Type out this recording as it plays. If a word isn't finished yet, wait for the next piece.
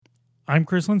I'm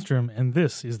Chris Lindstrom, and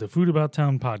this is the Food About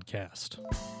Town podcast.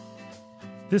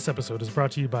 This episode is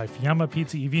brought to you by Fiamma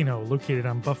Pizza e Vino, located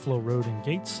on Buffalo Road in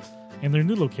Gates, and their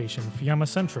new location, Fiamma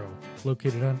Centro,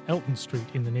 located on Elton Street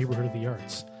in the neighborhood of the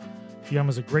Arts. Fiamma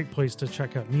is a great place to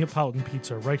check out Neapolitan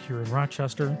pizza right here in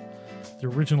Rochester. The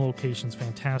original location is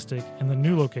fantastic, and the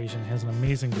new location has an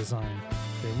amazing design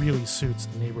that really suits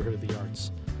the neighborhood of the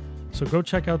Arts. So go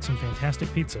check out some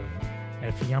fantastic pizza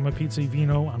at Fiamma Pizza e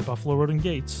Vino on Buffalo Road in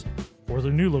Gates, or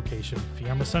their new location,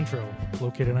 Fiamma Centro,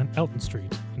 located on Elton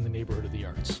Street in the neighborhood of the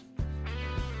Arts.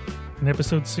 In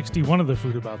episode 61 of the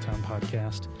Food About Town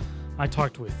podcast, I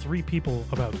talked with three people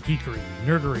about geekery,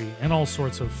 nerdery, and all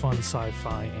sorts of fun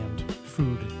sci-fi and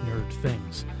food nerd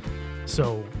things.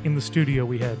 So, in the studio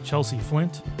we had Chelsea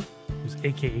Flint, who's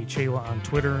aka Chayla on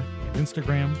Twitter and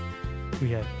Instagram.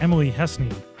 We had Emily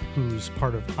Hesney, who's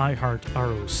part of iHeart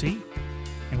ROC.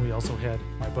 And we also had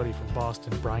my buddy from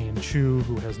Boston, Brian Chu,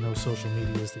 who has no social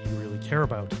medias that you really care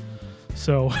about.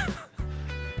 So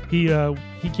he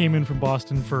came in from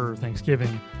Boston for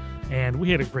Thanksgiving, and we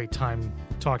had a great time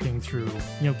talking through,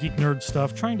 geek nerd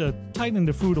stuff, trying to tie it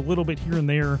into food a little bit here and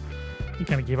there. He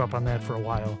kind of gave up on that for a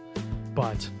while,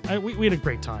 but we had a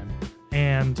great time.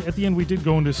 And at the end, we did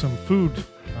go into some food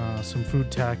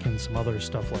tech and some other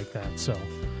stuff like that. So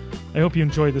I hope you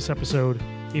enjoyed this episode.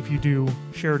 If you do,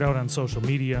 share it out on social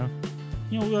media.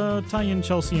 Tie in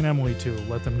Chelsea and Emily too.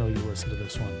 Let them know you listen to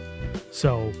this one.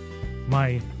 So,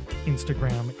 my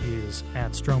Instagram is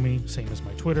 @Stromy, same as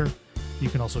my Twitter. You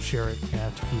can also share it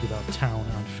at Food About Town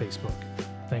on Facebook.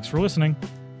 Thanks for listening.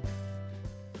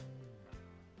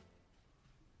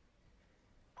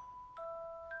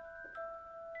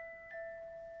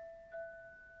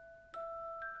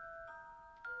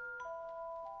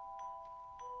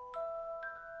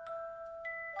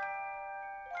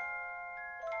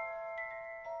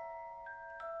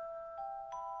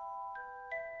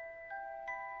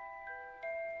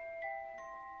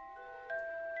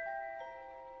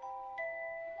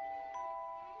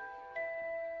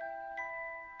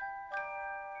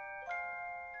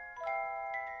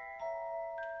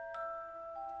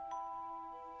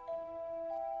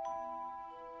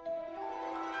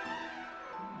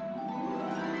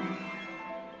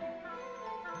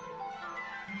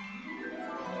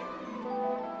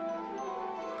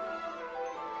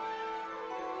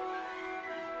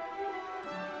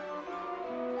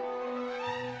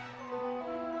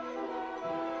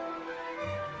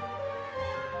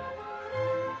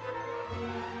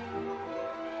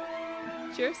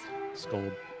 Cheers.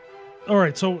 Scold. All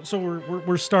right, so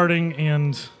we're starting,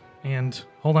 and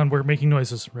hold on, we're making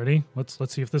noises. Ready? Let's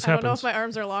see if this I happens. don't know if my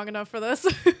arms are long enough for this.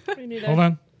 We need Hold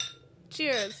on.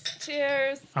 Cheers.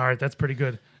 Cheers. All right, that's pretty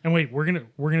good. And wait, we're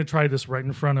gonna try this right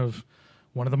in front of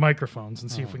one of the microphones and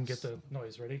see if we can get the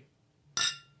noise. Ready?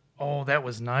 Oh, that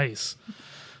was nice.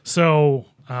 So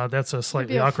that's a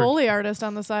slightly Be a awkward. Foley artist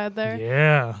on the side there.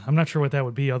 Yeah, I'm not sure what that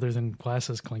would be other than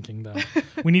glasses clinking, though.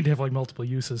 We need to have multiple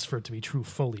uses for it to be true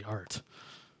Foley art.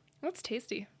 That's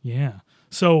tasty. Yeah.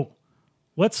 So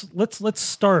let's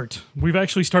start. We've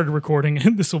actually started recording,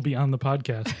 and this will be on the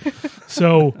podcast.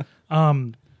 So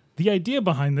the idea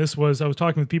behind this was I was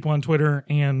talking with people on Twitter,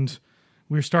 and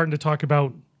we were starting to talk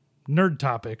about nerd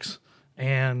topics,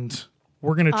 and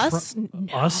we're gonna Us? No,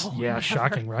 us. Yeah, never.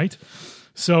 shocking, right?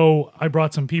 So I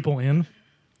brought some people in.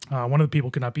 One of the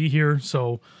people could not be here,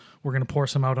 so we're going to pour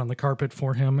some out on the carpet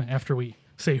for him after we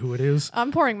say who it is.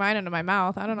 I'm pouring mine into my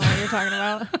mouth. I don't know what you're talking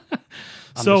about.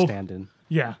 Understanding.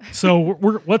 Yeah, so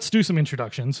let's do some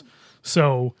introductions.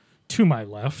 So to my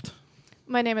left,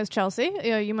 My name is Chelsea.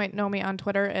 You might know me on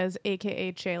Twitter as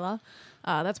aka Chayla.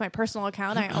 That's my personal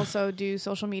account. I also do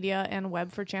social media and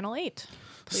web for Channel 8.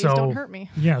 Please don't hurt me.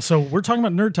 Yeah, so we're talking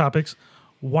about nerd topics.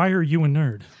 Why are you a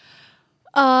nerd?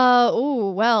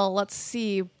 Well, let's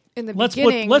see. In the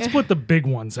beginning, let's put the big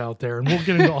ones out there, and we'll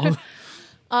get into all.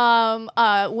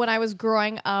 When I was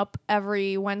growing up,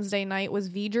 every Wednesday night was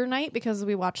Voyager night because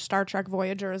we watched Star Trek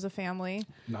Voyager as a family.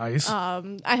 Nice.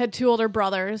 I had two older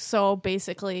brothers, so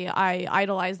basically I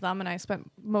idolized them, and I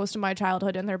spent most of my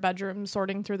childhood in their bedroom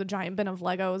sorting through the giant bin of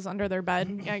Legos under their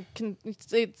bed.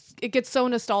 It gets so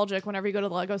nostalgic whenever you go to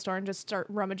the Lego store and just start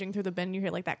rummaging through the bin. You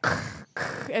hear like that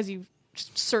as you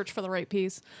search for the right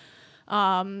piece.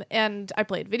 And I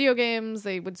played video games.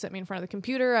 They would sit me in front of the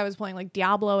computer. I was playing like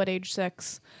Diablo at age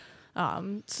 6.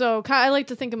 So I like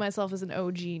to think of myself as an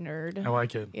OG nerd. I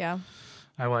like it. Yeah.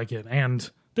 I like it. And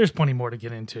there's plenty more to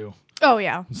get into. Oh,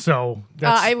 yeah. So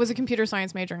that's... I was a computer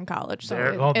science major in college, so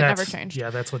it never changed. Yeah,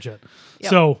 that's legit. Yep.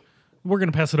 So we're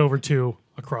going to pass it over to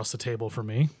across the table for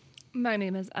me. My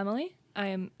name is Emily. I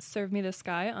am Serve Me the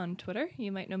Sky on Twitter.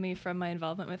 You might know me from my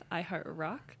involvement with iHeart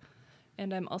Rock.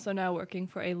 And I'm also now working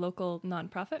for a local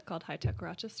nonprofit called High Tech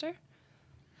Rochester.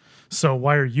 So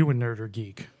why are you a nerd or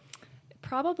geek? It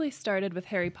probably started with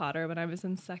Harry Potter when I was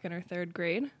in 2nd or 3rd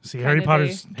grade. See, Kind Harry of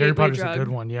Potter's gateway a drug. good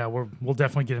one. Yeah, we'll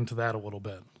definitely get into that a little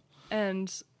bit.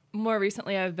 And more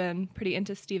recently, I've been pretty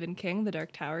into Stephen King. The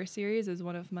Dark Tower series is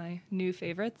one of my new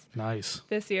favorites. Nice.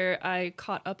 This year, I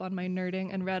caught up on my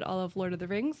nerding and read all of Lord of the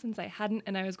Rings since I hadn't,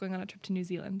 and I was going on a trip to New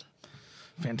Zealand.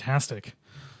 Fantastic.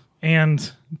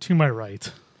 And to my right.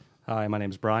 Hi, my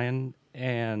name's Brian,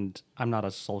 and I'm not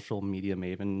a social media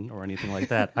maven or anything like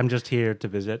that. I'm just here to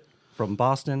visit from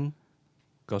Boston.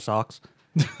 Go Sox.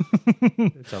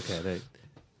 It's okay.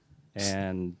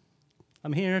 And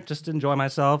I'm here just to enjoy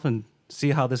myself and see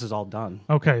how this is all done.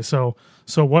 Okay, so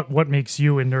what makes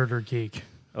you a nerd or geek?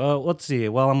 Let's see.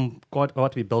 Well, I'm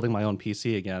about to be building my own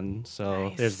PC again, so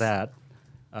Nice. there's that.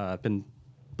 I've been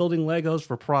building Legos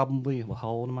for probably, well, how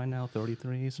old am I now?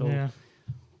 33, so Yeah.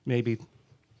 maybe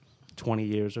 20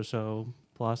 years or so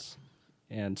plus.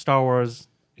 And Star Wars,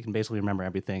 you can basically remember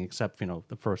everything except,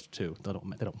 the first two. They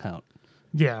don't count.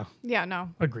 Yeah, Yeah, no.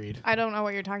 agreed. I don't know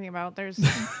what you're talking about. There's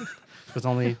There's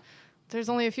only, there's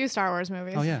only a few Star Wars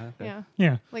movies. oh yeah. Okay. Yeah.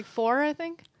 Yeah. Like 4, I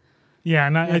think. Yeah,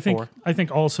 and Yeah, four. I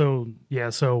think also, yeah,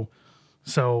 so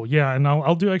yeah, and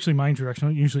I'll do actually my introduction.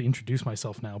 I don't usually introduce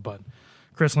myself now, but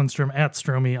Chris Lindstrom at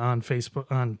Stromy on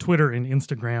Facebook, on Twitter and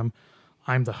Instagram.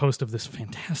 I'm the host of this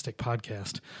fantastic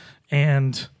podcast.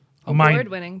 And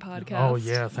Award-winning podcast. Oh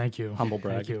yeah, thank you. Humble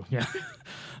brag. Thank you. Yeah.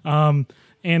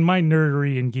 And my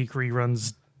nerdery and geekery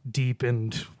runs deep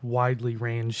and widely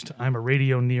ranged. I'm a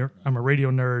radio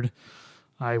nerd.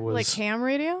 I was Like ham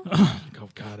radio? oh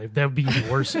god, that would be even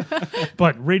worse.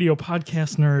 But radio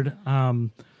podcast nerd.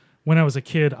 When I was a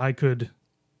kid, I could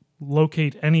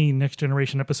locate any Next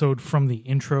Generation episode from the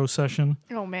intro session,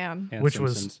 Oh, man. And which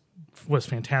Simpsons. was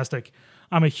fantastic.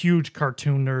 I'm a huge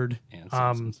cartoon nerd. And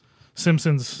Simpsons.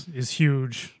 Simpsons is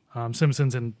huge.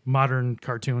 Simpsons and modern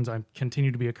cartoons. I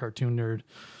continue to be a cartoon nerd,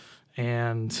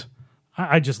 and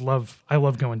I just love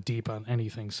going deep on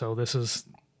anything. So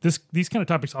these kind of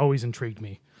topics always intrigued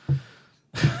me.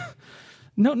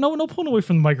 No pulling away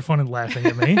from the microphone and laughing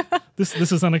at me.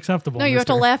 This is unacceptable. No, you have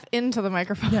to mister. laugh into the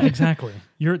microphone. Yeah, exactly.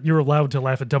 You're allowed to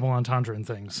laugh at double entendre and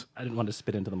things. I didn't want to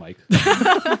spit into the mic.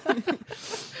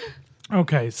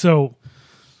 Okay, so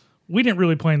we didn't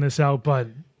really plan this out, but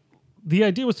the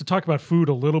idea was to talk about food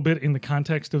a little bit in the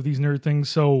context of these nerd things.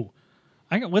 So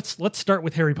let's start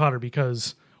with Harry Potter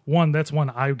because that's one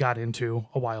I got into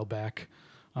a while back.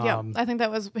 Yeah, I think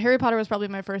Harry Potter was probably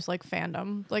my first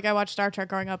fandom. I watched Star Trek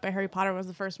growing up, but Harry Potter was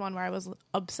the first one where I was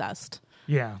obsessed.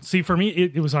 Yeah. See, for me,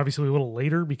 it was obviously a little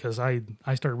later because I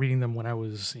started reading them when I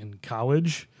was in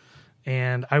college.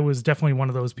 And I was definitely one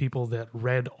of those people that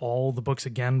read all the books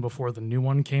again before the new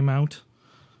one came out.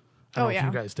 I don't know if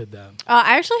you guys did that.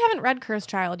 I actually haven't read Cursed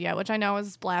Child yet, which I know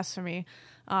is blasphemy.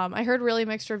 I heard really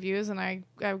mixed reviews, and I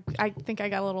think I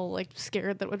got a little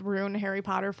scared that it would ruin Harry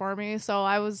Potter for me. So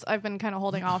I've been kind of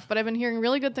holding off, but I've been hearing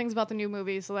really good things about the new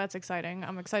movie, so that's exciting.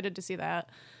 I'm excited to see that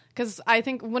because I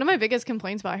think one of my biggest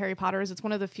complaints about Harry Potter is it's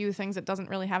one of the few things that doesn't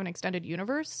really have an extended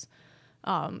universe.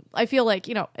 I feel like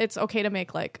it's okay to make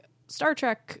Star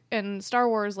Trek and Star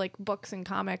Wars books and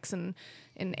comics and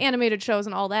animated shows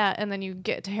and all that, and then you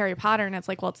get to Harry Potter and it's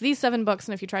it's these 7 books,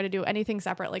 and if you try to do anything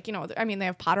separate, they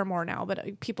have Pottermore now,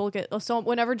 but people get so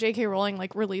whenever J.K. Rowling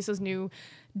releases new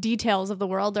details of the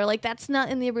world, they're that's not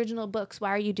in the original books, why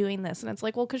are you doing this? And it's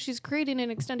well, because she's creating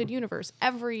an extended universe.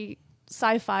 Every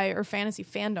sci-fi or fantasy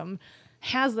fandom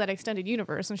has that extended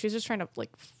universe, and she's just trying to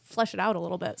flesh it out a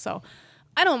little bit. So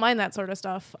I don't mind that sort of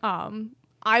stuff.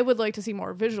 I would like to see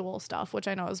more visual stuff, which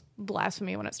I know is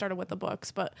blasphemy when it started with the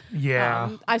books, but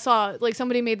Yeah. I saw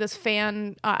somebody made this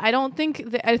fan. I think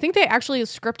they actually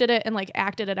scripted it and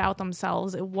acted it out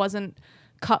themselves. It wasn't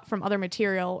cut from other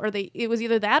material, or it was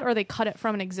either that or they cut it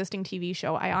from an existing TV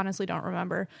show. I honestly don't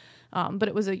remember. But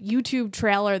it was a YouTube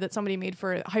trailer that somebody made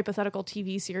for a hypothetical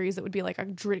TV series that would be a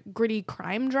gritty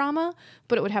crime drama,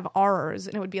 but it would have horrors,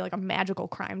 and it would be a magical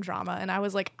crime drama. And I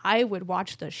was I would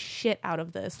watch the shit out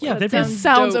of this. Yeah, this sounds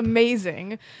sounds dope.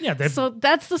 amazing. Yeah, so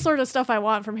that's the sort of stuff I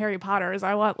want from Harry Potter.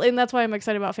 And that's why I'm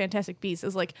excited about Fantastic Beasts.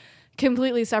 Is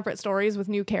completely separate stories with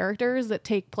new characters that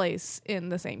take place in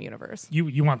the same universe.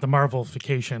 You want the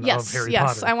Marvelification of Harry Potter.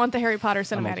 Yes, I want the Harry Potter I'm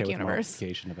cinematic okay with universe.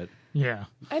 modification of it. Yeah.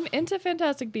 I'm into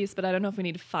Fantastic Beasts, but I don't know if we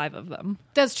need 5 of them.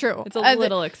 That's true. It's a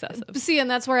little excessive. See, and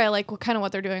that's where I like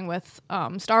what they're doing with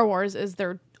Star Wars is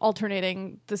they're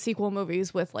alternating the sequel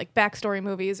movies with backstory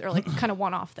movies or kind of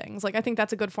one-off things. I think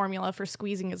that's a good formula for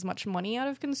squeezing as much money out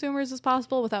of consumers as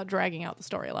possible without dragging out the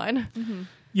storyline.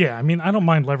 Yeah, I don't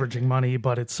mind leveraging money,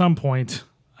 but at some point,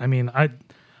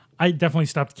 I I definitely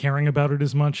stopped caring about it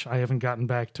as much. I haven't gotten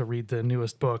back to read the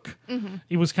newest book.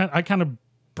 It was I kind of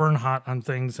burn hot on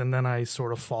things, and then I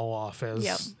sort of fall off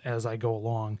as I go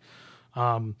along.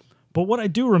 But what I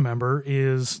do remember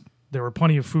is there were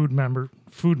plenty of food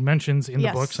mentions in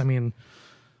the books. I mean,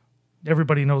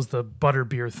 everybody knows the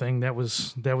butterbeer thing. That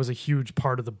was a huge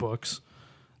part of the books.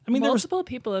 I mean, multiple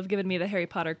people have given me the Harry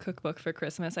Potter cookbook for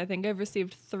Christmas. I think I've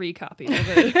received 3 copies of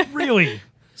it. Really?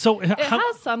 So it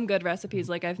has some good recipes.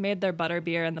 Like I've made their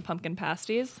butterbeer and the pumpkin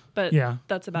pasties, but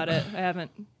that's about it. I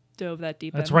haven't dove that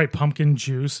deep. That's right, pumpkin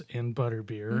juice and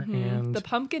butterbeer, and the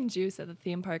pumpkin juice at the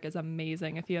theme park is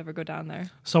amazing. If you ever go down there,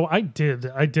 so I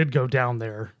did go down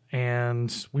there,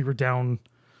 and we were down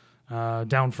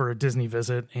for a Disney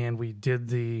visit, and we did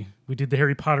the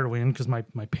Harry Potter win because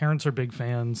my parents are big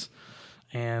fans,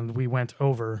 and we went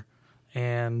over,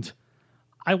 and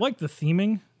I liked the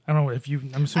theming. I don't know if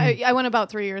I'm assuming. I went about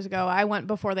 3 years ago. I went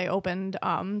before they opened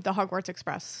the Hogwarts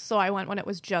Express. So I went when it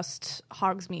was just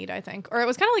Hogsmeade, I think. Or it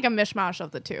was kind of like a mishmash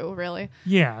of the two, really.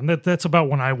 Yeah, and that's about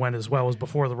when I went as well, as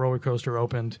before the roller coaster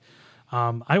opened.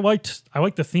 I liked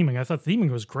the theming. I thought the theming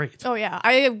was great. Oh, yeah.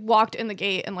 I walked in the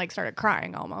gate and started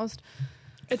crying almost.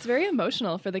 It's very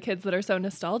emotional for the kids that are so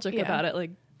nostalgic about it,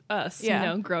 like us,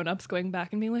 grown-ups going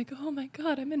back and being like, oh my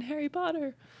God, I'm in Harry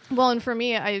Potter. Well, and for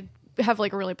me, I have a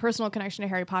really personal connection to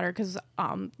Harry Potter because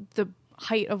the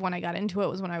height of when I got into it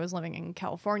was when I was living in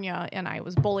California, and I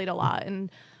was bullied a lot. And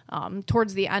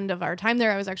towards the end of our time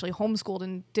there, I was actually homeschooled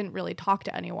and didn't really talk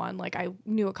to anyone. Like I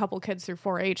knew a couple kids through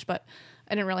 4-H, but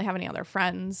I didn't really have any other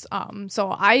friends.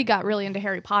 So I got really into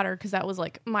Harry Potter because that was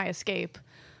my escape.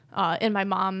 And my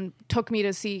mom took me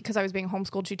to see, because I was being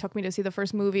homeschooled, she took me to see the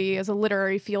first movie as a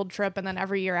literary field trip. And then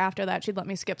every year after that, she'd let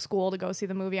me skip school to go see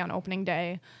the movie on opening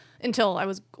day until I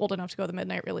was old enough to go to the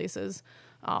midnight releases.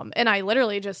 And I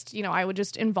literally just, I would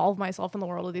just involve myself in the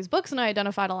world of these books. And I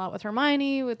identified a lot with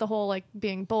Hermione, with the whole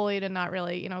being bullied and not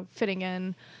really, fitting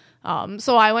in.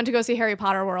 So I went to go see Harry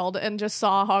Potter World and just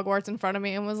saw Hogwarts in front of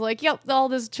me and was like, yep, all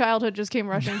this childhood just came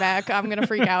rushing back. I'm going to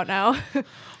freak out now.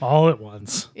 All at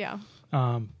once. Yeah.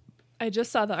 I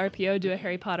just saw the RPO do a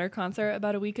Harry Potter concert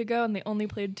about a week ago, and they only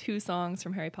played 2 songs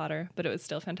from Harry Potter, but it was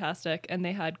still fantastic. And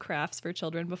they had crafts for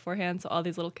children beforehand, so all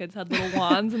these little kids had little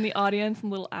wands in the audience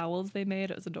and little owls they made.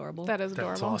 It was adorable. That is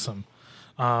adorable. That's awesome.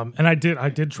 And I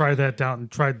did try that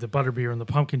tried the butterbeer and the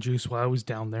pumpkin juice while I was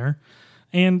down there.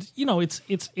 And,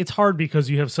 it's hard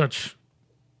because you have such,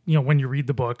 when you read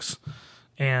the books,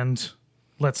 and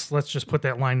let's just put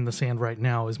that line in the sand right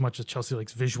now. As much as Chelsea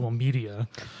likes visual media,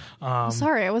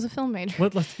 sorry, I was a film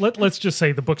major. Let's just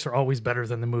say the books are always better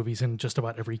than the movies in just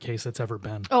about every case that's ever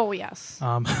been. Oh yes.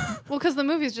 Well, because the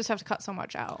movies just have to cut so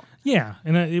much out. Yeah,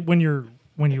 and when you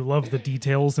love the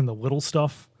details and the little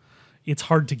stuff, it's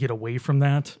hard to get away from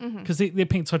that because they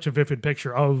paint such a vivid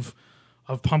picture of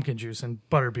pumpkin juice and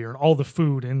butterbeer and all the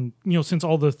food, and since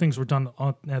all the things were done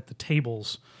at the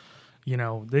tables.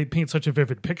 They paint such a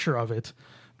vivid picture of it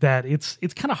that it's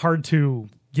kind of hard to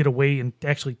get away and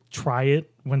actually try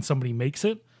it when somebody makes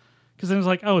it. Because then it's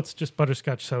like, oh, it's just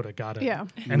butterscotch soda, got it. Yeah.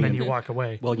 And then you walk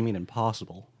away. Well, you mean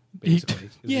impossible, basically.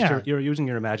 Yeah. You're using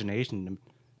your imagination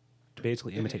to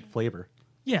basically imitate flavor.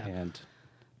 Yeah. And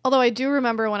although I do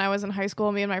remember when I was in high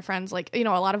school, me and my friends, a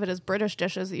lot of it is British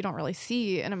dishes that you don't really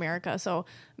see in America. So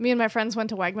me and my friends went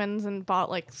to Wegmans and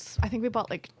bought I think we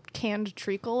bought canned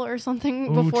treacle or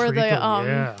something before the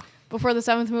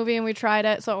 7th movie, and we tried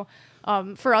it. So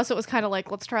for us, it was kind of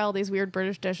let's try all these weird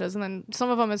British dishes. And then some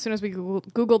of them, as soon as we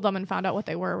Googled them and found out what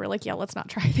they were, we're like, yeah, let's not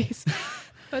try these.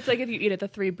 But it's like if you eat at the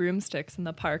Three Broomsticks in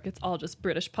the park, it's all just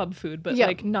British pub food, but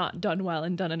not done well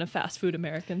and done in a fast food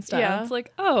American style. Yeah. It's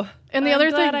like, oh, and I'm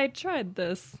glad I tried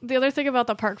this. The other thing about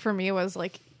the park for me was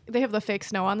they have the fake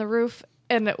snow on the roof,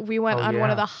 and we went on one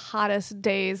of the hottest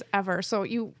days ever. So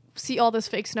you see all this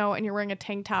fake snow and you're wearing a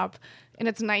tank top and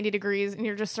it's 90 degrees and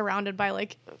you're just surrounded by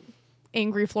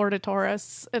angry Florida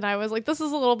tourists. And I was like, this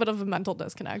is a little bit of a mental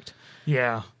disconnect.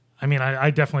 Yeah. I mean, I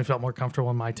definitely felt more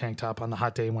comfortable in my tank top on the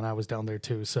hot day when I was down there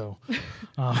too. So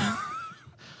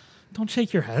don't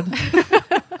shake your head.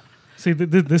 See,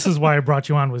 this is why I brought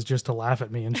you on, was just to laugh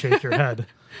at me and shake your head.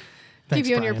 Thanks, keep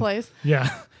you Brian. in your place.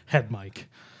 Yeah. Head mic.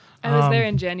 I was there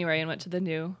in January and went to the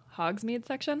new Hogsmeade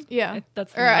section. Yeah.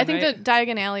 That's I think the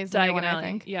Diagon Alley is the new one, I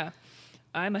think. Yeah.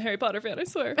 I'm a Harry Potter fan, I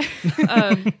swear.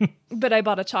 But I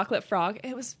bought a chocolate frog.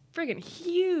 It was friggin'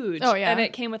 huge. Oh, yeah. And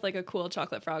it came with like a cool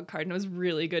chocolate frog card, and it was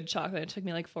really good chocolate. It took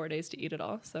me like 4 days to eat it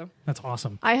all. So That's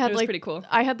awesome. I had It was like pretty cool.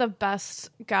 I had the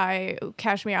best guy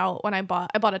cash me out when I bought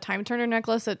a time turner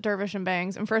necklace at Dervish and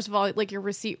Bangs. And first of all, like your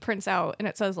receipt prints out and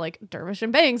it says like Dervish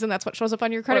and Bangs, and that's what shows up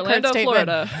on your credit Orlando, card statement.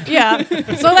 Florida. Yeah.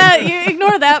 So that you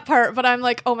ignore that part, but I'm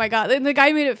like, oh my god. And the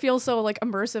guy made it feel so like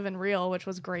immersive and real, which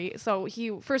was great. So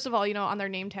he first of all, on their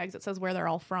name tags it says where they're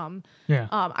all from. Yeah.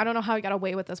 I don't know how he got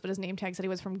away with this, but his name tag said he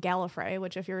was from Gallifrey,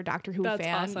 which if you're a Doctor Who That's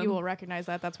fan, awesome. you will recognize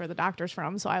that. That's where the Doctor's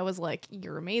from. So I was like,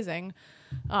 you're amazing.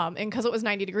 And because it was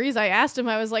 90 degrees, I asked him,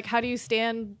 I was like, how do you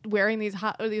stand wearing these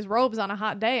robes on a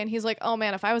hot day? And he's like, oh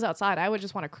man, if I was outside, I would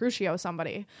just want to crucio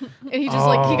somebody. And he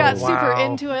just he got super wow.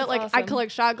 into it. That's Like I awesome.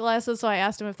 collect shot glasses. So I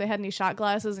asked him if they had any shot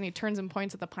glasses, and he turns and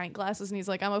points at the pint glasses. And he's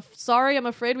like, I'm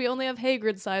afraid we only have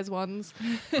Hagrid size ones.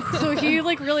 So he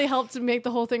like really helped to make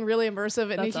the whole thing really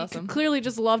immersive. And That's he awesome. clearly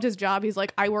just loved his job. He's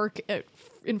like, I work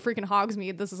in freaking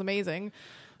Hogsmeade. This is amazing.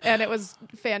 And it was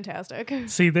fantastic.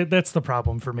 See, that's the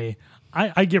problem for me.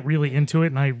 I get really into it,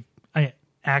 and I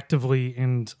actively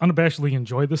and unabashedly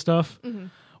enjoy the stuff. Mm-hmm.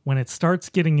 When it starts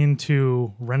getting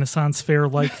into Renaissance fair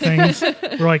like things,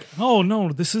 we're like, oh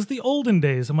no, this is the olden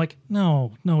days. I'm like,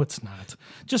 no, it's not.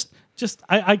 Just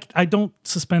I don't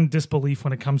suspend disbelief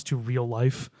when it comes to real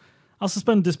life. I'll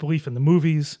suspend disbelief in the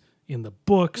movies, in the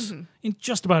books, in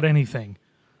just about anything.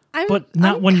 But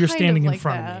not when you're kind standing in like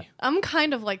front of that. me. I'm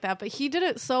kind of like that, but he did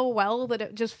it so well that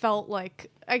it just felt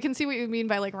like I can see what you mean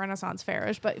by like Renaissance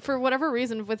fairish, but for whatever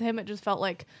reason with him, it just felt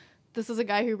like this is a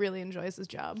guy who really enjoys his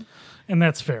job. And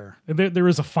that's fair. There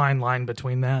is a fine line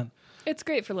between that. It's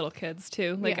great for little kids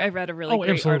too. Like Yeah. I read a really great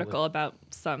absolutely. article about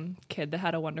some kid that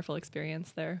had a wonderful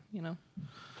experience there.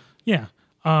 Yeah.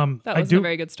 That I was do. a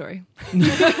very good story.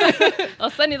 I'll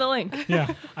send you the link.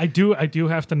 Yeah, I do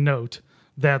have to note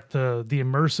that the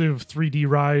immersive 3D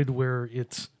ride where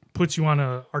it puts you on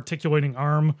a articulating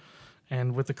arm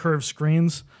and with the curved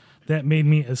screens, that made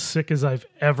me as sick as I've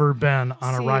ever been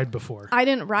on a See, ride before. I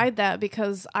didn't ride that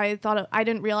because I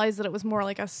didn't realize that it was more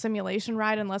like a simulation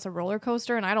ride and less a roller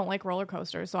coaster, and I don't like roller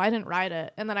coasters, so I didn't ride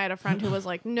it. And then I had a friend who was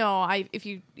like, "No,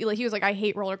 he was like, I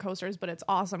hate roller coasters, but it's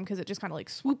awesome because it just kind of like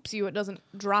swoops you, it doesn't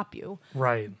drop you."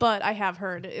 Right. But I have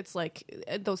heard it's like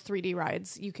those 3D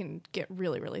rides, you can get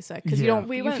really, really sick because Yeah.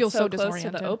 We you went feel so so close to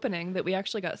disoriented. the opening that we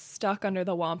actually got stuck under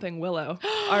the Whomping Willow.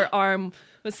 Our arm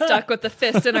was stuck with the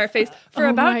fist in our face for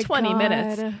Oh about my 20 God.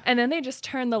 minutes. And then they just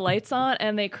turned the lights on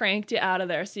and they cranked you out of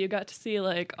there. So you got to see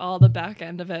like all the back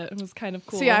end of it. It was kind of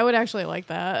cool. See, I would actually like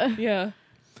that. Yeah.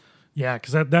 Yeah,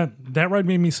 because that ride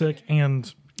made me sick,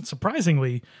 and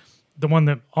surprisingly, the one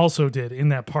that also did in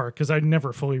that park, because I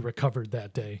never fully recovered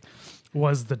that day,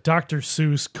 was the Dr.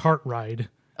 Seuss cart ride.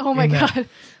 Oh my in that- God.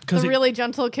 'cause The it- really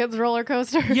gentle kids roller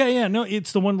coaster. Yeah, no,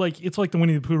 it's the one it's like the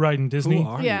Winnie the Pooh ride in Disney. Who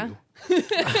are Yeah. you?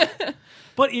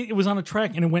 But it was on a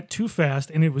track and it went too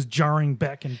fast and it was jarring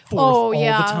back and forth Oh all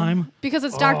yeah, the time. because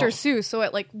it's Dr. Seuss, so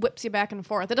it like whips you back and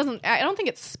forth. It doesn't. I don't think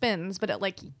it spins, but it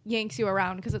like yanks you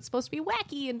around because it's supposed to be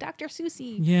wacky and Dr.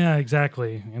 Seussy. Yeah,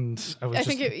 exactly. And I was I just,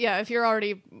 think if you're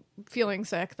already feeling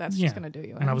sick, that's just gonna do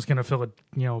you. And I was gonna fill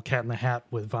a Cat in the Hat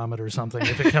with vomit or something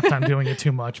if it kept on doing it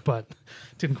too much, but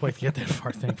didn't quite get that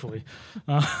far, thankfully.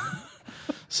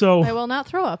 So I will not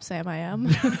throw up, Sam. I am.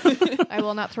 I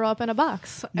will not throw up in a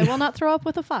box. I will not throw up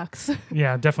with a fox.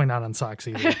 yeah, definitely not on socks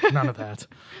either. None of that.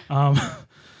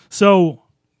 So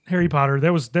Harry Potter,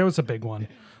 that was a big one.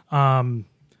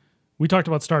 We talked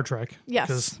about Star Trek. Yes.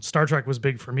 Because Star Trek was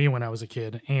big for me when I was a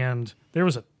kid, and there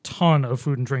was a ton of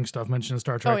food and drink stuff mentioned in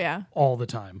Star Trek Oh, yeah. all the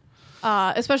time.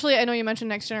 Especially, I know you mentioned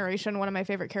Next Generation. One of my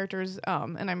favorite characters,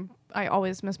 and I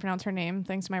always mispronounce her name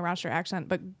thanks to my Rochester accent,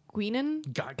 but Guinan.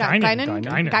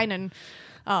 Guinan.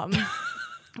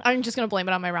 I'm just gonna blame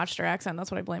it on my Rochester accent.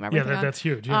 That's what I blame everything on. That's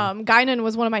huge. Yeah. Guinan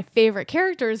was one of my favorite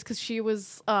characters because she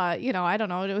was, I don't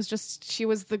know, it was just she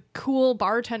was the cool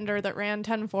bartender that ran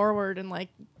 10 Forward and like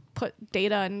put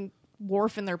Data and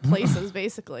Worf in their places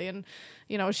basically, and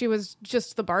she was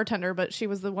just the bartender, but she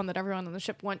was the one that everyone on the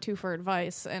ship went to for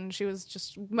advice, and she was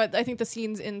just. I think the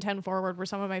scenes in 10 Forward were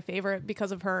some of my favorite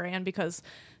because of her, and because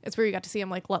it's where you got to see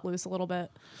him like let loose a little bit.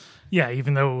 Yeah,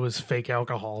 even though it was fake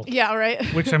alcohol. Yeah, right.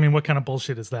 Which, I mean, what kind of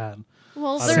bullshit is that?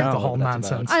 Well, I Sick don't know the whole what that's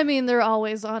nonsense. about. I mean, they're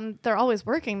always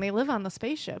working. They live on the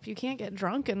spaceship. You can't get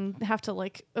drunk and have to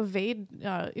like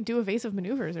do evasive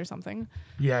maneuvers or something.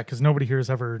 Yeah, because nobody here has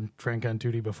ever drank on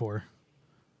duty before.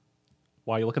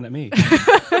 Why are you looking at me?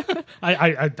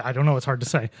 I don't know. It's hard to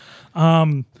say.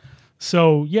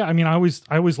 So yeah, I mean, I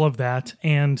always loved that,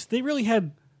 and they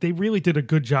really did a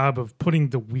good job of putting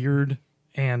the weird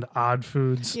and odd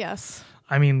foods. Yes.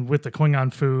 I mean, with the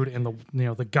Klingon food and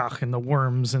the gach and the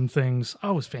worms and things.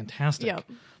 Oh, it was fantastic. Yep.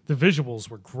 The visuals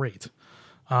were great.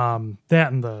 That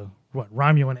and the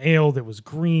Romulan ale that was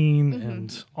green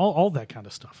and all that kind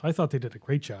of stuff. I thought they did a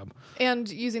great job. And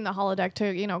using the holodeck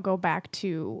to, go back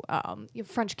to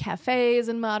French cafes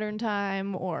in modern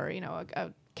time, or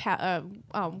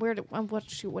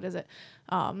what is it?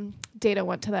 Data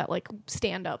went to that like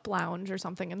stand-up lounge or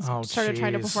something and started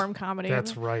trying to perform comedy.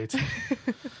 That's right.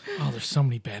 There's so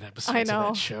many bad episodes I know.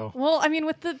 of that show. Well, I mean,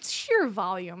 with the sheer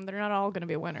volume, they're not all going to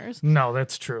be winners. No,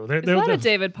 that's true. Is that a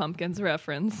David Pumpkins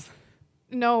reference?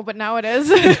 No, but now it is.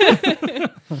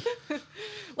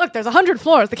 Look, there's 100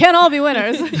 floors. They can't all be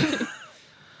winners.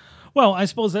 Well, I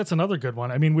suppose that's another good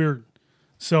one. I mean, we're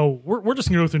just going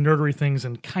to go through nerdery things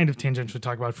and kind of tangentially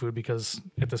talk about food because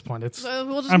at this point it's...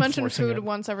 we'll just mention food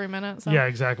once every minute. So. Yeah,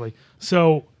 exactly.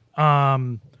 So,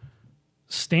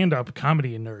 stand-up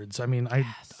comedy nerds. I mean,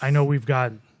 I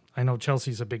know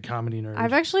Chelsea's a big comedy nerd.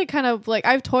 I've actually kind of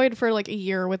I've toyed for like a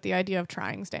year with the idea of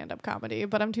trying stand-up comedy,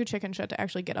 but I'm too chicken shit to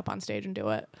actually get up on stage and do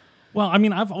it. Well, I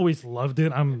mean, I've always loved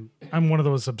it. I'm one of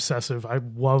those obsessive. I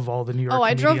love all the New York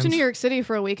comedians. I drove to New York City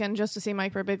for a weekend just to see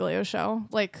Mike Birbiglio's show.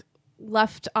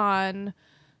 Left on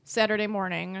Saturday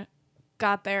morning,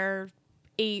 got there,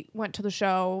 ate, went to the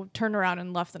show, turned around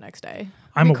and left the next day.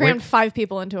 We crammed 5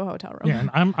 people into a hotel room. Yeah,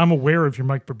 and I'm aware of your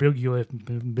Mike Birbiglia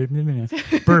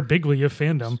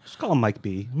fandom. Just call him Mike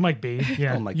B. Mike B.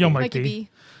 Yeah, Mike yo, B. Mike Mikey B. B.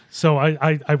 So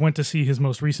I went to see his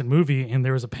most recent movie, and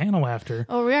there was a panel after.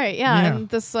 Oh right, yeah. Yeah. And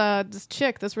this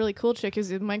really cool chick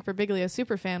who's a Mike Birbiglia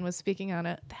super fan was speaking on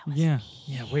it. That was Yeah.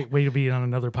 Way to be on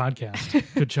another podcast.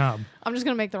 Good job. I'm just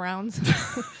gonna make the rounds.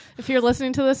 If you're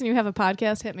listening to this and you have a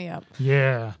podcast, hit me up.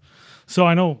 Yeah. So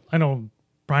I know,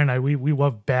 Brian and I, we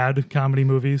love bad comedy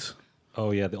movies.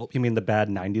 Oh, yeah. You mean the bad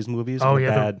 90s movies? Oh, or the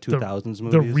yeah. bad 2000s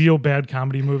movies? The real bad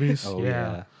comedy movies. Oh,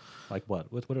 yeah. Like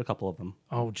what? What are a couple of them?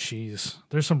 Oh, jeez.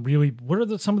 There's some really... What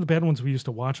are some of the bad ones we used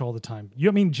to watch all the time?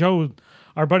 Joe,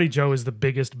 our buddy Joe is the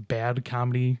biggest bad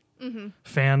comedy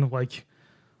fan. Like,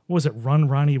 what was it? Run,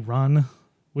 Ronnie, Run?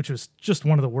 Which was just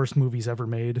one of the worst movies ever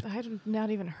made. I had not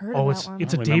even heard of that one.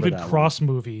 It's a I don't remember David that Cross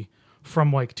movie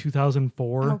from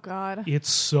 2004. Oh, God. It's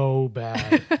so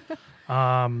bad.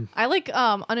 I like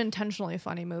unintentionally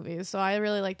funny movies, so I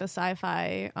really like the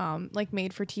sci-fi,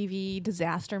 made for TV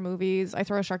disaster movies. I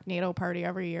throw a Sharknado party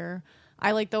every year.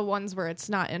 I like the ones where it's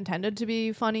not intended to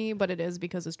be funny, but it is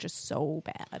because it's just so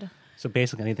bad. So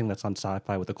basically anything that's on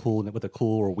sci-fi with a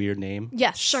cool or weird name.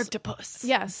 Yes, Sharktopus.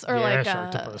 yes, or Yeah,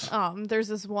 Sharktopus. there's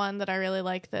this one that I really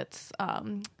like that's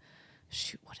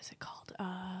what is it called?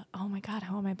 Oh my God,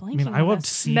 how am I blanking? I mean, I on loved this?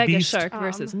 Sea Mega Beast. Shark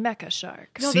versus Mecha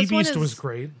Shark. No, Sea this one Beast is- was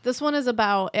great. This one is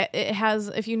about it has,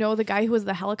 if you know the guy who was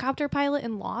the helicopter pilot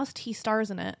in Lost, he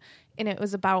stars in it, and it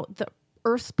was about the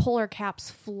Earth's polar caps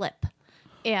flip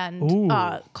and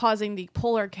Ooh. causing the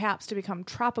polar caps to become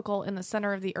tropical in the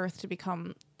center of the Earth to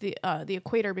become the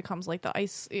equator becomes like the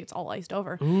ice, it's all iced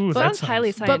over. Ooh, Sounds that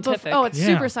highly sounds... scientific. It's Yeah.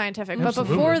 super scientific.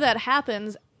 Absolutely. But before that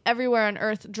happens, everywhere on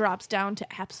Earth drops down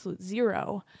to absolute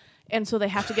zero. And so they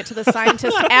have to get to the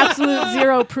scientist absolute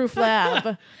zero proof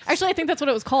lab. Actually, I think that's what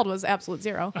it was called, was absolute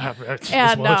zero.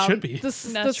 And well, it should be. The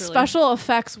Naturally. special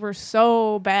effects were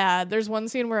so bad. There's one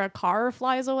scene where a car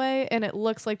flies away, and it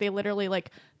looks like they literally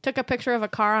took a picture of a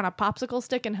car on a popsicle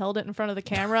stick and held it in front of the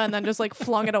camera, and then just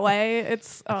flung it away. I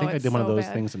think I it's did one of so those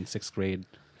bad. things in 6th grade.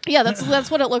 Yeah,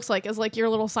 that's what it looks like. Is like your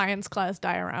little science class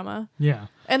diorama. Yeah.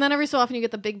 And then every so often you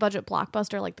get the big budget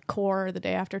blockbuster like The Core or The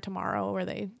Day After Tomorrow, where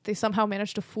they somehow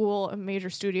manage to fool a major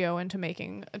studio into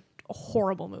making a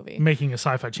horrible movie. Making a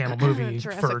Sci-Fi Channel movie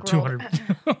Jurassic for World.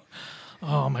 200.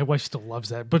 Oh, my wife still loves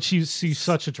that, but she's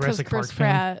such a Jurassic Park Chris fan.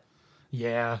 Pratt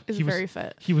Yeah, is he was very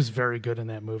fit. He was very good in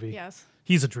that movie. Yes.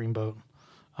 He's a dreamboat.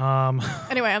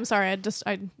 Anyway, I'm sorry.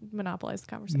 I monopolized the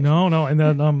conversation. No, and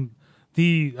then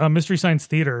the Mystery Science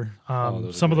Theater. those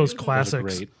are Some of those great. Those are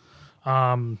classics.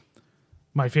 great.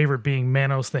 My favorite being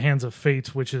Manos: The Hands of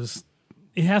Fate, which is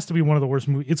it has to be one of the worst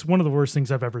movies. It's one of the worst things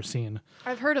I've ever seen.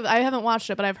 I've heard of. I haven't watched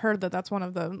it, but I've heard that that's one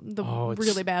of the It's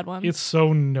really bad ones. It's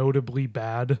so notably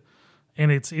bad,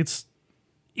 and it's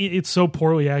so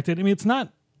poorly acted. I mean, it's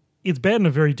not. It's bad in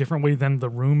a very different way than The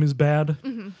Room is bad.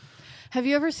 Have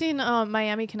you ever seen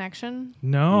Miami Connection?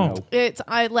 No.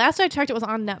 No. Last I checked, it was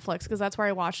on Netflix because that's where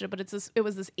I watched it. But it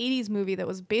was this '80s movie that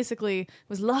was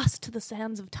lost to the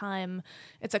sands of time.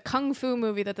 It's a kung fu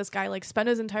movie that this guy spent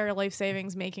his entire life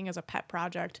savings making as a pet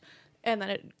project, and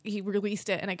then he released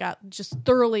it, and it got just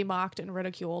thoroughly mocked and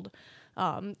ridiculed.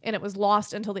 And it was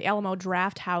lost until the Alamo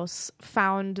Draft House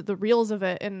found the reels of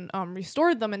it and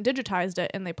restored them and digitized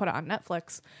it, and they put it on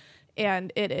Netflix.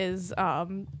 and it is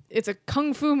it's a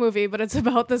kung fu movie, but it's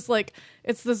about this like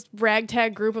it's this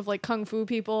ragtag group of like kung fu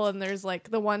people, and there's like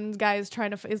the one guy is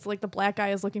trying to is like the black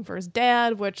guy is looking for his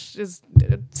dad, which is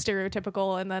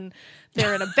stereotypical, and then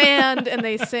they're in a band and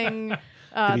they sing.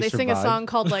 They sing a survive? song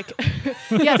called like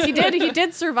yes, he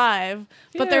did survive,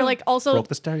 but they're like also Broke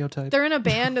the stereotype. they're in a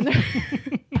band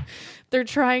and they're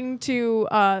trying to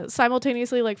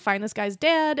simultaneously like find this guy's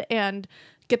dad and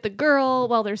get the girl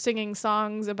while they're singing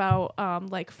songs about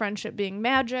like friendship being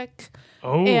magic.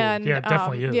 Oh, And yeah, it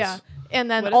definitely is. yeah, and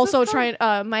then What is also this called?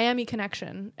 trying Miami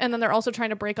Connection, and then they're also trying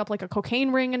to break up like a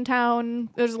cocaine ring in town.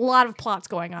 There's a lot of plots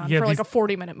going on Yeah, for like these- a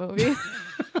 40-minute movie.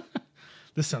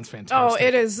 This sounds Oh, fantastic.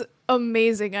 it is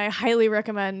amazing. I highly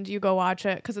recommend you go watch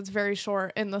it because it's very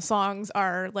short and the songs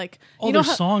are like Oh, you know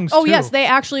there's songs, Oh too. yes, they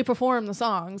actually perform the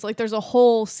songs. Like there's a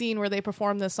whole scene where they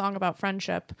perform this song about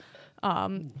friendship,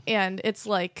 and it's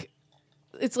like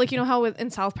you know how in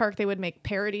South Park they would make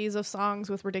parodies of songs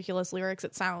with ridiculous lyrics.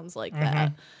 It sounds like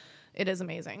that. It is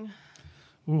amazing.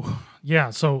 Ooh,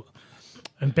 yeah. So,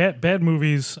 and bad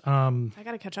movies. I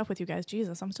gotta catch up with you guys.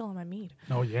 Jesus, I'm still on my meat.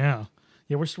 Oh yeah,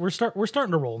 yeah. We're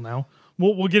starting to roll now.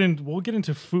 We'll get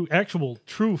into food, actual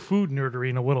true food nerdery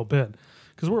in a little bit,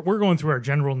 because we're going through our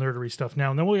general nerdery stuff now,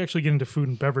 and then we'll actually get into food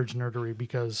and beverage nerdery,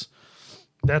 because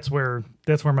that's where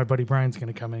my buddy Brian's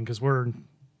going to come in, because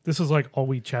this is like all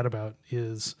we chat about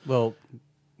is Well,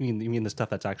 you mean the stuff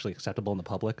that's actually acceptable in the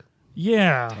public?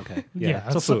 yeah. Okay. Yeah.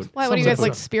 So that's- food. Why? What do you sums guys up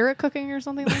like? stuff. Spirit cooking or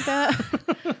something like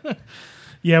that?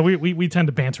 Yeah, we tend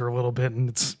to banter a little bit, and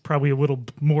it's probably a little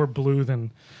more blue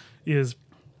than is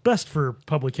best for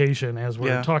publication as we're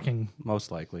Yeah. talking.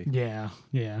 Most likely. Yeah.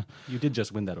 You did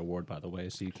just win that award, by the way,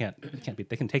 so you can't be.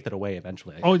 They can take that away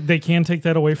eventually. Oh, they can take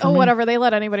that away from Oh, me? whatever. They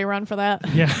let anybody run for that.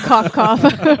 Yeah. Cough, cough.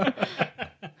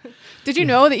 Did you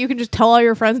know that you can just tell all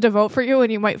your friends to vote for you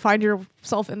and you might find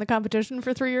yourself in the competition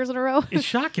for 3 years in a row? It's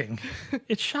shocking.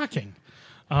 It's shocking.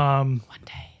 One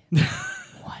day.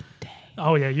 One day.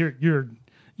 Oh yeah, you're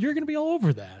going to be all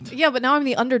over that. Yeah, but now I'm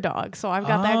the underdog, so I've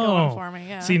got that going for me.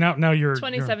 Yeah. See, now you're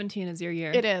 2017 is your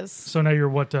year. It is. So now you're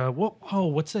what's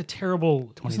that terrible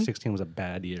 2016 was a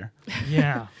bad year.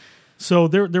 Yeah. So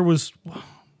there was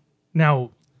now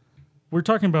we're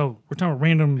talking about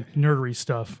random nerdery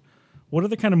stuff. What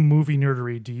other kind of movie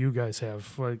nerdery do you guys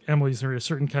have? Like Emily, is there a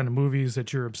certain kind of movies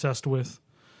that you're obsessed with?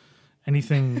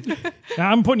 Anything?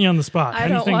 I'm putting you on the spot. I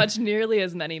don't Anything- watch nearly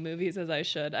as many movies as I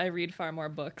should. I read far more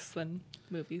books than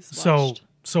movies watched.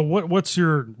 So what's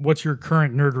your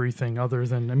current nerdery thing other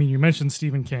than, I mean, you mentioned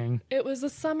Stephen King. It was the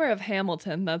summer of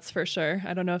Hamilton, that's for sure.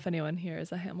 I don't know if anyone here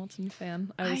is a Hamilton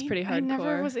fan. I was pretty hardcore. I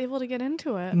never was able to get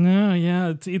into it. No,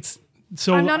 yeah, it's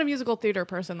so I'm not a musical theater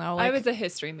person, though. I Like, was a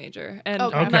history major, and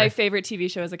Okay. my favorite TV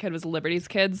show as a kid was Liberty's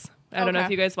Kids. I don't know Okay.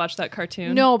 if you guys watched that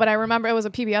cartoon. no, but I remember it was a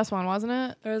PBS one, wasn't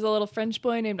it? There was a little French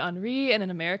boy named Henri and an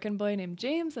American boy named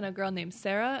James and a girl named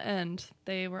Sarah, and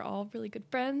they were all really good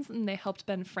friends, and they helped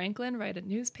Ben Franklin write a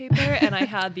newspaper, and I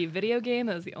had the video game.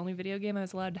 It was the only video game I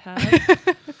was allowed to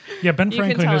have. yeah, Ben You can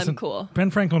Franklin tell I'm isn't cool.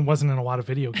 Ben Franklin wasn't in a lot of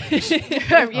video games.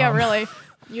 Yeah, really.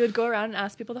 You would go around and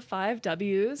ask people the 5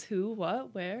 W's: who,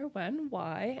 what, where, when,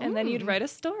 why, and then you'd write a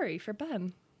story for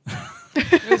Ben.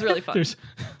 It was really fun. There's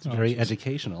It's very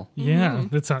educational. yeah,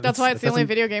 That's why it's the only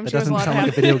video game That she was doesn't allowed to sound have.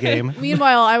 like a video game.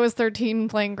 Meanwhile, I was 13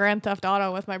 playing Grand Theft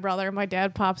Auto with my brother. My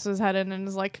dad pops his head in and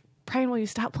is like, Brian, will you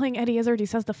stop playing Eddie Izzard? He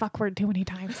says the fuck word too many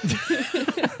times.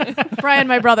 Brian,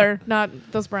 my brother, not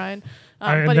this Brian.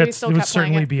 But he still it would kept playing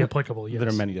certainly it. be applicable. Yes. There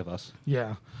are many of us.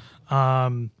 Yeah.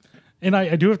 And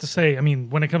I do have to say, I mean,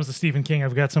 when it comes to Stephen King,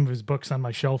 I've got some of his books on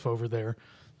my shelf over there.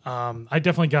 I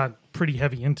definitely got pretty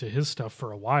heavy into his stuff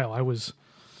for a while.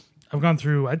 I've gone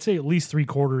through, I'd say, at least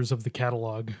 3/4 of the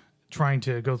catalog, trying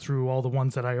to go through all the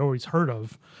ones that I always heard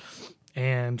of,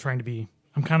 and trying to be.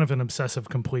 I'm kind of an obsessive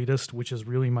completist, which is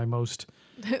really my most.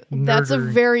 That's a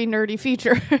nerder- very nerdy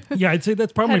feature. Yeah, I'd say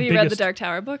that's probably Have my you read the biggest. Dark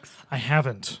Tower books? I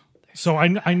haven't. So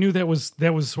I knew that was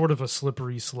sort of a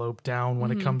slippery slope down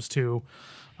when it comes to.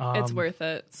 It's worth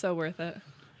it. So worth it.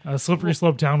 A slippery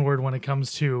slope downward when it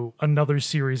comes to another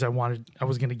series I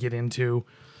was going to get into.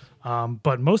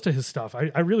 But most of his stuff,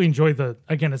 I really enjoy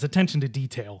his attention to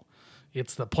detail.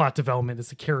 It's the plot development, it's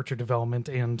the character development,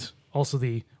 and also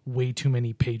the way too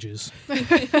many pages.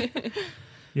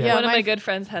 Yeah, One of my- my good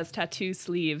friends has tattoo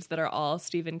sleeves that are all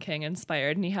Stephen King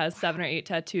inspired, and he has 7 or 8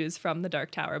 tattoos from the Dark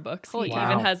Tower books. Holy He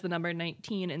cow. even has the number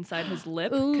 19 inside his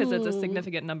lip because it's a Ooh.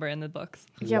 significant number in the books.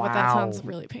 Yeah, but that Wow. sounds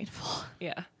really painful.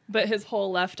 Yeah. But his whole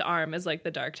left arm is like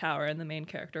the Dark Tower and the main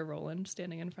character Roland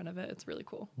standing in front of it. It's really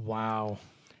cool. Wow.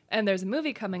 And there's a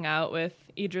movie coming out with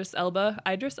Idris Elba.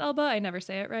 I never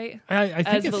say it right. I As think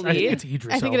the I think lead. it's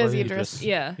Idris I think Elba. it is Idris.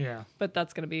 Yeah. Yeah. But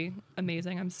that's going to be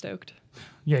amazing. I'm stoked.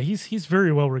 Yeah, he's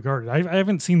very well regarded. I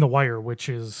haven't seen The Wire, which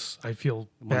is I feel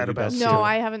bad the about. best too. No,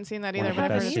 I haven't seen that One either. of the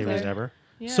But I've best heard it's series good. ever.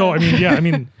 Yeah. So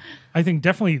I think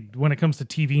definitely when it comes to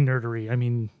TV nerdery, I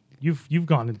mean you've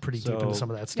gone in pretty deep into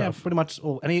some of that stuff. Yeah, pretty much.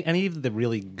 Oh, any of the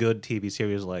really good TV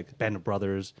series like Band of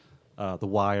Brothers, The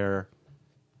Wire,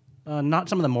 not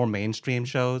some of the more mainstream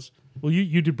shows. Well,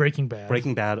 you did Breaking Bad.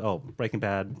 Breaking Bad.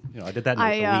 I did that in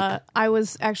a week. I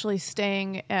was actually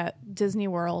staying at Disney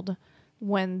World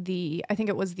when I think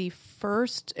it was the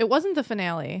first. It wasn't the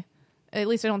finale. At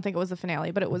least I don't think it was the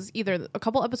finale, but it was either a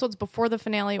couple episodes before the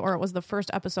finale or it was the first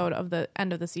episode of the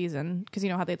end of the season, because you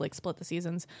know how they'd like split the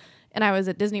seasons. And I was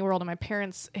at Disney World and my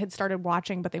parents had started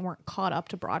watching, but they weren't caught up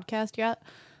to broadcast yet.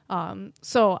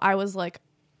 So I was like,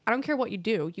 I don't care what you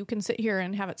do. You can sit here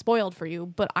and have it spoiled for you,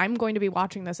 but I'm going to be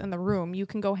watching this in the room. You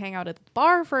can go hang out at the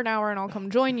bar for an hour and I'll come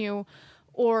join you,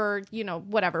 or, you know,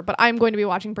 whatever. But I'm going to be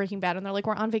watching Breaking Bad. And they're like,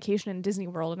 we're on vacation in Disney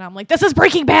World. And I'm like, this is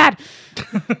Breaking Bad.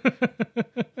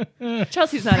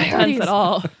 Chelsea's not intense at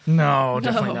all. No,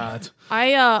 definitely not.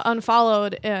 I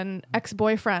unfollowed an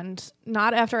ex-boyfriend,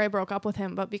 not after I broke up with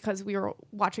him, but because we were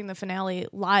watching the finale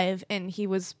live and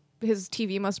his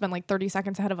TV must have been like 30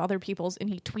 seconds ahead of other people's, and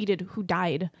he tweeted who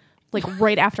died like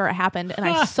right after it happened, and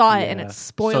I saw it and Yeah. it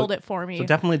spoiled So- it for me. So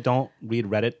definitely don't read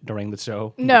Reddit during the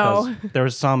show. No. because there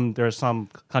are some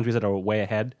countries that are way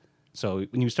ahead. So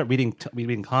when you start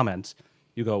reading comments,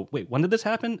 you go, wait, when did this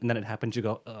happen? And then it happens. You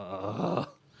go, ugh.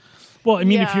 Well, I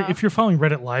mean, Yeah. if you're following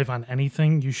Reddit live on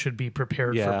anything, you should be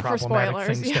prepared Yeah. for For problematic spoilers,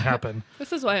 things to yeah. happen.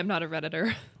 This is why I'm not a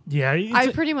Redditor. Yeah,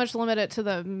 I pretty much limit it to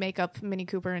the makeup Mini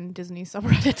Cooper and Disney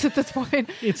subreddits at this point.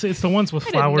 it's the ones with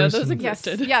didn't know flowers. those and- Yes,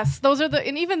 existed. yes, those are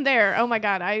and even there, oh my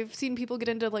god, I've seen people get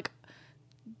into like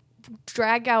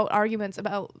drag out arguments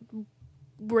about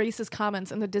racist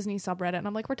comments in the Disney subreddit, and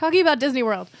I'm like, we're talking about Disney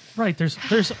World. right.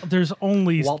 There's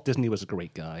only Walt Disney was a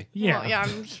great guy. yeah. Well, yeah,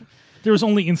 There was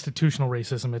only institutional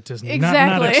racism at Disney,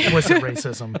 Exactly. not explicit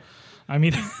racism. I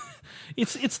mean,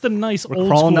 it's the nice We're old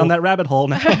crawling school. down that rabbit hole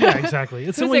now. Yeah, exactly.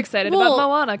 It's Who's only, excited Well, about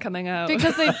Moana coming out?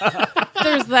 because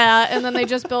there's that, and then they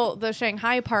just built the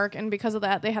Shanghai park, and because of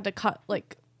that, they had to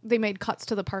they made cuts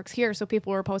to the parks here, so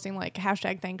people were posting like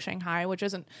hashtag thank Shanghai, which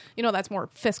isn't, you know, that's more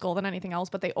fiscal than anything else,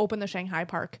 but they opened the Shanghai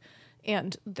park,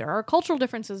 and there are cultural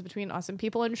differences between us and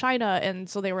people in China, and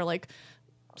so they were like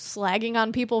slagging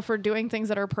on people for doing things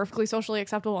that are perfectly socially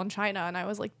acceptable in China, and I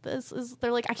was like,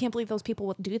 they're like, I can't believe those people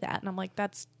would do that, and I'm like,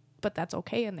 that's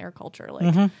okay in their culture,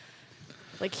 like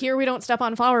like here we don't step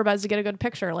on flower beds to get a good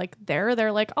picture, like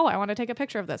they're like, oh, I want to take a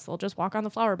picture of this, they'll just walk on the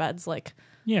flower beds, like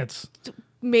yeah, it's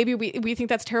maybe we think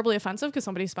that's terribly offensive because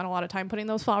somebody spent a lot of time putting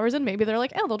those flowers in, maybe they're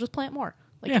like, oh, they'll just plant more,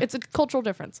 like Yeah. it's a cultural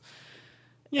difference.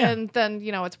 yeah. And then,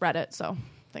 you know, it's Reddit, so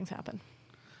things happen.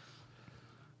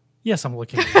 Yes, I'm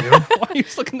looking at you. Why are you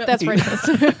just looking at That's me?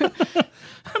 racist.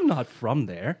 I'm not from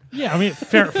there. Yeah, I mean,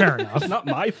 fair enough. It's not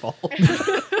my fault.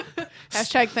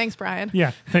 Hashtag thanks, Brian.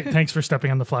 Yeah, thanks for stepping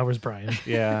on the flowers, Brian.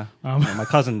 Yeah. My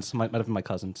cousins, might have been my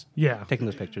cousins, Yeah. taking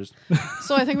those pictures.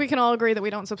 So I think we can all agree that we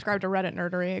don't subscribe to Reddit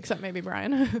nerdery, except maybe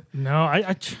Brian. No,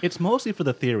 It's mostly for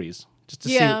the theories, just to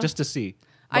Yeah. see.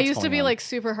 I what's used to going be on. like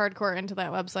super hardcore into that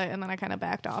website, and then I kind of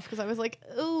backed off because I was like,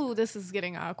 ooh, this is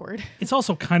getting awkward. it's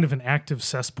also kind of an active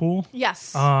cesspool.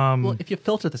 Yes. Well, if you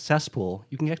filter the cesspool,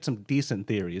 you can get some decent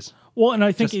theories. Well, and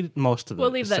I think Just most of the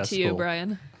we'll leave that to you, cesspool.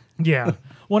 Brian. yeah.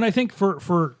 Well, and I think for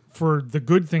the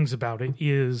good things about it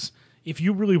is if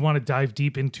you really want to dive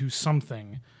deep into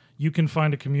something, you can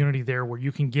find a community there where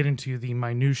you can get into the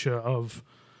minutia of.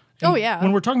 Oh, yeah.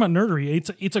 When we're talking about nerdery,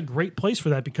 it's a great place for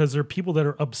that because there are people that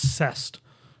are obsessed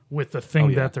with the thing Oh,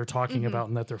 yeah. that they're talking about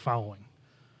and that they're following.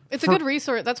 It's a good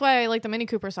resource. That's why I like the Mini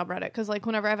Cooper subreddit, because like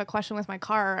whenever I have a question with my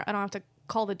car, I don't have to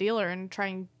call the dealer and try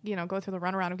and, you know, go through the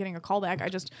runaround of getting a callback. I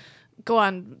just go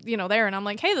on, you know, there and I'm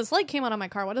like, hey, this light came on my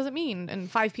car. What does it mean? And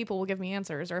 5 people will give me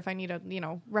answers, or if I need a, you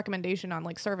know, recommendation on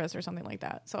like service or something like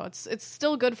that. So it's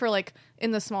still good for like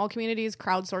in the small communities,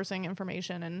 crowdsourcing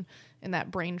information and in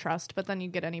that brain trust. But then you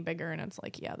get any bigger and it's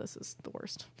like, yeah, this is the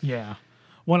worst. Yeah.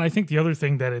 Well, and I think the other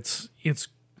thing that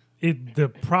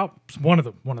one of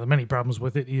the many problems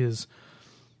with it is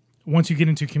once you get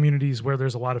into communities where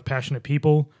there's a lot of passionate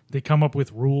people, they come up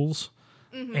with rules.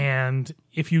 And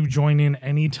if you join in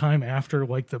any time after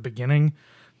like the beginning,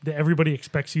 everybody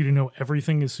expects you to know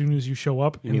everything as soon as you show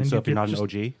up. You mean so if you're not an just,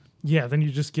 OG? yeah, then you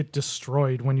just get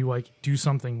destroyed when you like do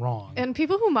something wrong. And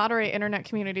people who moderate internet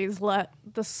communities let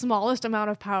the smallest amount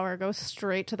of power goes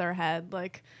straight to their head.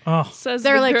 Like, Oh, Says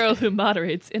They're the like- girl who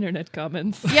moderates internet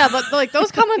comments. yeah, but like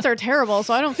those comments are terrible,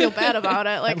 so I don't feel bad about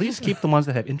it. Like, At least keep the ones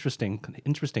that have interesting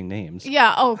names.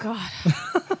 yeah. Oh God.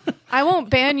 I won't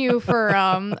ban you for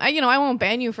I won't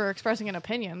ban you for expressing an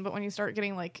opinion, but when you start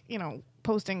getting like,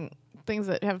 posting things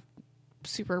that have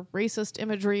super racist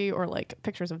imagery or like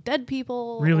pictures of dead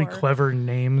people, really or, clever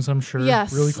names, I'm sure.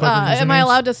 Yes. Really clever am I usernames.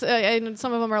 allowed to say, and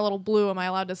some of them are a little blue, am I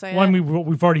allowed to say Well, it? I mean,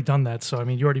 we've already done that, so I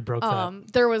mean, you already broke that.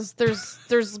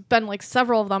 There's been like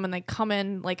several of them, and they come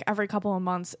in like every couple of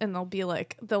months, and they'll be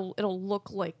like it'll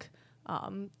look like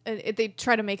they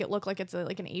try to make it look like it's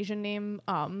like an Asian name,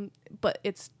 but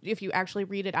it's if you actually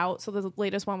read it out. So the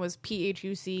latest one was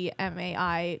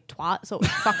PHUCMAI twat, so it was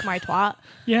fuck my twat.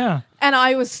 Yeah. And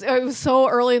it was so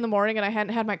early in the morning, and I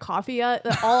hadn't had my coffee yet.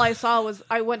 That all I saw was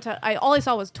all I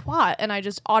saw was twat, and I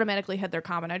just automatically hit their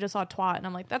comment. I just saw twat, and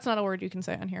I'm like, that's not a word you can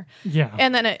say on here. Yeah.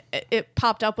 And then it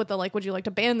popped up with the like, would you like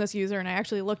to ban this user? And I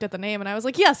actually looked at the name, and I was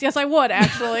like, yes, I would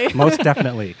actually. Most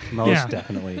definitely. Yeah.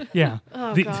 Definitely. Yeah.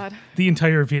 Oh, the, God. The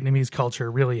entire Vietnamese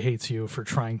culture really hates you for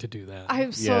trying to do that.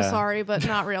 I'm so Yeah. sorry, but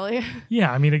not really.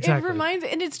 Yeah, I mean, exactly. It reminds,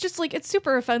 and it's just like it's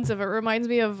super offensive. It reminds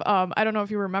me of I don't know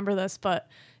if you remember this, but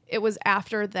it was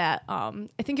after that. I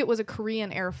think it was a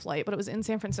Korean Air flight, but it was in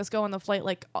San Francisco, and the flight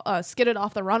like skidded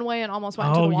off the runway and almost went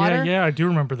into the water. Yeah, I do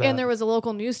remember that. And there was a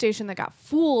local news station that got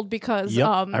fooled because Yep,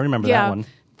 I remember that one.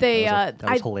 They That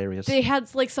was hilarious. They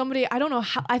had like somebody, I don't know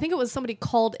how, I think it was somebody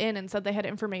called in and said they had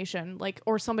information, like,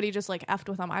 or somebody just like effed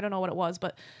with them. I don't know what it was,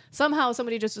 but somehow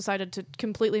somebody just decided to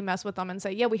completely mess with them and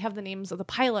say, yeah, we have the names of the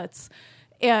pilots.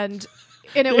 And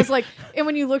it was like, and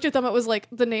when you looked at them, it was like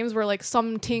the names were like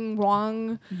something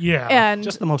wrong. Yeah. And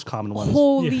Just the most common ones.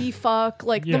 holy fuck,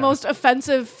 like Yeah. the most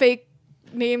offensive fake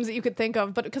names that you could think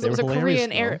of, but because They it was a were hilarious,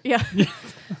 Korean air, though. yeah.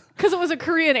 Because it was a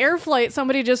Korean air flight,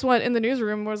 somebody just went in the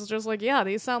newsroom was just like, yeah,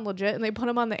 these sound legit, and they put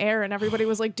them on the air, and everybody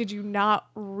was like, did you not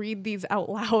read these out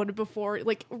loud before,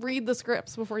 like, read the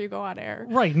scripts before you go on air?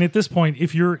 Right, and at this point,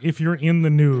 if you're in the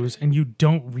news and you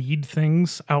don't read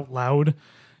things out loud,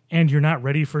 and you're not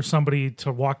ready for somebody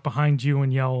to walk behind you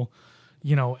and yell,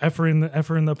 F her in the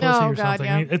pussy Oh, or God, something,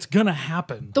 yeah. I mean, it's gonna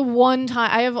happen. The one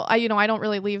time I don't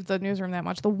really leave the newsroom that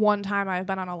much. The one time I've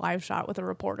been on a live shot with a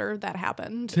reporter, that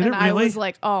happened. Did and it I really? was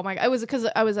like, oh my God. It was because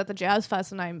I was at the Jazz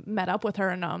Fest and I met up with her,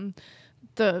 and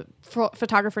the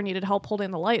photographer needed help holding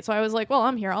the light. So I was like, well,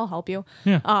 I'm here. I'll help you.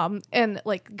 Yeah. And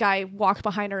like guy walked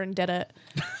behind her and did it.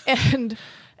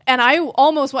 And I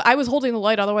was holding the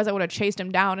light, otherwise I would have chased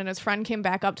him down. And his friend came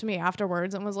back up to me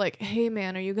afterwards and was like, hey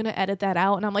man, are you going to edit that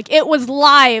out? And I'm like, it was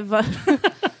live.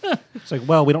 It's like,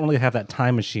 well, we don't really have that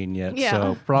time machine yet, Yeah.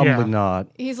 so probably Yeah. not.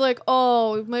 He's like,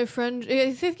 oh, my friend,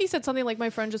 I think he said something like, my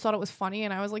friend just thought it was funny.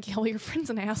 And I was like, yeah, well, your friend's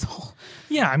an asshole.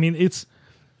 Yeah, I mean, it's,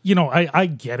 I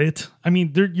get it. I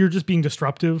mean, you're just being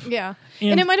disruptive. Yeah.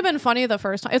 And- And it might have been funny the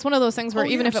first time. It's one of those things where Oh,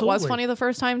 yeah, even if it was absolutely. funny the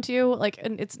first time to you, like,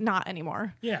 and it's not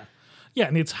anymore. Yeah. Yeah,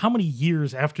 and it's how many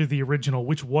years after the original,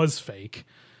 which was fake.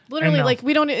 Literally, now- like,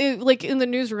 we don't, like, in the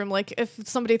newsroom, like, if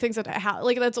somebody thinks that,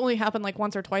 like, that's only happened, like,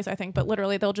 once or twice, I think, but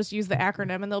literally, they'll just use the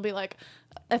acronym, and they'll be like,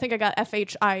 I think I got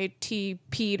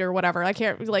FHITP'd or whatever. I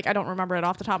can't, like, I don't remember it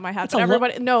off the top of my head, It's but a lo-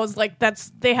 everybody knows, like,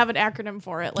 they have an acronym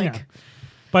for it, like, Yeah.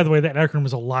 By the way, that acronym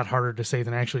is a lot harder to say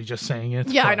than actually just saying it.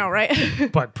 yeah, I but- know,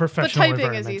 right? But professional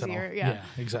typing is environmental. easier, yeah.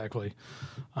 exactly.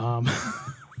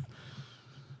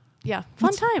 Yeah,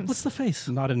 fun times. What's the face?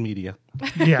 Not in media.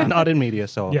 Yeah. Not in media,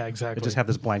 so Yeah, exactly. I just have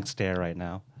this blank stare right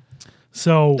now.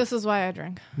 So This is why I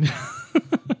drink.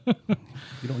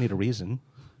 You don't need a reason.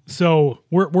 So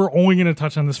we're only going to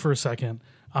touch on this for a second.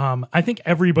 I think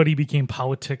everybody became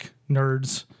politic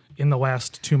nerds in the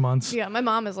last 2 months. Yeah, my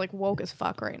mom is like woke as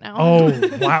fuck right now.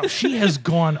 Oh wow, she has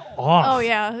gone off. Oh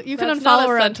yeah, you can That's not unfollow a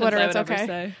her on sentence Twitter. I It's would ever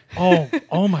okay. say.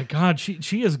 Oh my God,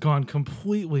 she has gone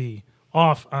completely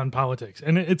off on politics,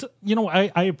 and it's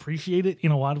I appreciate it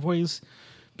in a lot of ways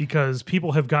because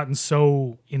people have gotten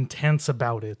so intense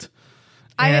about it.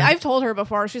 And- I've told her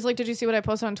before. She's like, "Did you see what I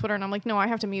posted on Twitter?" And I'm like, "No, I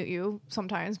have to mute you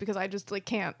sometimes because I just like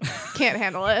can't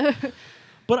handle it."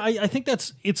 But I think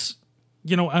it's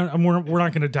we're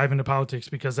not going to dive into politics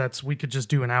because we could just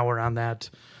do an hour on that.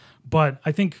 But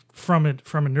I think from a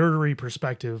nerdery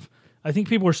perspective, I think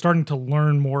people are starting to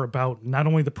learn more about not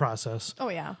only the process, Oh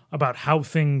yeah, about how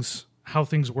things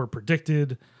were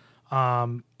predicted,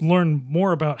 learn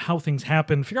more about how things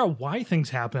happen, figure out why things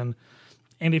happen,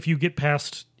 and if you get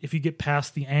past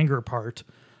the anger part,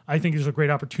 I think there's a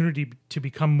great opportunity to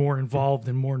become more involved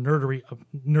and more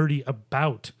nerdy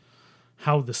about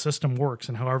how the system works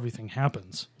and how everything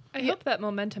happens. I hope that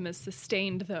momentum is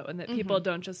sustained, though, and that people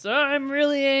don't just, I'm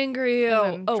really angry,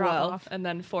 then oh drop well, off. and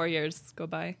then 4 years go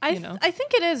by, I you know. I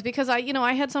think it is because I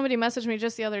had somebody message me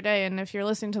just the other day, and if you're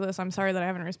listening to this, I'm sorry that I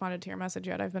haven't responded to your message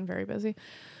yet. I've been very busy.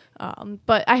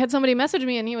 But I had somebody message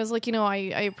me, and he was like, I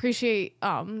appreciate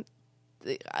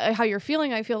how you're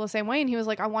feeling. I feel the same way. And he was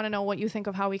like, I want to know what you think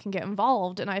of how we can get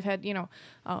involved. And I've had,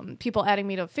 people adding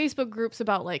me to Facebook groups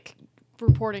about like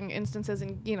reporting instances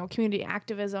in, community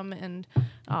activism and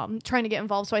trying to get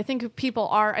involved. So I think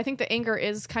I think the anger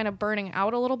is kind of burning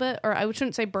out a little bit, or I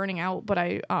shouldn't say burning out, but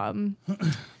the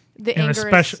And anger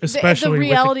especially the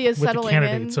reality with is settling the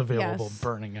candidates in. available Yes.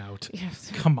 burning out.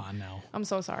 Yes. Come on now. I'm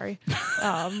so sorry.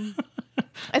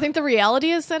 I think the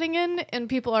reality is setting in, and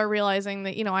people are realizing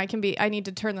that I need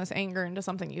to turn this anger into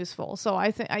something useful. So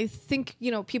I think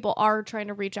people are trying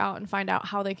to reach out and find out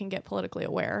how they can get politically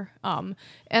aware.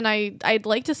 And I'd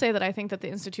like to say that I think that the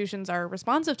institutions are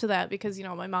responsive to that because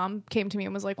my mom came to me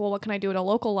and was like, well, what can I do at a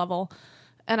local level?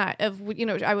 And I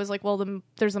was like, well,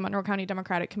 there's the Monroe County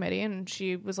Democratic Committee, and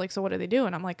she was like, so what do they do?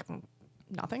 And I'm like,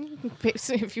 nothing.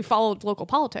 If you follow local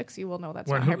politics, you will know that's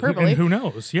not hyperbole. And who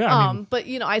knows? Yeah. But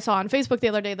I saw on Facebook the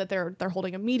other day that they're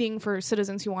holding a meeting for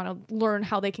citizens who want to learn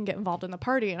how they can get involved in the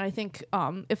party. And I think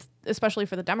especially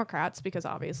for the Democrats, because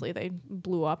obviously they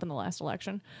blew up in the last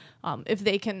election, if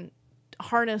they can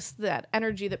harness that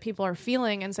energy that people are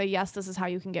feeling and say, yes, this is how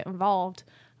you can get involved.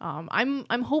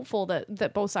 I'm hopeful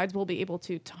that both sides will be able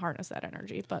to harness that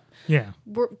energy, but yeah,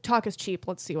 talk is cheap.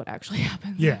 Let's see what actually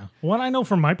happens. Yeah. Well, I know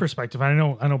from my perspective, I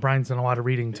know Brian's done a lot of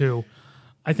reading too.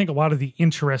 I think a lot of the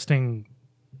interesting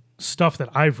stuff that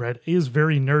I've read is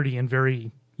very nerdy and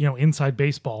very, inside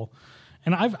baseball.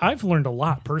 And I've learned a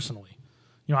lot personally.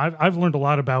 I've learned a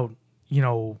lot about,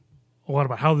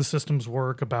 how the systems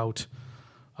work, about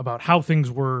how things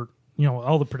were,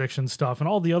 all the prediction stuff and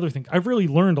all the other things. I've really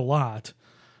learned a lot.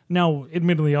 Now,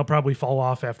 admittedly, I'll probably fall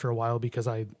off after a while because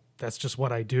that's just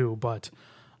what I do. But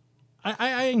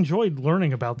I enjoyed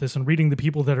learning about this and reading the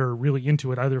people that are really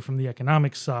into it, either from the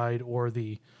economic side or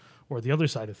the other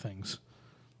side of things.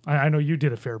 I know you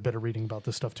did a fair bit of reading about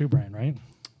this stuff too, Brian, right?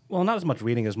 Well, not as much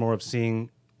reading as more of seeing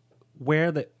where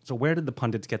did the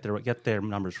pundits get their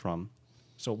numbers from?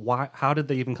 So how did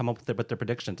they even come up with their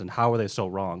predictions, and how are they so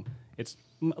wrong? It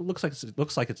looks like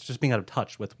it's just being out of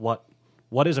touch with what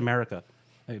is America.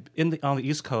 On the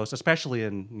East Coast, especially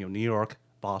in New York,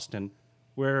 Boston,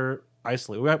 we're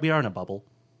isolated. We are in a bubble.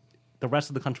 The rest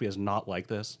of the country is not like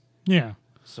this. Yeah.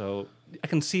 So I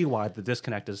can see why the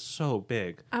disconnect is so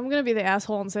big. I'm going to be the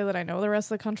asshole and say that I know the rest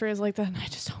of the country is like that, and I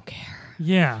just don't care.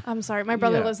 Yeah. I'm sorry. My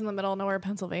brother lives in the middle of nowhere,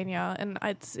 Pennsylvania, and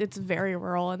it's very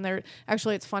rural. And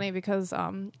it's funny because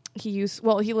he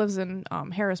lives in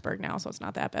Harrisburg now, so it's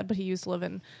not that bad, but he used to live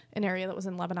in an area that was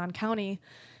in Lebanon County.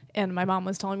 And my mom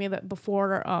was telling me that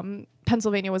before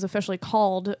Pennsylvania was officially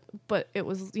called, but it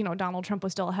was, Donald Trump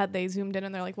was still ahead, they zoomed in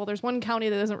and they're like, well, there's one county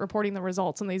that isn't reporting the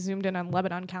results. And they zoomed in on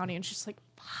Lebanon County. And she's like,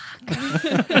 fuck.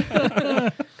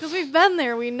 Because we've been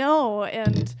there, we know.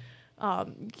 And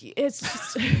it's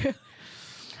just...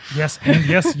 Yes, and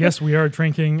yes, we are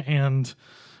drinking. And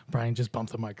Brian just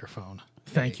bumped the microphone.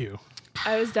 Thank you.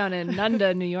 I was down in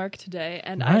Nunda, New York today,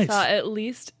 and Nice. I saw at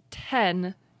least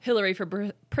 10 Hillary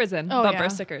for prison bumper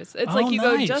stickers. It's like you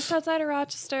go just outside of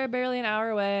Rochester, barely an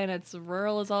hour away, and it's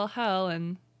rural as all hell.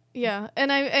 And yeah,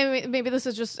 and I maybe this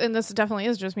is just, and this definitely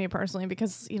is just me personally,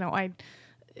 because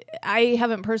I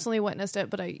haven't personally witnessed it,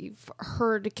 but I've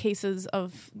heard cases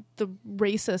of the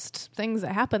racist things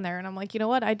that happen there, and I'm like, you know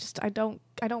what? I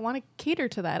don't want to cater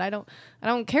to that. I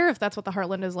don't care if that's what the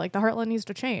Heartland is like. The Heartland needs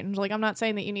to change. Like, I'm not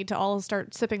saying that you need to all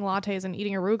start sipping lattes and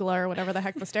eating arugula or whatever the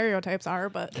heck the stereotypes are,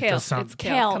 but kale. sound- It's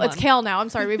kale. It's kale now. I'm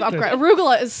sorry, we've upgraded.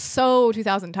 Arugula is so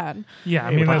 2010. Yeah,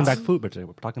 We're talking that's- about food, but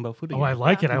we're talking about food again. Oh, I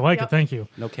like it. I like it. Thank you.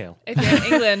 No kale. If you're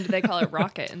in England, they call it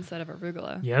rocket instead of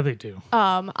arugula. Yeah, they do.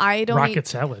 I don't Rocket eat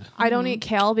salad. I don't eat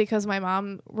kale because my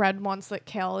mom read once that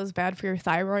kale is bad for your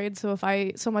thyroid. So if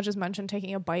I so much as mention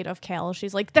taking a bite of kale,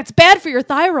 she's like, "That's bad for your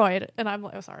thyroid," and I'm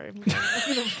like, "Oh, sorry, I'm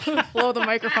gonna blow the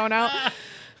microphone out."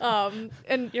 And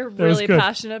You're was really good.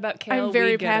 passionate about kale. I'm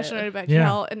very We get passionate it. about Yeah.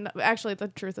 kale, and actually, the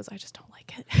truth is, I just don't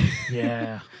like it.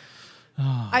 Yeah.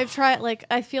 I've tried,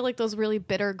 I feel like those really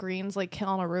bitter greens, like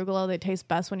kale and arugula, they taste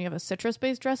best when you have a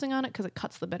citrus-based dressing on it because it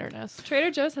cuts the bitterness.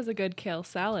 Trader Joe's has a good kale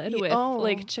salad with Oh.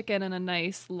 like chicken and a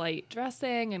nice light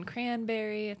dressing and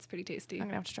cranberry. It's pretty tasty. I'm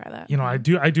gonna have to try that.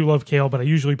 I do love kale, but I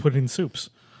usually put it in soups.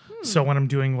 So when I'm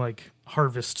doing like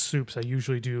harvest soups, I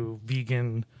usually do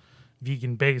vegan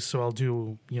base. So I'll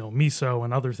do, miso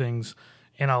and other things,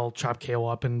 and I'll chop kale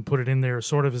up and put it in there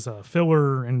sort of as a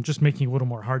filler and just making it a little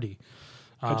more hearty.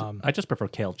 I just prefer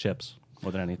kale chips.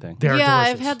 more than anything. They're yeah,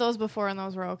 delicious. I've had those before, and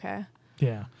those were okay.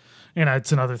 Yeah. And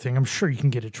it's another thing. I'm sure you can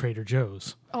get at Trader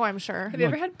Joe's. Oh, I'm sure. Have you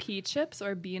ever had pea chips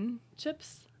or bean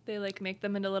chips? They like make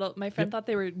them into little. My friend thought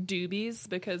they were doobies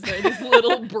because they're these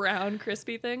little brown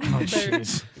crispy things. Oh, they're,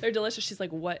 jeez. they're delicious. She's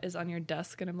like, "What is on your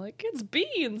desk?" And I'm like, "It's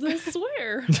beans. I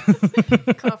swear."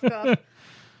 Cough, cough.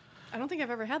 I don't think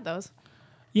I've ever had those.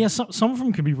 Yeah, some of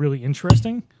them can be really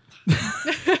interesting.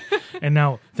 And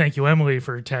now, thank you, Emily,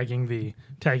 for tagging the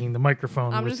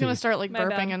microphone. I'm with just gonna the- start like My burping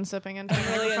bad. and sipping into the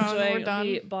I really microphone when we're enjoy done.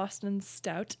 the Boston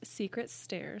Stout Secret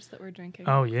Stairs that we're drinking.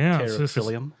 Oh yeah, so this is,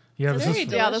 Trillium. yeah, It's this very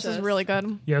is Yeah, this is delicious. really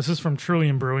good. yeah, this is from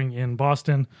Trillium Brewing in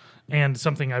Boston, and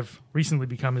something I've recently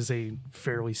become is a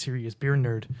fairly serious beer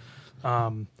nerd.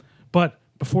 But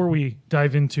before we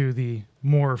dive into the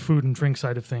more food and drink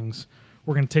side of things,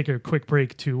 we're going to take a quick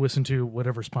break to listen to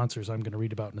whatever sponsors I'm going to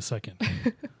read about in a second.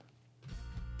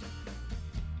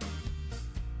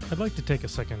 I'd like to take a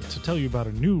second to tell you about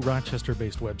a new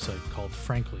Rochester-based website called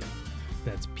Frankly.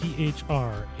 That's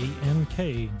PHRANK.LY.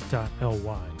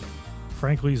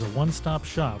 Frankly is a one-stop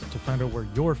shop to find out where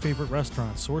your favorite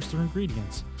restaurants source their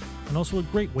ingredients, and also a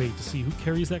great way to see who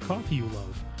carries that coffee you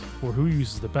love, or who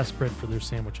uses the best bread for their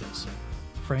sandwiches.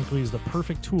 Frankly is the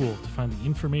perfect tool to find the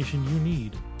information you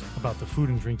need about the food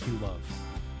and drink you love.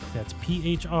 That's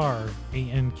PHRANK.LY.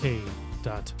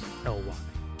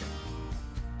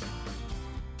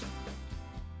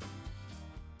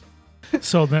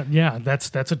 So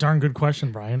that's a darn good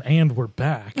question, Brian. And we're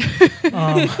back.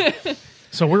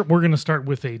 So we're going to start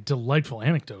with a delightful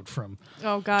anecdote from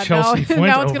Oh God, Chelsea now, Flint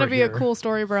now it's over gonna be here. a cool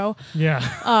story, bro.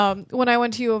 yeah. When I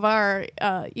went to U of R,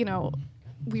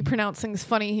 we pronounce things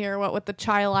funny here. What with the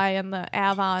Chili and the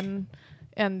Avon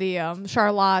and the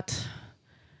Charlotte,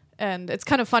 and it's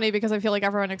kind of funny because I feel like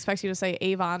everyone expects you to say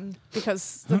Avon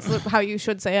because that's how you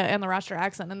should say it in the Rochester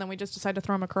accent, and then we just decide to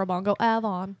throw them a curveball and go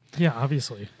Avon. Yeah,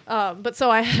 obviously. But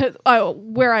so I had,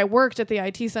 where I worked at the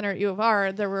IT center at U of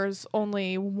R, there was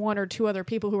only one or two other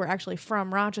people who were actually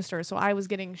from Rochester. So I was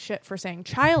getting shit for saying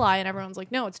Chili, and everyone's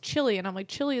like, no, it's chili. And I'm like,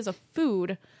 chili is a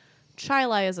food.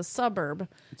 Chili is a suburb.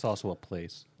 It's also a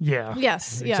place. Yeah.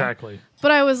 Yes, yeah. Exactly.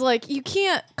 But I was like, you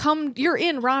can't come, you're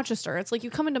in Rochester. It's like you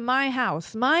come into my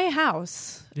house,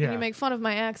 Yeah. and you make fun of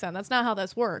my accent. That's not how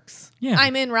this works. Yeah.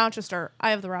 I'm in Rochester.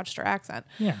 I have the Rochester accent.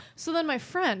 Yeah. So then my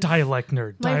friend, Dialect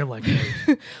nerd. My- Dialect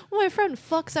nerd. well, my friend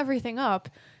fucks everything up.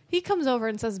 He comes over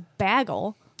and says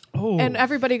bagel. Oh. And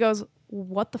everybody goes,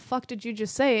 what the fuck did you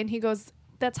just say? And he goes,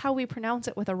 that's how we pronounce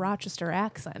it with a Rochester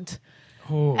accent.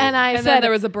 Oh. And I And said, then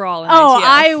there was a brawl. In oh, ITS.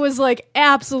 I was like,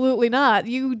 absolutely not.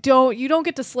 You don't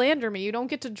get to slander me. You don't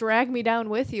get to drag me down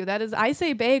with you. That is, I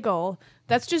say bagel.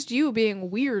 That's just you being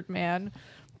weird, man.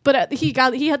 But he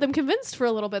had them convinced for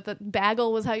a little bit that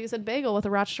bagel was how you said bagel with a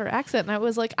Rochester accent. And I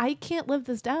was like, I can't live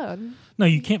this down. No,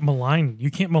 you can't malign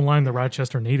the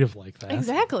Rochester native like that.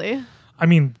 Exactly. I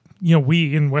mean,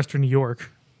 we in Western New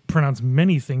York pronounce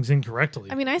many things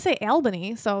incorrectly. I mean, I say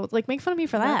Albany, so like make fun of me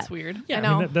for that. That's weird. yeah, I I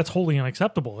mean know. that's wholly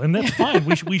unacceptable, and that's fine.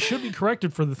 we should be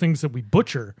corrected for the things that we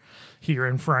butcher here,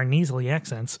 and for our nasally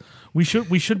accents, we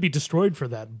should be destroyed for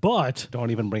that. But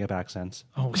Don't even bring up accents.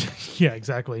 oh, yeah,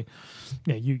 exactly.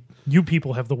 Yeah, you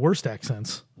people have the worst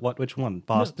accents. What? Which one?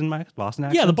 Boston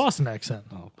accent? Yeah, the Boston accent.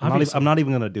 Oh, Obviously. I'm not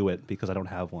even going to do it because I don't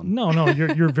have one. No,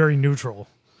 you're very neutral.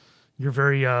 You're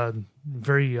very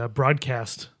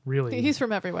broadcast, really. He's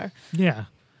from everywhere. Yeah.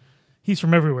 He's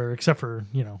from everywhere except for,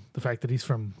 the fact that he's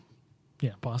from,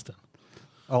 Boston.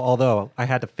 Oh, although I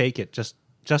had to fake it just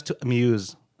to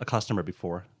amuse a customer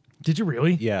before. Did you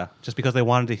really? Yeah, just because they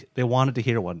wanted to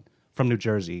hear one from New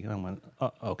Jersey. And I went,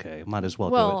 oh, okay, might as well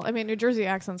do Well, it. I mean, New Jersey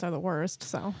accents are the worst,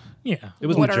 so. Yeah. It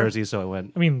was what New are- Jersey, so I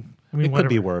went. I mean, It could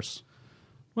be whatever. worse.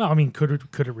 Well, I mean, could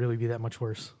it really be that much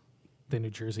worse than New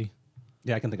Jersey?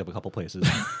 Yeah, I can think of a couple places.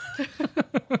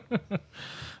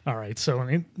 All right, so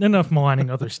enough maligning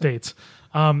other states.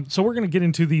 So we're going to get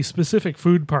into the specific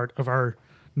food part of our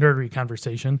nerdery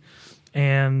conversation,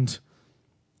 and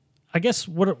I guess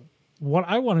what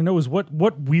I want to know is what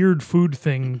weird food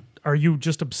thing are you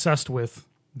just obsessed with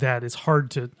that is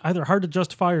either hard to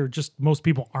justify or just most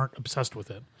people aren't obsessed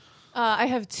with it? I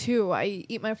have two. I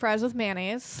eat my fries with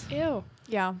mayonnaise. Ew.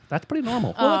 Yeah. That's pretty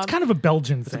normal. Well, that's kind of a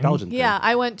Belgian it's thing. a Belgian thing. Yeah,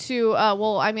 I went to,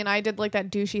 I did like that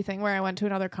douchey thing where I went to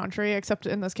another country, except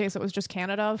in this case it was just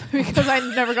Canada because I'd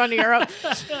never gone to Europe.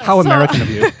 How American of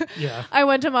you. Yeah. I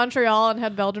went to Montreal and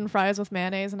had Belgian fries with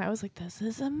mayonnaise, and I was like, this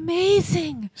is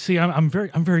amazing. See, I'm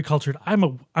very cultured. I'm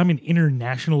an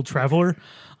international traveler.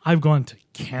 I've gone to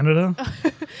Canada.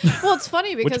 Well, it's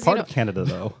funny because Which part of Canada,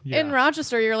 though? in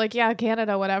Rochester, you're like, yeah,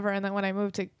 Canada, whatever. And then when I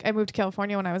moved to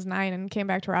California when I was 9 and came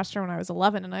back to Rochester when I was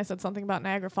 11, and I said something about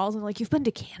Niagara Falls, and like, you've been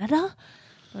to Canada?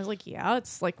 I was like, yeah,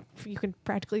 it's like you can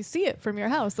practically see it from your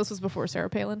house. This was before Sarah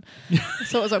Palin,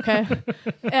 so it was okay.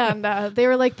 And they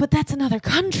were like, but that's another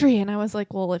country. And I was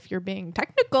like, well, if you're being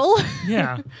technical,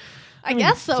 Yeah. I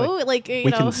guess so. Like, you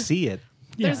We know, can see it.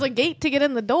 there's Yeah. a gate to get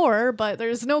in the door, but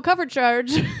there's no cover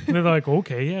charge. And they're like,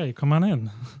 okay, yeah, you come on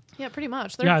in. Yeah, pretty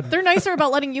much. Yeah. They're nicer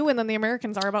about letting you in than the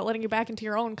Americans are about letting you back into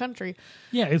your own country.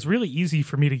 Yeah, it's really easy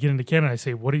for me to get into Canada. I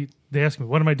say, they ask me,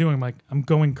 what am I doing? I'm like, I'm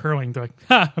going curling. They're like,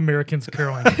 ha, Americans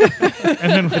curling.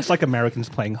 And then, It's like Americans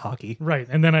playing hockey. right.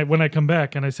 And then when I come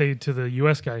back and I say to the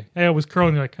U.S. guy, hey, I was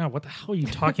curling. They're like, oh, what the hell are you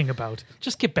talking about?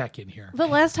 Just get back in here. The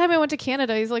last time I went to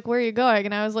Canada, he's like, where are you going?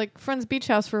 And I was like, friend's beach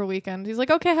house for a weekend. He's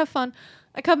like, okay, have fun.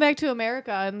 I come back to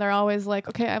America, and they're always like,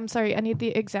 okay, I'm sorry, I need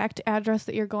the exact address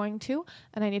that you're going to,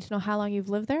 and I need to know how long you've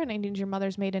lived there, and I need your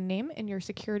mother's maiden name and your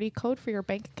security code for your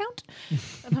bank account.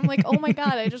 And I'm like, oh my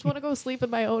God, I just want to go sleep in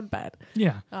my own bed.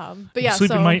 Yeah. But yeah, Sleep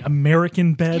so in my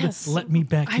American bed. Yes. Let me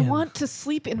back I in. want to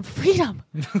sleep in freedom,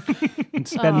 And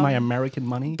spend my American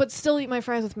money. but still eat my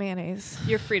fries with mayonnaise.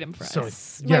 Your freedom fries. So,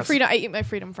 My yes, freedom, I eat my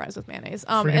freedom fries with mayonnaise.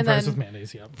 freedom And fries then with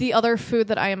mayonnaise, yeah. the other food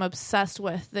that I am obsessed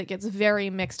with that gets very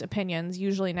mixed opinions,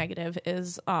 usually negative,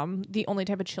 is the only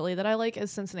type of chili that I like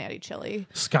is Cincinnati chili.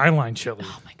 Skyline chili.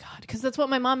 Oh my God. Because that's what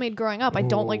my mom made growing up. I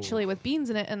don't like Ooh. chili with beans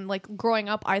in it. And like growing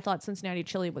up, I thought Cincinnati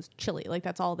chili was chili. Like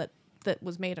that's all that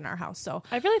was made in our house. So,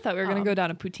 I really thought we were going to go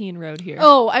down a poutine road here.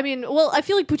 oh, I mean, well, I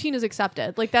feel like poutine is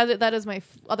accepted. Like that is my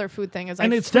other food thing is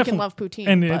And I it's freaking definitely love poutine.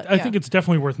 And but, I yeah. think it's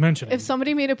definitely worth mentioning. If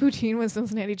somebody made a poutine with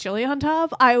Cincinnati chili on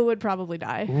top, I would probably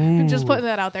die. Just putting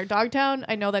that out there. Dogtown,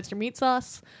 I know that's your meat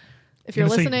sauce. If you're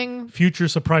Gonna say listening, future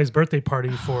surprise birthday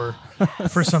party for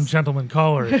some gentleman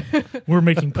caller. We're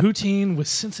making poutine with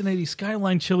Cincinnati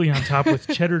Skyline chili on top with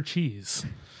cheddar cheese.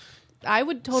 I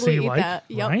would totally See, eat like, that.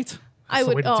 Yep. right? That's I the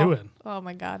would way to do it. Oh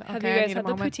my God. Have Okay, you I guys need had a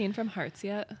the moment. poutine from Hearts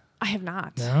yet? I have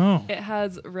not. No. It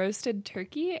has roasted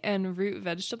turkey and root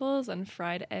vegetables and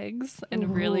fried eggs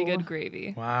and really good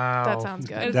gravy. Wow. That sounds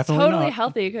good. It's Definitely totally not.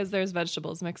 healthy because there's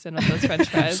vegetables mixed in with those French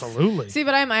fries. Absolutely. See,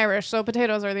 but I'm Irish, so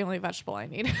potatoes are the only vegetable I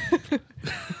need.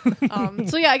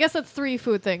 So yeah, I guess that's 3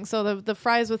 food things. So the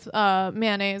fries with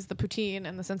mayonnaise, the poutine,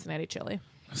 and the Cincinnati chili.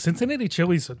 Cincinnati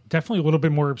chili's definitely a little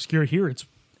bit more obscure here. It's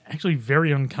actually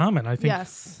very uncommon. I think.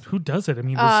 Yes. Who does it? I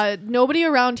mean, there's- Nobody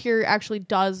around here actually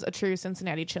does a true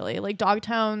Cincinnati chili. Like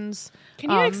Dogtown's.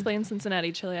 Can you explain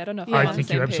Cincinnati chili? I don't know if Yeah. I'm I on think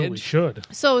the same you absolutely page. should.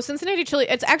 So Cincinnati chili,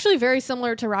 it's actually very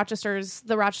similar to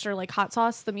the Rochester like hot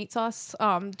sauce, the meat sauce.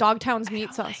 Dogtown's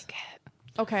meat sauce.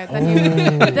 Okay, then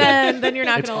you then you're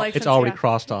not gonna like. It's already Cincinnati.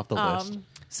 crossed off the list.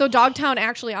 So Dogtown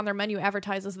actually on their menu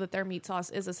advertises that their meat sauce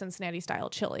is a Cincinnati style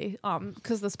chili,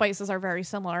 because the spices are very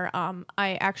similar.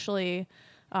 I actually,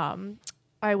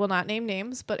 I will not name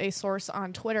names, but a source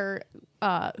on Twitter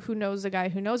who knows a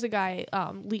guy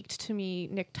leaked to me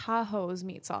Nick Tahoe's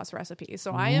meat sauce recipe.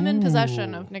 So I am in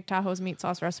possession of Nick Tahoe's meat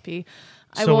sauce recipe.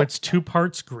 So it's 2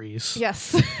 parts grease,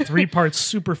 yes. 3 parts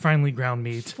super finely ground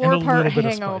meat, and a 4-part little bit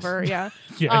of hangover. spice. Yeah.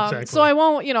 Yeah, exactly. So I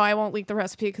won't leak the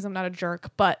recipe because I'm not a jerk,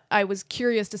 but I was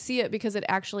curious to see it because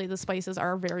the spices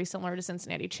are very similar to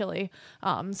Cincinnati chili.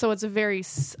 So it's a very,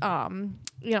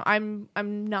 I'm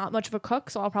not much of a cook,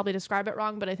 so I'll probably describe it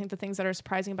wrong, but I think the things that are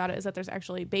surprising about it is that there's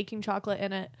actually baking chocolate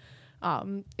in it.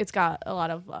 It's got a lot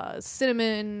of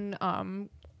cinnamon,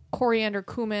 coriander,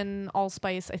 cumin,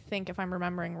 allspice, I think, if I'm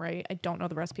remembering right. I don't know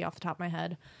the recipe off the top of my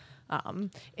head.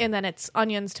 And then it's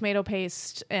onions, tomato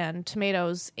paste, and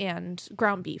tomatoes, and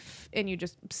ground beef, and you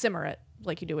just simmer it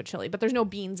like you do with chili. But there's no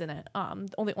beans in it.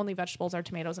 Only vegetables are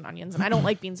tomatoes and onions, and I don't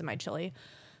like beans in my chili,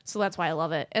 so that's why I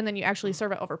love it. And then you actually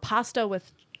serve it over pasta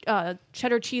with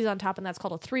cheddar cheese on top, and that's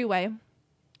called a 3-way.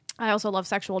 I also love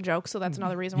sexual jokes, so that's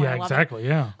another reason why Yeah, I love exactly.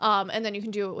 Yeah. it. And then you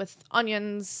can do it with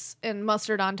onions and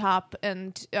mustard on top.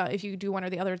 And if you do one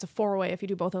or the other, it's a 4-way. If you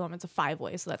do both of them, it's a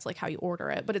 5-way. So that's like how you order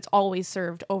it. But it's always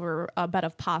served over a bed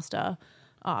of pasta,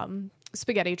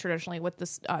 spaghetti traditionally with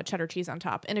this cheddar cheese on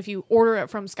top. And if you order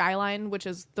it from Skyline, which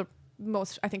is the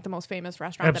most famous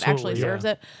restaurant that actually Absolutely, serves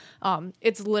it,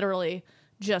 it's literally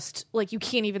just like you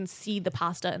can't even see the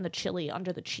pasta and the chili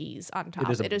under the cheese on top.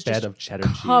 It is a just bed of cheddar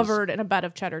cheese. covered in a bed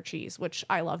of cheddar cheese, which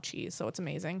I love cheese, so it's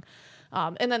amazing.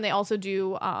 And then they also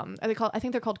do I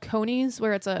think they're called conies,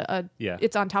 where it's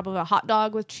it's on top of a hot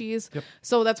dog with cheese. Yep.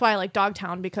 So that's why I like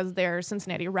Dogtown, because their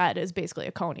Cincinnati Red is basically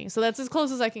a coney. So that's as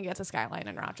close as I can get to Skyline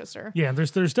in Rochester. Yeah, there's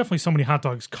definitely so many hot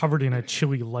dogs covered in a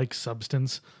chili-like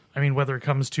substance. I mean, whether it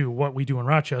comes to what we do in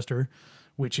Rochester,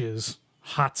 which is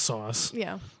hot sauce,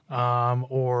 Yeah.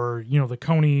 or the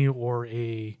Coney, or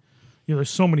there's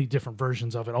so many different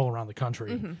versions of it all around the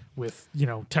country with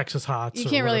Texas hots. You or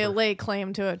can't really whatever. lay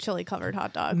claim to a chili covered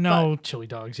hot dog. No chili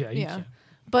dogs. Yeah, you Yeah. can't.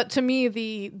 But to me,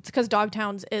 because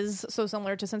Dogtowns is so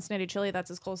similar to Cincinnati chili, that's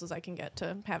as close as I can get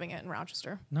to having it in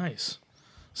Rochester. Nice.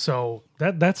 So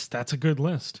that's a good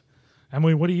list.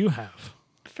 Emily, what do you have?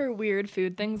 For weird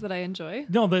food things that I enjoy.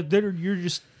 No,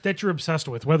 that you're obsessed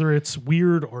with, whether it's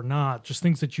weird or not, just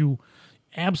things that you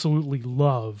absolutely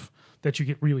love that you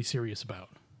get really serious about.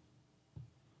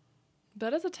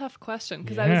 That is a tough question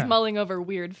because Yeah. I was mulling over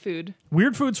weird food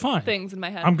Weird food's fine. things in my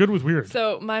head. I'm good with weird.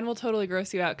 So mine will totally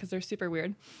gross you out because they're super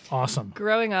weird. Awesome.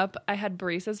 Growing up, I had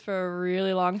braces for a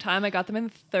really long time. I got them in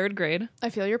 3rd grade, I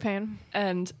feel your pain.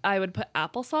 and I would put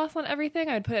applesauce on everything.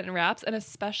 I would put it in wraps, and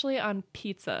especially on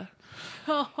pizza.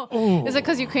 Oh, Is it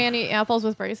because you can't eat apples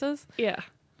with braces? Yeah.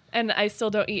 And I still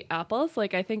don't eat apples.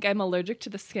 Like, I think I'm allergic to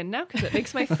the skin now because it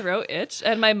makes my throat itch.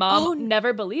 And my mom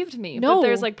never believed me. No. But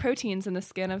there's like proteins in the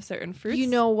skin of certain fruits. You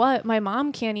know what? My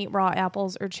mom can't eat raw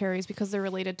apples or cherries because they're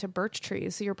related to birch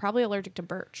trees. So you're probably allergic to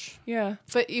birch. Yeah.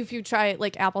 But if you try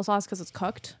like applesauce because it's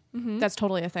cooked, that's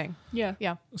totally a thing. Yeah.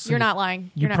 Yeah. So You're not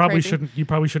lying. you You're not probably crazy. shouldn't. You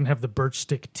probably shouldn't have the birch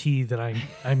stick tea that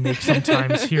I make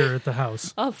sometimes here at the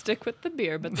house. I'll stick with the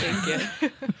beer, but thank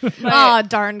you. Oh,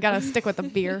 darn. Gotta stick with the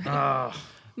beer.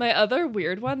 My other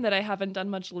weird one that I haven't done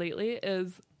much lately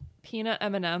is peanut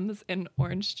M&Ms in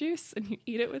orange juice, and you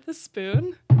eat it with a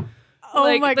spoon. Oh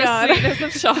like my the God. sweetness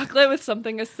of chocolate with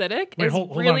something acidic is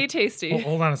hold really on. tasty.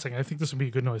 Hold on a second. I think this would be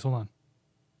a good noise. Hold on.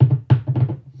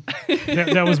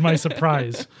 that was my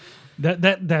surprise.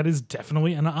 That is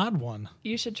definitely an odd one.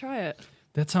 You should try it,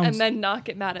 That sounds. and then not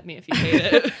get mad at me if you hate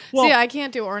it. well, See, I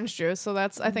can't do orange juice, so I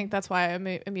think that's why I'm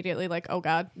immediately like, oh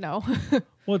God, no.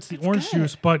 well, it's the orange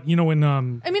juice, but in I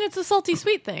mean, it's a salty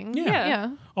sweet thing. Yeah.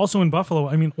 Yeah. also in Buffalo,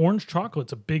 I mean, orange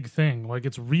chocolate's a big thing. Like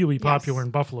it's really popular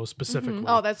in Buffalo specifically.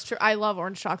 Oh, that's true. I love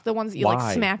orange chocolate. The ones that you Why?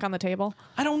 like smack on the table.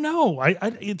 I don't know.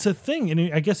 It's a thing,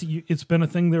 and I guess it's been a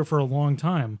thing there for a long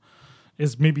time.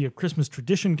 Is maybe a Christmas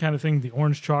tradition kind of thing. The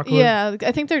orange chocolate. Yeah,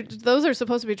 I think those are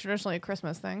supposed to be traditionally a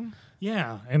Christmas thing.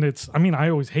 Yeah, and it's. I mean, I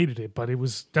always hated it, but it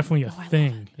was definitely a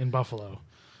thing in Buffalo.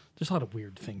 There's a lot of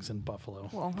weird things in Buffalo.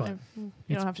 Well, but-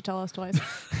 you don't have to tell us twice.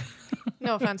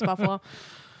 No offense, Buffalo.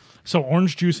 so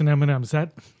orange juice and M&Ms.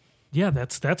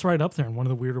 That's right up there, and one of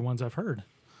the weirder ones I've heard.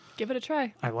 Give it a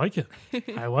try. I like it.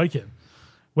 I like it.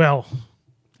 Well,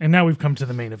 and now we've come to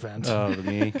the main event. Oh,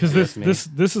 me. Because Yes, me.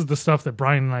 this is the stuff that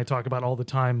Brian and I talk about all the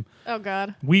time. Oh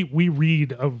God. We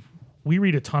read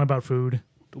a ton about food.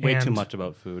 Way too and- much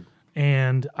about food.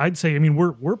 And I'd say, I mean,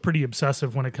 we're pretty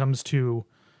obsessive when it comes to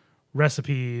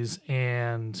recipes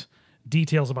and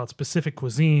details about specific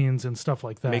cuisines and stuff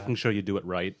like that. Making sure you do it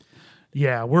right.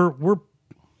 Yeah,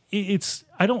 it's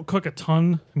I don't cook a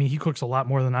ton. I mean, he cooks a lot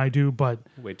more than I do, but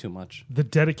Way too much. the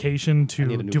dedication to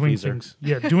need a new doing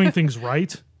freezer. doing things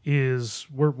right is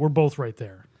we're both right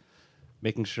there.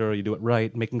 Making sure you do it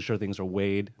right. Making sure things are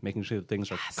weighed. Making sure that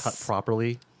things are cut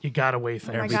properly. You gotta weigh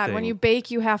things. Oh my God. When Everything. you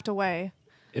bake, you have to weigh.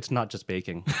 It's not just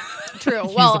baking. True.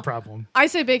 He's Well, the problem. I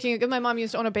say baking. My mom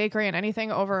used to own a bakery, and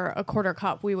anything over a quarter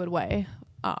cup, we would weigh.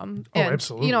 And,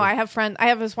 absolutely. I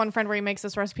have this one friend where he makes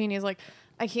this recipe, and he's like,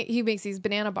 he makes these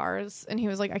banana bars, and he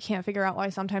was like, I can't figure out why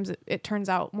sometimes it turns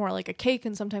out more like a cake,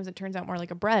 and sometimes it turns out more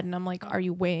like a bread. And I'm like, are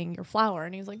you weighing your flour?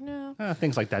 And he's like, no.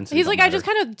 Things like density. He's don't like, I just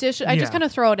matter. kind of I just Yeah. kind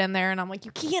of throw it in there, and I'm like,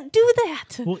 you can't do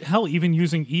that. Well, hell, even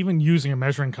using a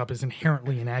measuring cup is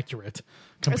inherently inaccurate.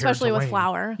 compared Especially to with weighing.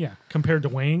 flour. Yeah, compared to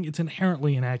weighing, it's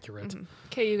inherently inaccurate.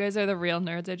 Okay, you guys are the real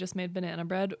nerds. I just made banana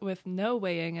bread with no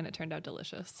weighing, and it turned out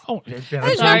delicious. Oh, yeah, It's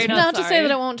that's Sorry, right. not not to say sorry.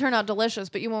 that it won't turn out delicious,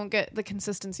 but you won't get the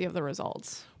consistency of the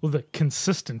results. Well, the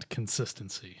consistent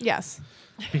consistency, Yes.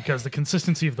 because the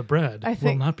consistency of the bread I will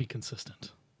think- not be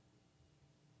consistent.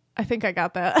 I think I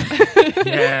got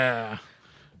that.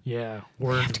 Yeah.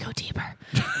 Word, Go deeper.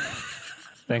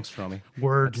 Thanks, Romy.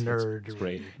 word That's nerd.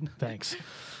 great. Thanks.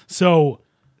 So,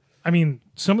 I mean,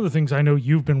 some of the things I know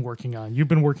you've been working on. You've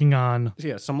been working on. So,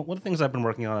 yeah, one of the things I've been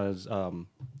working on is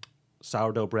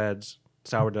sourdough breads,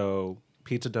 sourdough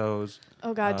pizza doughs.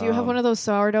 Oh God, do you have one of those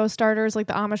sourdough starters, like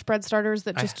the Amish bread starters,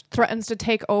 that just threatens to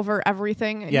take over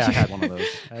everything? Yeah, I had one of those,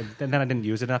 and then I didn't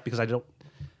use it enough because I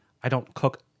don't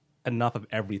cook enough of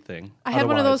everything. I had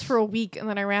one of those Otherwise- for a week, and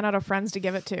then I ran out of friends to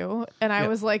give it to, and I Yeah.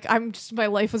 was like, my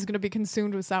life was going to be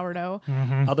consumed with sourdough.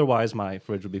 Otherwise, my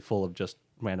fridge would be full of just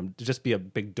random, just be a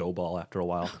big dough ball after a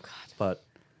while. Oh God! But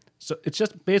so it's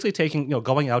just basically taking,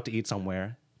 going out to eat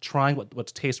somewhere, trying what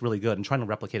tastes really good, and trying to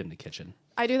replicate it in the kitchen.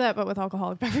 I do that, but with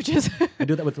alcoholic beverages. I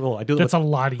do that with That's a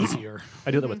lot easier. I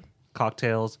do that with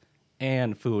cocktails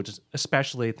and foods,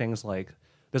 especially things like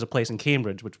there's a place in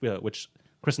Cambridge which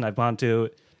Chris and I've gone to.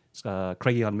 It's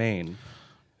Craigie on Main.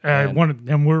 And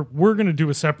we're gonna do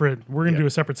a separate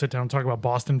sit down and talk about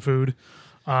Boston food.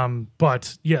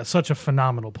 But yeah, such a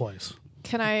phenomenal place.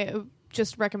 Can I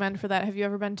just recommend for that? Have you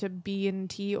ever been to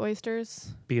B&T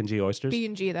Oysters? B&G Oysters.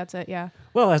 B&G, that's it. Yeah.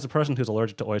 Well, as a person who's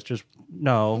allergic to oysters,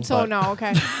 no. So no,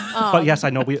 okay. But yes, I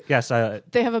know.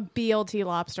 They have a BLT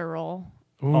lobster roll,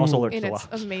 also allergic and to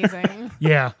it's lobster. amazing.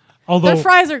 Yeah. Although The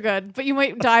fries are good, but you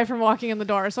might die from walking in the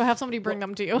door. So have somebody bring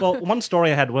them to you. Well, one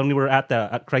story I had when we were at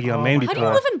Craigie on Main How before. do you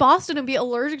live in Boston and be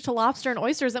allergic to lobster and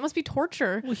oysters? That must be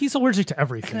torture. well, he's allergic to I can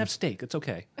everything. have steak. It's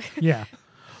okay. Yeah.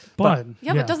 But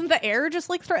Yeah, but doesn't the air just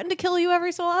like threaten to kill you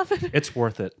every so often? It's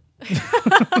worth it.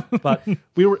 But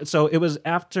it was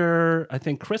after, I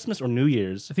think, Christmas or New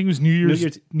Year's. I think it was New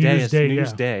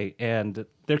Year's Day, and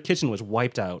their kitchen was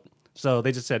wiped out. So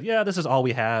they just said, "Yeah, this is all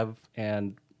we have,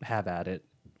 and have at it,"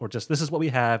 or just "This is what we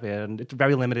have, and it's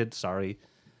very limited." Sorry.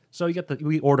 So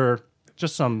we order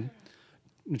just a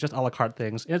la carte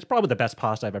things, and it's probably the best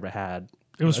pasta I've ever had.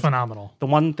 It was phenomenal. The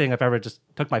one thing I've ever just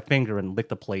took my finger and licked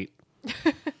the plate.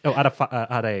 At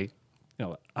a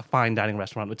fine dining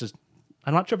restaurant, which is,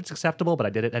 I'm not sure if it's acceptable, but I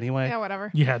did it anyway. Yeah, whatever.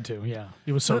 You had to. Yeah,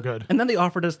 it was so good. And then they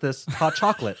offered us this hot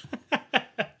chocolate.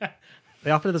 They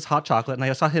offered us hot chocolate, and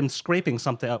I saw him scraping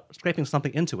something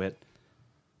into it,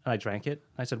 and I drank it.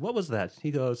 I said, "What was that?" He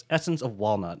goes, "Essence of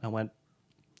walnut." I went,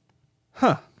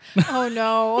 Oh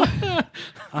no.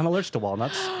 "I'm allergic to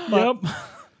walnuts." But- Yep.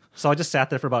 So I just sat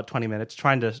there for about 20 minutes,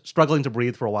 struggling to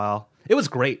breathe for a while. It was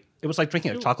great. It was like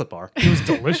drinking a chocolate bar. It was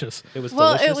delicious. It was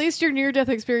Well, delicious. at least your near-death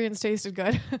experience tasted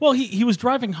good. Well, he was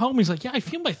driving home. He's like, "Yeah, I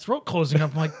feel my throat closing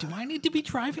up." I'm like, "Do I need to be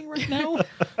driving right now?"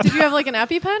 Did you have like an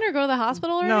EpiPen or go to the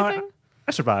hospital or No, anything?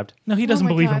 I survived. No, he doesn't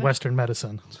my believe in God. Western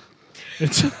medicine.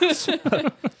 It's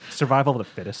Survival of the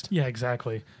fittest. yeah,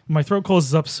 exactly. My throat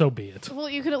closes up, so be it. Well,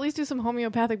 you could at least do some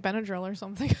homeopathic Benadryl or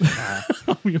something.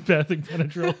 Homeopathic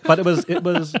Benadryl. But it was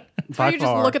by Or you just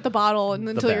far look at the bottle and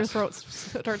until your best. throat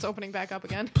starts opening back up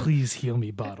again. Please heal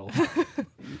me, bottle.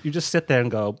 you just sit there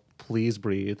and go, "Please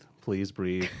breathe, please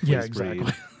breathe, please Yeah, breathe."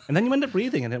 exactly. And then you end up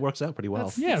breathing, and it works out pretty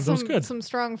well. Yeah, that was good. Some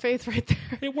strong faith right there.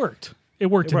 It worked. It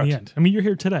worked It in the worked. end. I mean, you're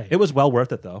here today. It was well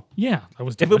worth it, though. Yeah, that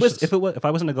was If delicious. if I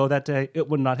wasn't to go that day, it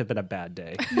would not have been a bad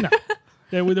day. No.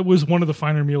 It was one of the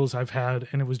finer meals I've had,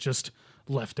 and it was just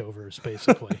leftovers,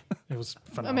 basically. It was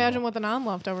phenomenal. Imagine what the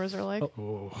non-leftovers are like.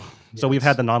 Oh, So we've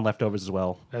had the non-leftovers as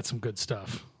well. that's some good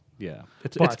stuff. Yeah,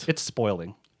 But- it's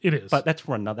spoiling. It is. But that's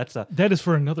for another. that is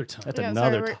for another time. That's Yeah,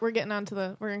 another. sorry, we're getting onto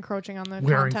we're encroaching on the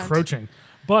We're content. encroaching.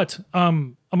 But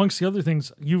amongst the other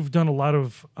things, you've done a lot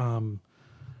of,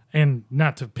 and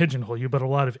not to pigeonhole you, but a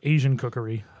lot of Asian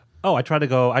cookery. Oh, I try to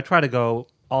go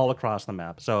all across the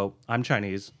map. So I'm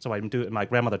Chinese, so my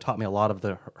grandmother taught me a lot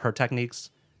of her techniques,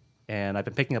 and I've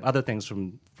been picking up other things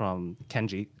from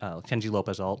Kenji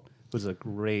Lopez Alt, who's a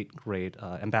great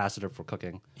ambassador for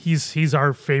cooking. He's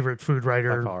our favorite food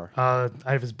writer. By far.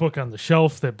 I have his book on the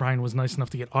shelf that Brian was nice enough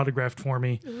to get autographed for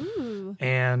me. Ooh.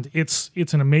 And it's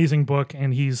an amazing book,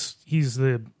 and he's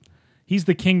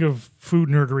the king of food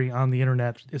nerdery on the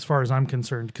internet as far as I'm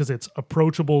concerned, because it's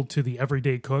approachable to the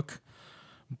everyday cook,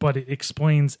 but it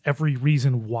explains every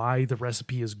reason why the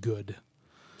recipe is good.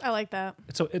 I like that.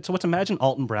 So let's imagine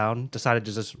Alton Brown decided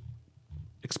to just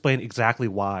explain exactly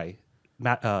why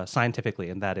scientifically,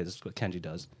 and that is what Kenji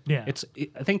does. Yeah.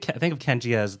 I think of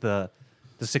Kenji as the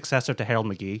successor to Harold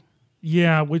McGee.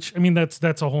 Yeah, which I mean that's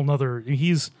a whole nother.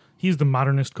 He's the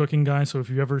modernist cooking guy. So if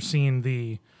you've ever seen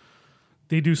they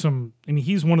do some. I mean,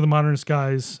 he's one of the modernist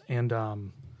guys, and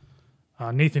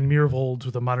Nathan Myhrvold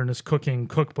with the modernist cooking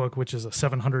cookbook, which is a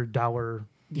 $700.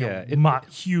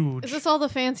 Huge. Is this all the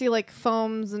fancy like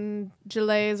foams and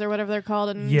gelays or whatever they're called?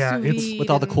 And Yeah, sous it's vide With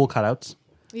all the and- cool cutouts.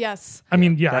 Yes. I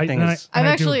mean, yeah. That thing is-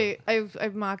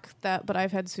 I've mocked that, but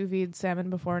I've had sous vide salmon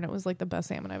before, and it was like the best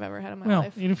salmon I've ever had in my Well,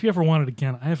 life. and if you ever want it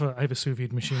again, I have a sous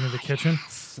vide machine in the kitchen.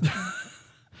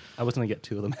 I was going to get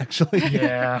two of them, actually.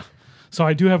 Yeah. So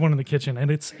I do have one in the kitchen,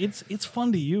 and it's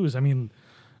fun to use. I mean,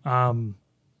 Is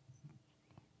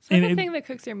that And the it- thing that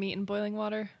cooks your meat in boiling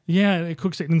water? yeah, it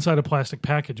cooks it inside a plastic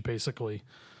package, basically.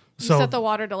 You So set the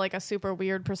water to like a super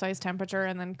weird, precise temperature,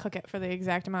 and then cook it for the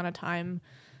exact amount of time.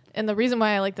 And the reason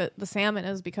why I like the salmon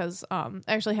is because I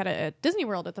actually had it at Disney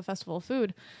World at the Festival of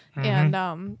Food,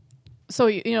 and so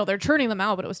they're churning them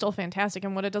out, but it was still fantastic.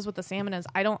 And what it does with the salmon is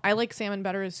I like salmon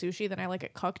better as sushi than I like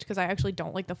it cooked, because I actually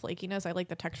don't like the flakiness. I like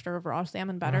the texture of raw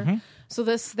salmon better. So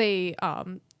this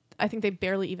I think they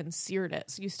barely even seared it,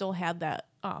 so you still had that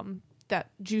that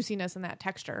juiciness and that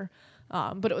texture.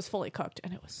 But it was fully cooked,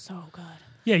 and it was so good.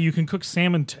 Yeah, you can cook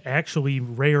salmon to actually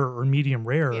rare or medium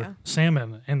rare Yeah.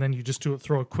 salmon, and then you just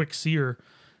throw a quick sear,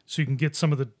 so you can get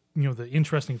some of the the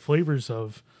interesting flavors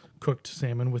of cooked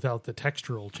salmon without the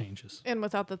textural changes. And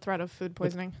without the threat of food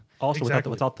poisoning. Also, Exactly.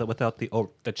 without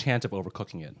the chance of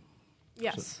overcooking it.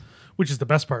 Yes. Which is the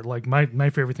best part. Like my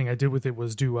favorite thing I did with it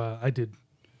was I did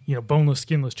boneless,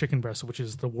 skinless chicken breast, which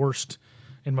is the worst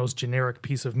and most generic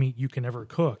piece of meat you can ever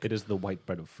cook. It is the white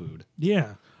bread of food.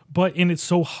 Yeah. And it's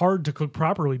so hard to cook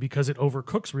properly because it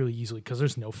overcooks really easily because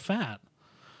there's no fat.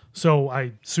 So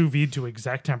I sous vide to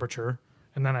exact temperature,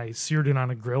 and then I seared it on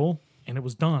a grill, and it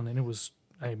was done. And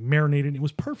I marinated. It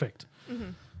was perfect.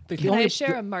 Can I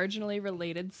share a marginally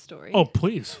related story? Oh,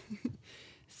 please.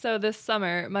 So this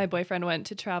summer, my boyfriend went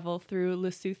to travel through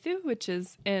Lesotho, which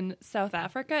is in South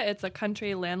Africa. It's a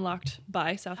country landlocked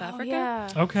by South Africa. Yeah.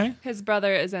 Okay. His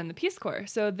brother is in the Peace Corps.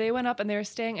 So they went up and they were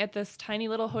staying at this tiny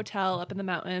little hotel up in the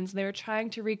mountains. And they were trying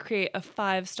to recreate a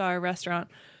 5-star restaurant.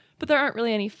 But there aren't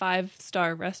really any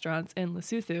 5-star restaurants in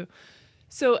Lesotho.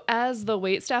 So as the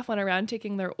waitstaff went around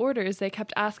taking their orders, they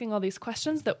kept asking all these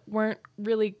questions that weren't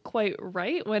really quite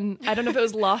right when I don't know if it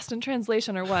was lost in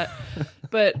translation or what.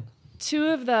 But 2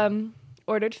 of them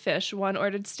ordered fish, 1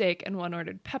 ordered steak, and 1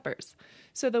 ordered peppers.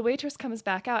 So the waitress comes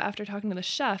back out after talking to the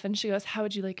chef, and she goes, "How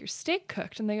would you like your steak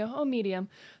cooked?" And they go, "Oh, medium."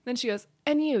 Then she goes,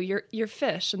 "And your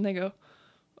fish?" And they go,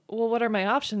 "Well, what are my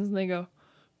options?" And they go,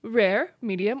 "Rare,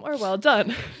 medium, or well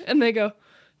done." And they go,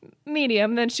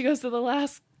 "Medium." Then she goes to the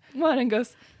last one and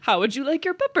goes, "How would you like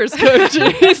your peppers cooked?"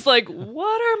 And he's like,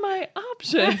 "What are my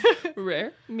options?"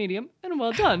 "Rare, medium, and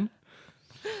well done."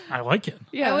 I like it.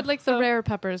 I would like the rare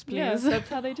peppers, please. Yes, that's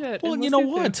how they do it. Well, in you know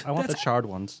Lesotho. what? I want the charred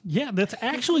ones. Yeah, that's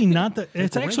actually not that.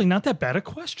 It's actually not that bad a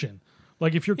question.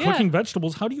 Like if you're Yeah. cooking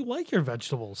vegetables, how do you like your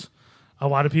vegetables? A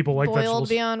lot of people like Boiled vegetables.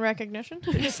 beyond recognition.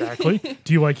 Exactly.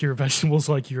 Do you like your vegetables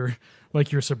like your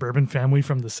suburban family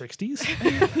from the '60s?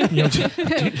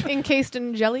 Encased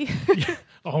in jelly.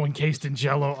 Encased in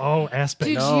Jello. Oh, aspics.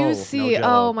 Did No, you see? No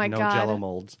Jell-O, Oh my no God. Jell-O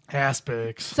molds.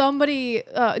 Aspics. Somebody,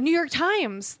 New York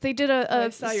Times, they did I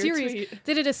a saw your series. tweet.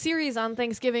 They did a series on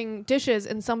Thanksgiving dishes,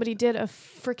 and somebody did a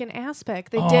freaking aspic.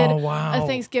 They Oh, did wow. a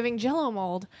Thanksgiving Jello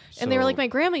mold, and they were So- like, "My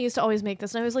grandma used to always make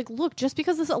this," and I was like, "Look, just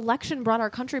because this election brought our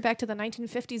country back to the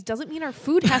 1950s doesn't mean our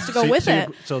food has to go with it."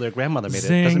 So their grandmother made it.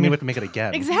 Zing. Doesn't mean we have to make it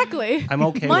again. Exactly. I'm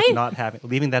okay My- with not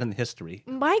leaving that in history.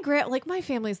 My my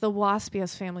family's the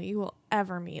waspiest family you will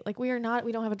ever meet. Like we don't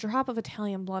have a drop of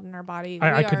Italian blood in our body.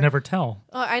 I could never tell.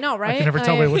 I know, right? could never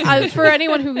tell by looking at you. For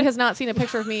anyone who has not seen a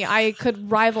picture of me, I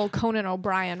could rival Conan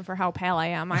O'Brien for how pale I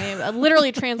am. I am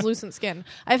literally translucent skin.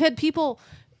 I've had people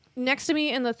next to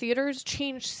me in the theaters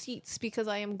change seats because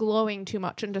I am glowing too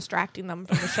much and distracting them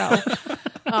from the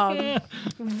show.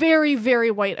 Very,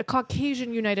 very white, a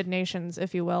Caucasian United Nations,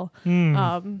 if you will.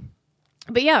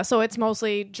 But yeah, so it's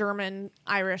mostly German,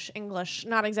 Irish, English,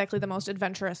 not exactly the most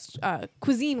adventurous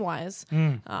cuisine-wise.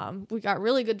 We got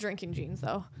really good drinking genes,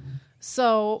 though.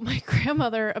 So my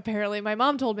grandmother, apparently, my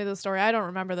mom told me this story. I don't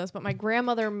remember this, but my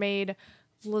grandmother made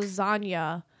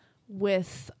lasagna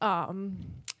with...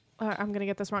 I'm going to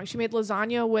get this wrong. She made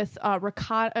lasagna with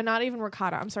ricotta, not even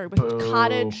ricotta, I'm sorry, with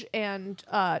cottage and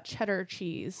cheddar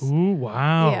cheese. Ooh,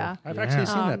 wow. Yeah. I've actually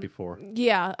seen that before.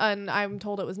 Yeah, and I'm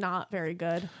told it was not very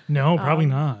good. No, probably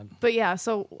not. But yeah,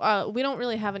 so we don't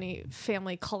really have any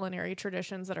family culinary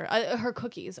traditions that are... her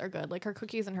cookies are good. Like her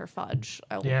cookies and her fudge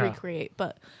I'll recreate.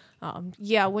 But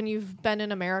yeah, when you've been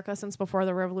in America since before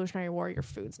the Revolutionary War, your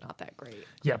food's not that great.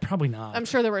 Yeah, probably not. I'm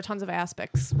sure there were tons of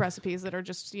aspics recipes that are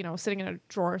just, sitting in a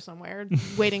drawer somewhere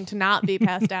waiting to not be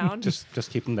passed down. Just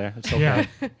keep them there. It's okay.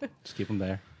 Yeah. Just keep them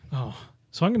there. Oh,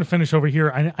 so I'm going to finish over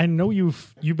here. I know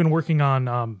you've been working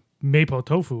on mapo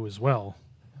tofu as well.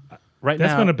 Right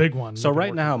That's now, been a big one. So you've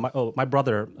been right working now, my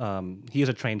brother, he is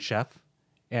a trained chef,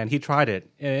 and he tried it,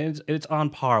 and it's on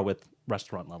par with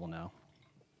restaurant level now.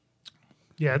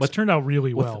 Yeah, it's turned out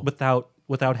really With, well.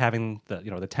 without having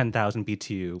the 10,000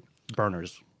 BTU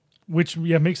burners, Which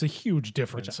makes a huge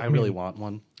difference. which I really want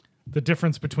one. The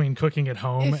difference between cooking at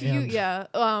home If you,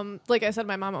 and like I said,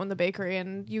 my mom owned the bakery,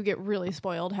 and you get really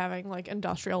spoiled having like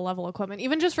industrial level equipment,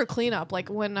 even just for cleanup. Like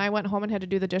when I went home and had to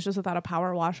do the dishes without a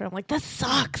power washer, I'm like, this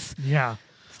sucks. yeah.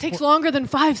 This takes longer than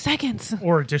 5 seconds.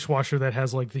 Or a dishwasher that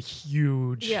has like the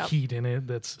huge Yep. heat in it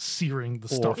that's searing the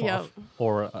stuff Yep. off.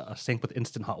 Or a sink with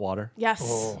instant hot water. Yes.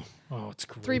 Oh, it's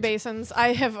great. 3 basins.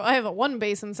 I have a 1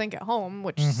 basin sink at home,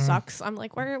 which Mm-hmm. sucks. I'm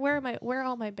like, where are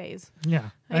all my bays? Yeah.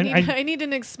 I need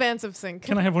an expansive sink.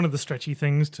 Can I have one of the stretchy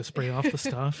things to spray off the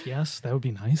stuff? Yes, that would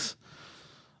be nice.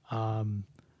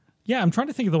 Yeah, I'm trying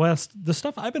to think of the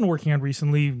stuff I've been working on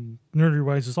recently, nerdery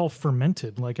wise, is all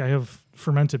fermented. Like I have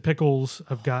fermented pickles.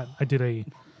 I did a.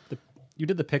 You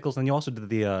did the pickles, and you also did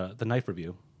the knife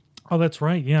review Oh, that's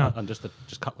right. Yeah. on just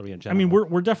cutlery in I general. mean,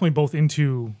 we're definitely both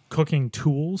into cooking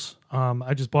tools.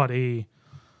 I just bought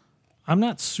I'm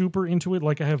not super into it.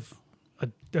 Like I have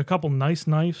a couple nice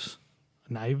knives.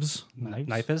 Knifes?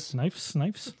 Knifeys?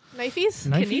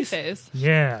 Knifes.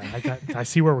 Yeah, I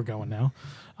see where we're going now.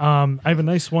 I have a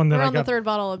nice one that We're I on got. the third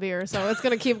bottle of beer, so it's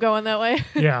going to keep going that way.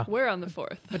 Yeah. We're on the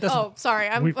fourth. Oh, sorry.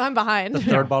 I'm behind. The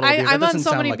third bottle of beer, that I'm on doesn't so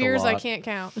sound many like a beers I lot. can't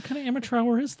count. What kind of amateur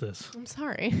hour is this? I'm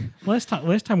sorry. Last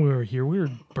time we were here, we were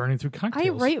burning through cocktails. I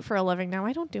write for a living now.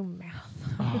 I don't do math.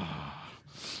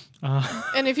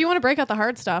 And if you want to break out the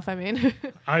hard stuff, I mean,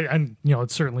 and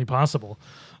it's certainly possible.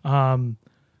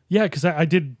 Yeah, because I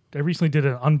recently did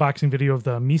an unboxing video of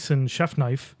the Misen chef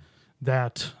knife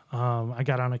that I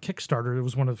got on a Kickstarter. It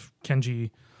was one of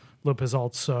Kenji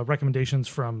Lopez-Alt's recommendations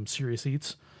from Serious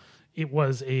Eats. It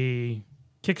was a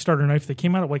Kickstarter knife that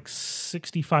came out at like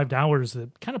 $65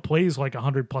 that kind of plays like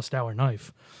 $100+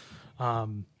 knife.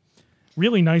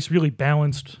 Really nice, really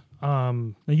balanced. Now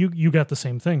you got the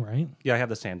same thing, right? Yeah, I have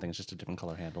the same thing. It's just a different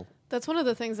color handle. that's one of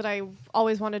the things that I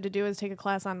always wanted to do is take a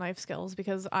class on knife skills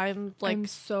because I'm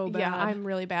so bad. Yeah, I'm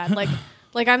really bad.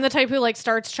 Like I'm the type who like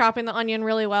starts chopping the onion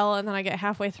really well and then I get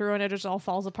halfway through and it just all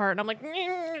falls apart and I'm like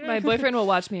My boyfriend will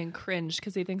watch me and cringe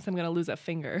because he thinks I'm going to lose a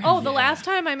finger. Oh, the last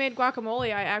time I made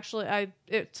guacamole,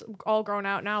 it's all grown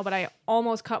out now, but I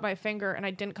almost cut my finger and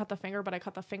I didn't cut the finger, but I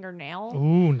cut the fingernail.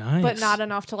 Ooh, nice. But not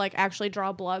enough to like actually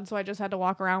draw blood, so I just had to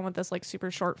walk around with this like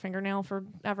super short fingernail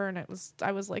forever and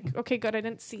I was like, okay, good, I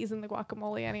didn't season the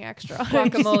guacamole any extra.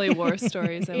 Guacamole war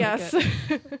stories. I Yes. like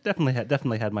it.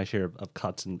 Definitely had my share of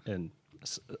cuts and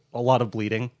a lot of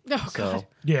bleeding. Oh, so, God.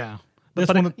 Yeah. but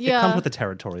That's one of- it Yeah. comes with the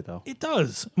territory, though. It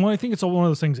does. Well, I think it's one of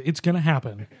those things. It's going to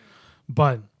happen,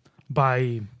 but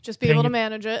by Just be able paying to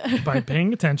manage it. by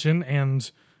paying attention and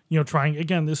trying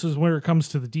again. This is where it comes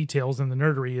to the details and the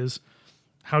nerdery. Is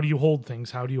how do you hold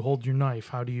things? How do you hold your knife?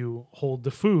 How do you hold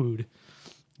the food?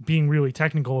 Being really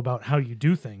technical about how you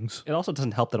do things. It also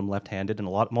doesn't help that I'm left-handed, and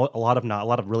a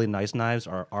lot of really nice knives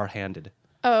are handed.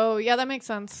 Oh, yeah, that makes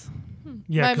sense.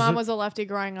 Yeah, My 'cause mom was a lefty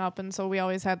growing up, and so we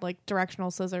always had like directional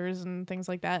scissors and things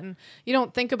like that. And you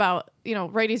don't think about,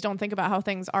 righties don't think about how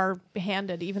things are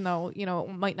handed, even though, it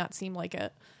might not seem like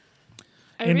it.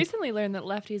 I And- recently learned that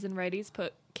lefties and righties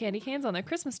put candy canes on their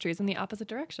Christmas trees in the opposite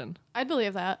direction. I'd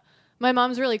believe that. My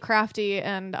mom's really crafty,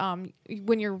 and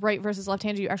when you're right versus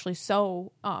left-handed, you actually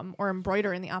sew or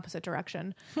embroider in the opposite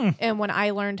direction. And when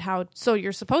I learned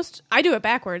I do it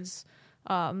backwards.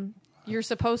 You're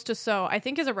supposed to sew. I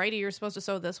think as a righty, you're supposed to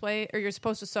sew this way, or you're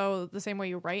supposed to sew the same way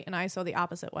you write, and I sew the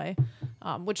opposite way,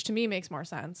 which to me makes more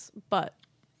sense. But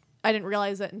I didn't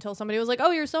realize it until somebody was like,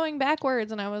 "Oh, you're sewing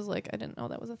backwards," and I was like, "I didn't know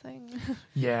that was a thing."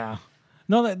 Yeah.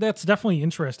 No, that's definitely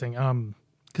interesting.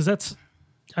 Because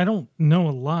I don't know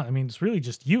a lot. I mean, it's really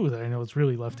just you that I know it's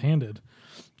really left-handed.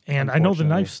 And I know the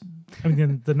knives,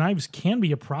 the knives can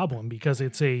be a problem because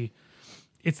it's the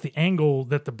angle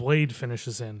that the blade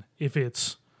finishes in. If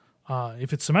it's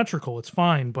symmetrical, it's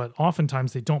fine, but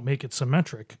oftentimes they don't make it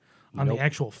symmetric on the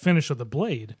actual finish of the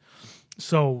blade.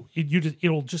 So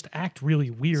it'll just act really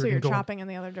weird. So you're and go, chopping in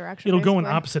the other direction. it'll go in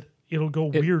basically. opposite. It'll go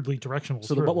weirdly directional.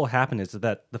 So through. what will happen is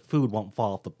that the food won't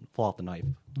fall off the knife.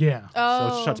 Yeah. So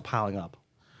Oh, it starts piling up.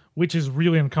 Which is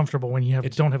really uncomfortable when you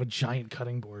don't have a giant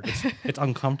cutting board. It's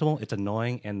uncomfortable. It's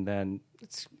annoying, and then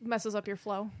it messes up your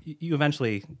flow. you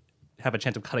eventually have a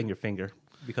chance of cutting your finger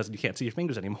because you can't see your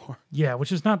fingers anymore. Yeah,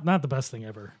 which is not the best thing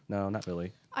ever. No, not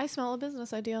really. I smell a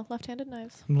business idea: left-handed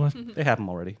knives. They have them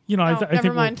already. I Oh, think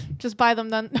never mind. Just buy them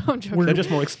then. No, I'm joking. They're just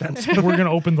more expensive. we're going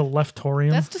to open the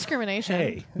Leftorium. That's discrimination.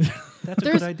 Hey, that's a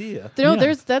There's- good idea. No, Yeah.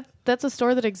 there's that's a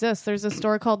store that exists. There's a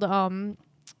store called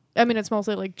it's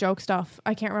mostly like joke stuff.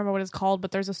 I can't remember what it's called,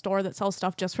 but there's a store that sells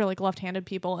stuff just for like left-handed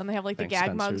people, and they have like the Thanks,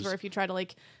 gag mugs Spencer's. where if you try to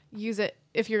like use it,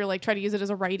 if you're like try to use it as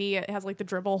a righty, it has like the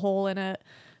dribble hole in it,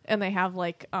 and they have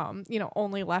like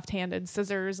only left-handed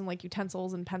scissors and like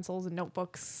utensils and pencils and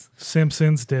notebooks.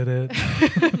 Simpsons did it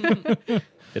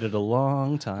Did it a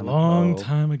long time long ago.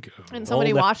 time ago. And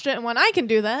somebody left- watched it and went, "I can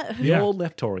do that." The Yeah. old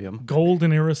Leftorium.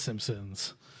 Golden era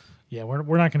Simpsons. Yeah, we're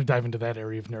not going to dive into that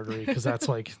area of nerdery because that's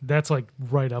like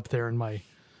right up there in my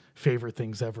favorite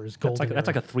things ever. Is Golden. That's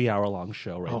like era. a 3-hour-long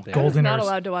show right Oh, there. I was Golden not Era's-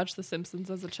 allowed to watch The Simpsons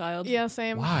as a child. Yeah,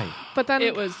 same. Why? But then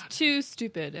It was too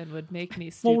stupid and would make me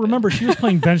stupid. Well, remember she was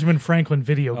playing Benjamin Franklin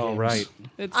video games. Oh, right.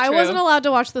 I true. wasn't allowed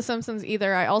to watch The Simpsons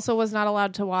either. I also was not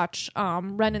allowed to watch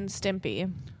Ren and Stimpy.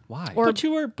 Why? Or But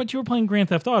you were playing Grand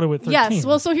Theft Auto at 13. yes.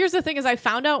 Well, so here's the thing: is I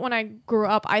found out when I grew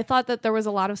up, I thought that there was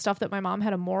a lot of stuff that my mom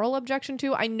had a moral objection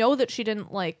to. I know that she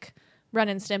didn't like Ren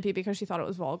and Stimpy because she thought it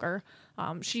was vulgar.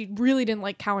 She really didn't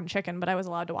like Cow and Chicken, but I was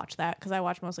allowed to watch that because I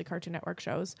watched mostly Cartoon Network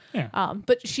shows. Yeah.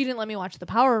 But she didn't let me watch the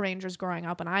Power Rangers growing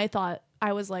up, and I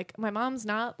was like, my mom's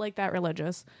not like that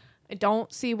religious. I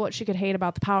don't see what she could hate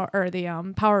about the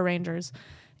Power Rangers.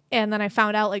 And then I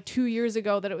found out like 2 years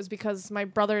ago that it was because my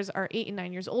brothers are 8 and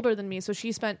 9 years older than me. So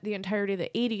she spent the entirety of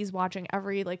the 80s watching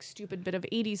every like stupid bit of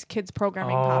 80s kids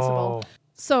programming possible.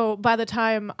 So by the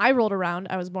time I rolled around,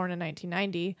 I was born in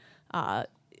 1990.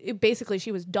 Basically,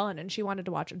 she was done and she wanted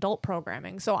to watch adult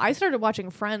programming. So I started watching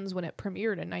Friends when it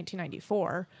premiered in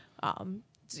 1994.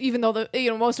 Even though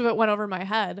most of it went over my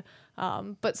head.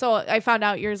 But so I found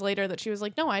out years later that she was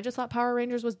like, no, I just thought Power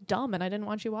Rangers was dumb and I didn't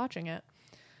want you watching it.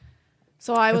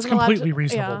 So I wasn't allowed to. Completely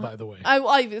reasonable, by the way.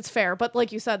 It's fair, but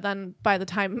like you said, then by the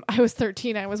time I was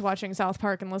 13, I was watching South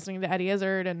Park and listening to Eddie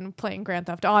Izzard and playing Grand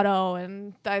Theft Auto,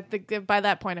 and I think by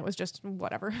that point it was just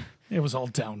whatever. It was all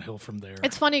downhill from there.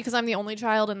 It's funny because I'm the only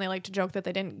child, and they like to joke that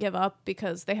they didn't give up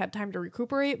because they had time to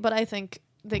recuperate, but I think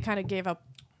they kind of gave up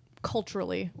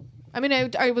culturally. I mean,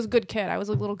 I was a good kid. I was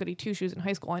a little goody two-shoes in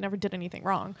high school. I never did anything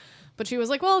wrong. But she was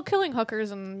like, well, killing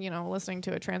hookers and, listening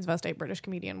to a transvestite British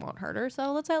comedian won't hurt her,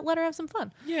 so let's let her have some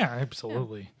fun. Yeah,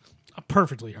 absolutely. Yeah.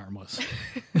 Perfectly harmless.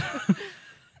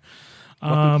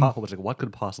 What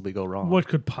could possibly go wrong? What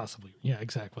could possibly... Yeah,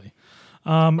 exactly.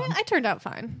 I turned out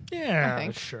fine. Yeah, I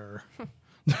think. sure.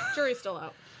 Jury's still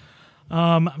out.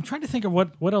 I'm trying to think of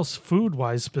what else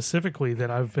food-wise specifically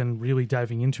that I've been really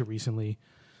diving into recently.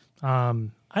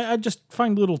 I just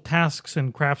find little tasks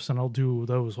and crafts and I'll do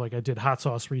those. Like I did hot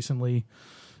sauce recently.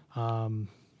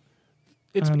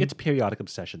 It's periodic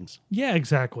obsessions. Yeah,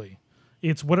 exactly.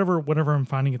 It's whatever I'm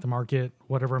finding at the market,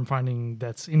 whatever I'm finding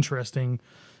that's interesting,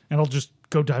 and I'll just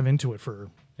go dive into it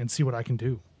and see what I can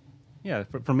do. Yeah,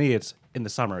 for me, it's in the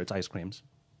summer, it's ice creams.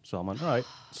 So I'm like, all right,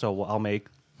 so I'll make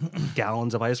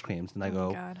gallons of ice creams. And I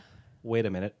go, God. wait a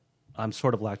minute, I'm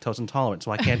sort of lactose intolerant,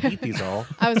 so I can't eat these all.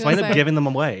 I was so I gonna end up say. giving them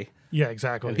away. Yeah,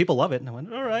 exactly. And people love it. And I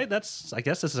went, all right, I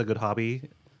guess this is a good hobby.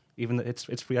 Even though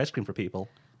it's free ice cream for people.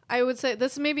 I would say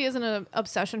this maybe isn't an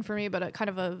obsession for me, but a kind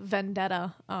of a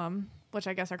vendetta, which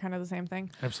I guess are kind of the same thing.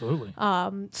 Absolutely.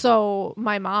 So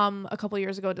my mom a couple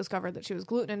years ago discovered that she was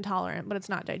gluten intolerant, but it's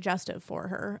not digestive for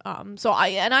her. I'm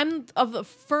of a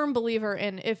firm believer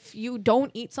in if you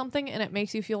don't eat something and it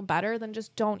makes you feel better, then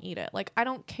just don't eat it. Like I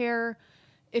don't care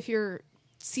if you're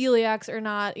celiacs or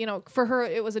not. For her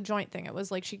it was a joint thing. It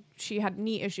was like she had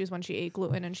knee issues when she ate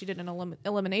gluten, and she did an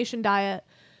elimination diet.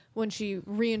 When she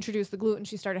reintroduced the gluten,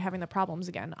 she started having the problems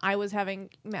again. I was having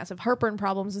massive heartburn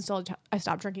problems, and so I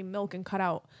stopped drinking milk and cut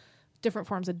out different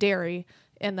forms of dairy,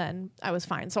 and then I was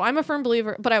fine. So I'm a firm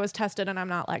believer, but I was tested and I'm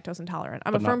not lactose intolerant.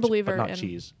 I'm a firm believer but not in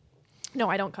cheese. No,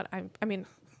 I don't cut. I mean,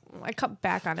 I cut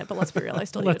back on it, but let's be real, I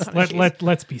still eat a ton of cheese.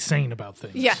 Let's be sane about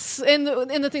things. Yes, and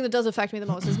the thing that does affect me the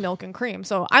most is milk and cream.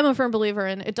 So I'm a firm believer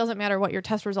in it doesn't matter what your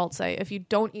test results say. If you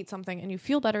don't eat something and you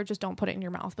feel better, just don't put it in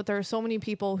your mouth. But there are so many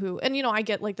people who, and I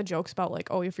get like the jokes about like,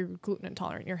 oh, if you're gluten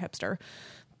intolerant, you're hipster.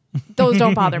 Those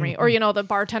don't bother me. Or, the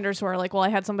bartenders who are like, well, I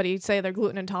had somebody say they're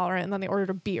gluten intolerant and then they ordered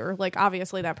a beer. Like,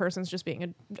 obviously that person's just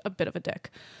being a bit of a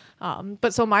dick.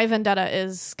 But so my vendetta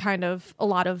is kind of a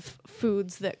lot of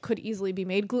foods that could easily be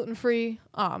made gluten-free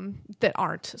that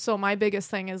aren't. So my biggest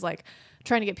thing is like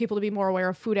trying to get people to be more aware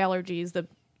of food allergies, the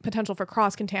potential for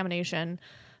cross-contamination,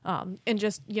 and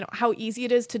just, how easy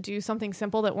it is to do something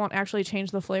simple that won't actually change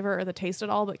the flavor or the taste at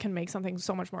all, but can make something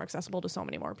so much more accessible to so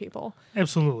many more people.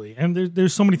 Absolutely. And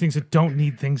there's so many things that don't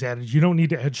need things added. You don't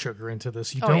need to add sugar into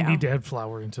this. You don't need to add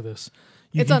flour into this.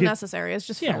 It's unnecessary. It's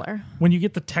just filler. When you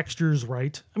get the textures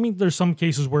right. I mean, there's some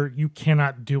cases where you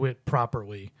cannot do it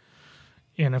properly.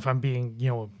 And if I'm being,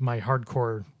 my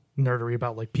hardcore nerdery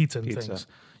about like pizza and things,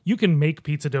 you can make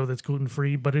pizza dough that's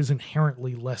gluten-free, but is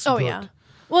inherently less good. Yeah.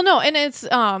 Well, no, and it's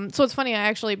so it's funny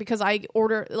actually because I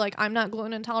order, like, I'm not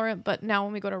gluten intolerant, but now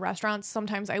when we go to restaurants,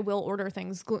 sometimes I will order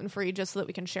things gluten free just so that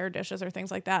we can share dishes or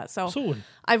things like that. So Absolutely.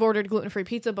 I've ordered gluten free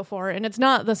pizza before, and it's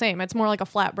not the same. It's more like a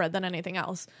flatbread than anything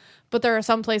else. But there are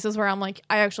some places where I'm like,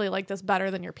 I actually like this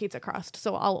better than your pizza crust.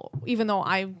 So even though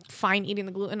I'm fine eating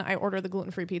the gluten, I order the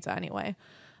gluten free pizza anyway.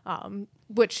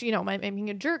 Which might make me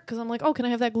a jerk because I'm like, oh, can I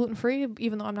have that gluten free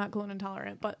even though I'm not gluten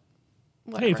intolerant? But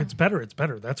whatever. Hey, if it's better, it's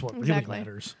better. That's what Exactly. really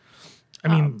matters. I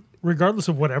mean, regardless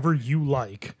of whatever you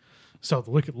like. So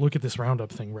look at this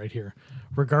roundup thing right here.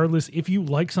 Regardless, if you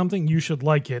like something, you should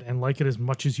like it and like it as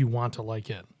much as you want to like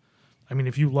it. I mean,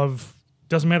 if you love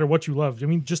doesn't matter what you love. I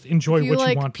mean, just enjoy If you what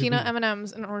like you want peanut to.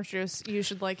 M&Ms and orange juice, you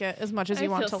should like it as much as you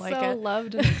want to like so it.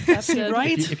 loved and accepted.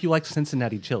 Right? If you like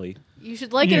Cincinnati chili, You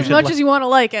should like Yeah. it as much as you want to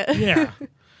like it. Yeah.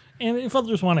 And if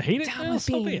others want to hate it, Down with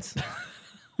so be beans. it.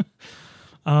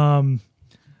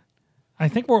 I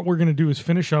think what we're going to do is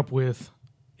finish up with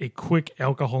a quick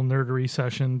alcohol nerdery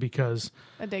session because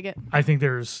I dig it. I think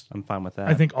there's, I'm fine with that.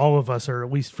 I think all of us are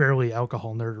at least fairly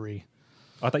alcohol nerdery.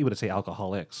 I thought you would say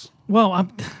alcoholics. Well,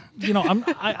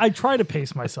 I try to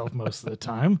pace myself most of the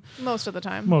time. Most of the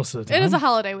time. Most of the time. It is a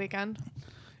holiday weekend.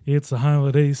 It's the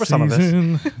holiday some of us.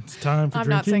 season. It's time for I'm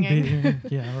not drinking singing. beer.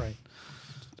 Yeah, all right.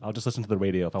 I'll just listen to the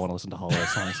radio if I want to listen to holiday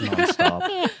songs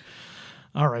nonstop.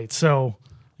 All right. So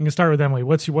I'm gonna start with Emily.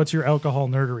 What's your alcohol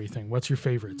nerdery thing? What's your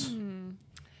favorites?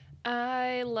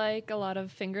 I like a lot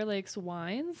of Finger Lakes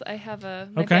wines. My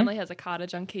Okay. family has a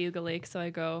cottage on Cayuga Lake, so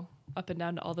I go up and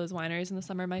down to all those wineries in the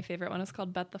summer. My favorite one is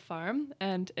called Bet the Farm,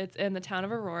 and it's in the town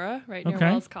of Aurora, right near Okay.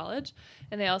 Wells College.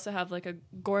 And they also have like a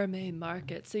gourmet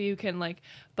market, so you can like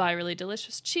buy really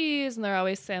delicious cheese, and they're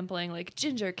always sampling like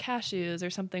ginger cashews or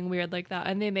something weird like that.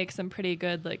 And they make some pretty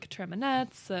good like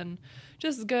tremonettes and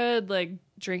just good like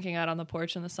drinking out on the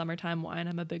porch in the summertime wine.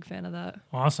 I'm a big fan of that.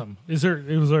 Awesome. Was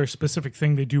there a specific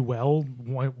thing they do well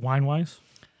wine wise?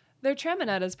 Their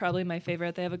tremonette is probably my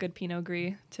favorite. They have a good Pinot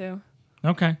Gris too.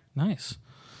 Okay, nice.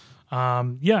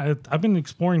 I've been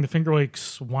exploring the Finger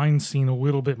Lakes wine scene a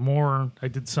little bit more. I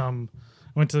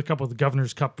went to a couple of the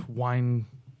Governor's Cup wine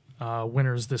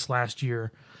winners this last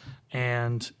year,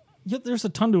 and there's a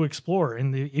ton to explore.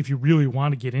 And if you really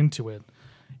want to get into it,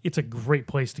 it's a great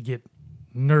place to get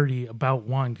nerdy about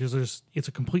wine because it's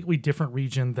a completely different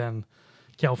region than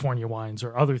California wines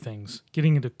or other things.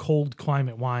 Getting into cold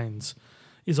climate wines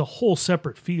is a whole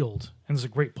separate field, and it's a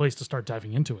great place to start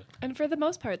diving into it. And for the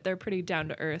most part, they're pretty down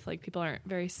to earth. Like, people aren't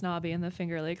very snobby in the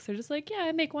Finger Lakes. They're just like, yeah,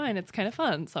 I make wine. It's kind of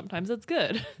fun. Sometimes it's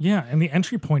good. Yeah, and the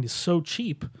entry point is so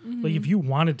cheap. Like, if you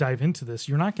want to dive into this,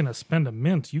 you're not going to spend a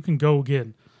mint. You can go get,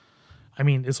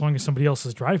 as long as somebody else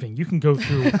is driving, you can go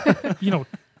through,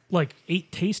 like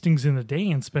 8 tastings in a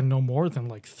day and spend no more than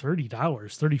like $30,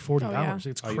 $40. yeah.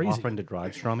 It's Are crazy. you offering to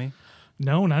drive, Stromy?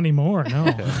 No, not anymore. No.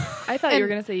 I thought you were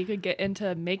going to say you could get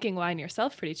into making wine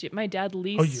yourself pretty cheap. My dad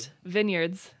leased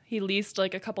vineyards. He leased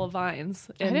like a couple of vines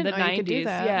in didn't the know you could 90s. do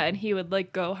that. Yeah, and he would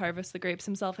like go harvest the grapes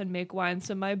himself and make wine.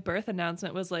 So my birth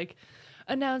announcement was like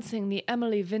announcing the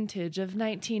Emily vintage of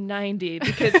 1990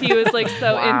 because he was like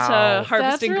so into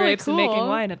harvesting really grapes and making cool.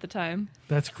 wine at the time.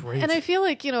 That's great. And I feel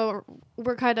like,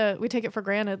 we take it for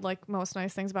granted, like most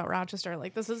nice things about Rochester.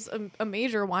 Like, this is a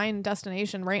major wine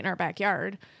destination right in our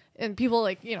backyard. And people,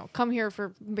 come here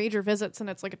for major visits, and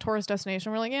it's like a tourist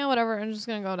destination. We're like, yeah, whatever. I'm just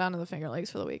going to go down to the Finger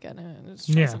Lakes for the weekend and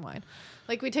just try some wine.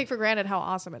 Like, we take for granted how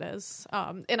awesome it is.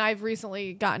 And I've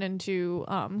recently gotten into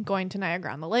going to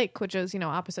Niagara on the Lake, which is,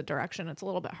 opposite direction. It's a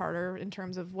little bit harder in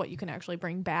terms of what you can actually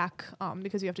bring back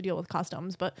because you have to deal with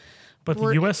customs. But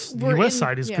the U.S.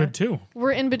 side is good too.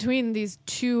 We're in between these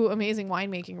two amazing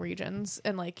winemaking regions,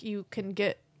 and like you can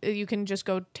just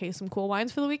go taste some cool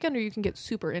wines for the weekend, or you can get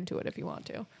super into it if you want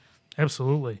to.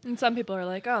 Absolutely. And some people are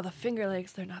like, oh, the Finger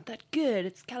Lakes, they're not that good.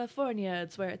 It's California.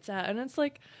 It's where it's at. And it's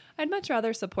like, I'd much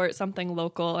rather support something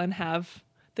local and have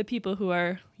the people who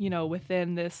are,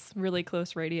 within this really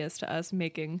close radius to us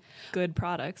making good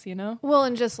products, Well,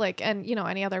 and just like,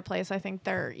 any other place, I think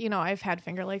I've had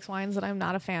Finger Lakes wines that I'm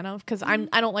not a fan of because I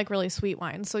don't like really sweet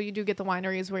wines. So you do get the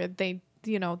wineries where they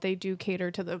do cater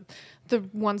to the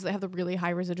ones that have the really high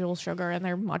residual sugar and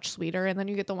they're much sweeter. And then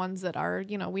you get the ones that are,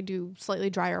 we do slightly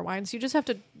drier wines. You just have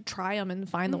to try them and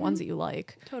find the ones that you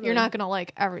like. Totally. You're not going to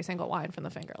like every single wine from the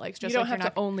Finger Lakes. Just you don't like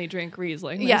have to only drink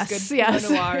Riesling. Yes, There's good yes.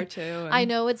 Pinot Noir too. And I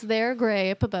know it's their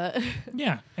grape, but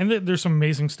Yeah, and there's some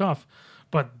amazing stuff.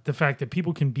 But the fact that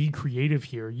people can be creative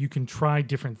here, you can try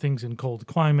different things in cold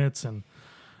climates, and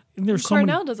there's so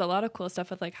Cornell many. does a lot of cool stuff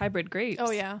with like hybrid grapes.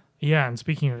 oh yeah. Yeah, and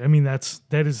speaking of,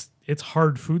 it's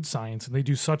hard food science, and they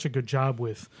do such a good job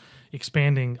with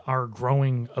expanding our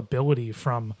growing ability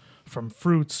from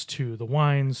fruits to the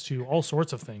wines to all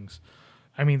sorts of things.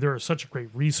 They're such a great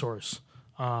resource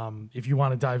if you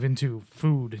want to dive into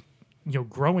food,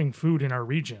 growing food in our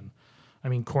region.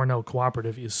 Cornell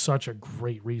Cooperative is such a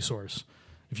great resource.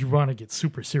 If you want to get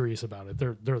super serious about it,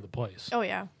 they're the place. Oh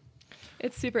yeah.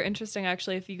 It's super interesting,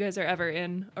 actually. If you guys are ever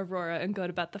in Aurora and go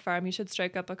to Bet the Farm, you should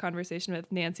strike up a conversation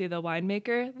with Nancy, the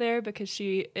winemaker there, because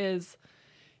she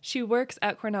works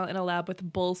at Cornell in a lab with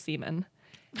bull semen.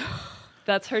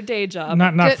 That's her day job.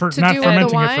 Not To fermenting do it with the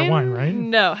for wine? wine, right?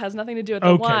 No, has nothing to do with the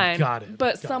Okay, wine. got it.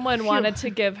 But Got someone wanted to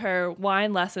give her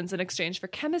wine lessons in exchange for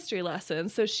chemistry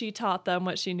lessons, so she taught them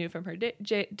what she knew from her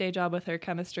day job with her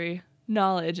chemistry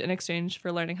knowledge in exchange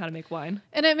for learning how to make wine.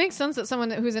 And it makes sense that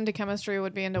someone who's into chemistry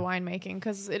would be into winemaking,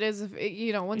 because it is,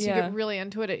 once you get really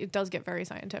into it, it does get very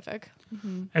scientific.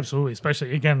 Absolutely.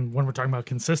 Especially, again, when we're talking about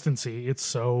consistency, it's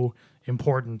so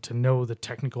important to know the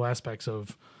technical aspects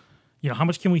of, how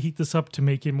much can we heat this up to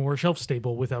make it more shelf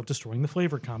stable without destroying the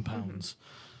flavor compounds?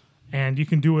 And you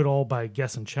can do it all by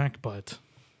guess and check, but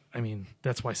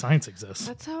that's why science exists.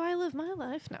 That's how I live my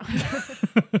life now.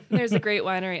 There's a great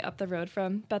winery up the road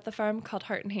from Beth the Farm called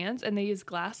Heart and Hands, and they use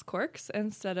glass corks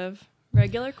instead of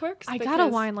regular corks. I got a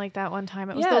wine like that one time.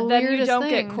 It was the then weirdest you don't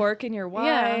thing. get cork in your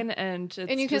wine, and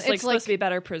it's supposed to be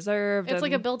better preserved. It's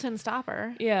like a built-in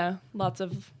stopper. Yeah, lots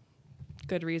of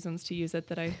good reasons to use it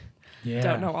that I Yeah.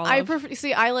 don't know all I of.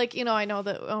 I like, I know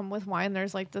that with wine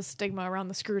there's like the stigma around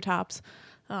the screw tops.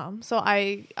 So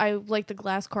I like the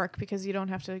glass cork because you don't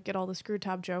have to get all the screw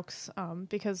top jokes.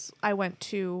 Because I went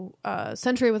to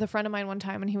Century with a friend of mine one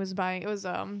time, and he was buying, it was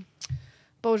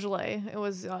Beaujolais. It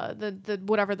was the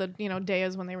whatever the day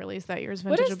is when they released that year's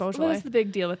vintage of Beaujolais. What is the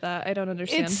big deal with that? I don't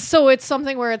understand. It's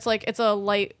something where it's like it's a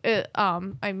light.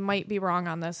 I might be wrong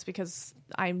on this because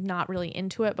I'm not really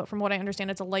into it, but from what I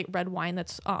understand, it's a light red wine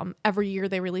that's every year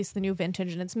they release the new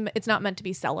vintage, and it's not meant to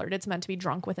be cellared. It's meant to be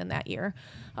drunk within that year.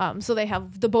 So they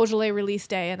have the Beaujolais release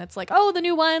day, and it's like, oh, the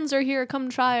new wines are here. Come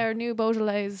try our new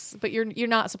Beaujolais, but you're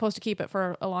not supposed to keep it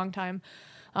for a long time.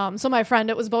 So my friend,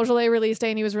 it was Beaujolais release day,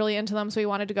 and he was really into them, so he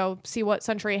wanted to go see what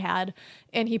Century had,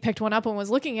 and he picked one up and was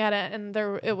looking at it, and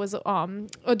it was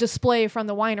a display from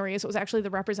the winery, so it was actually the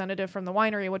representative from the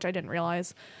winery, which I didn't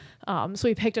realize. So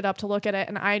he picked it up to look at it,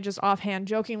 and I just offhand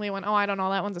jokingly went, oh, I don't know,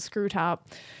 that one's a screw top.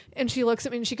 And she looks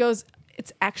at me and she goes,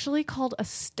 it's actually called a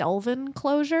Stelvin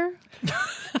closure.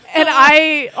 And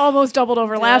I almost doubled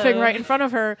over laughing right in front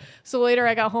of her. So later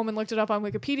I got home and looked it up on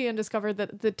Wikipedia and discovered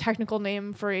that the technical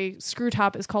name for a screw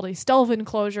top is called a Stelvin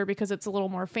closure because it's a little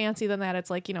more fancy than that. It's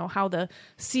like, how the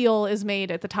seal is made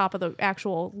at the top of the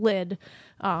actual lid.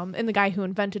 And the guy who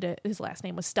invented it, his last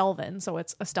name was Stelvin, so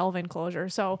it's a Stelvin closure.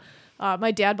 So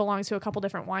my dad belongs to a couple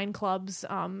different wine clubs,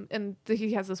 and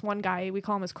he has this one guy, we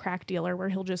call him his crack dealer, where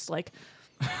he'll just like...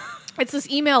 It's this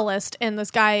email list, and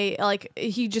this guy, like,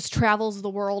 he just travels the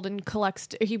world and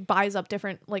he buys up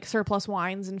different, like, surplus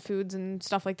wines and foods and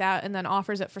stuff like that, and then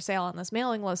offers it for sale on this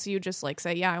mailing list. So you just, like,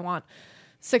 say, yeah, I want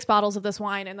 6 bottles of this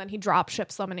wine, and then he drop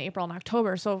ships them in April and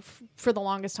October. So for the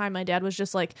longest time, my dad was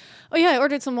just like, oh yeah, I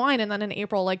ordered some wine, and then in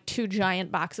April, like, 2 giant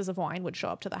boxes of wine would show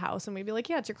up to the house, and we'd be like,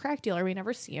 yeah, it's your crack dealer. We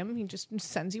never see him. He just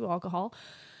sends you alcohol.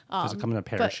 Does it come in a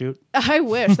parachute? I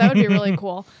wish. That would be really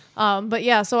cool. But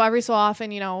yeah, so every so often,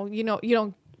 you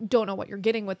don't know what you're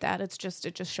getting with that. It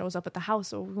just shows up at the house.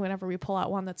 So whenever we pull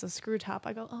out one that's a screw top,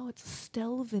 I go, oh, it's a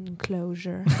Stelvin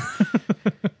closure.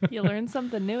 You learn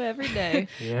something new every day.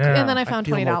 Yeah. And then I found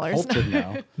feel more $20. cultured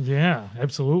now. Yeah,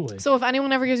 absolutely. So if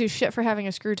anyone ever gives you shit for having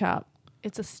a screw top,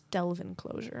 it's a Stelvin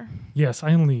closure. Yes,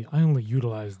 I only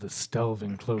utilize the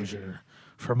Stelvin closure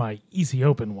for my easy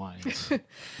open wines.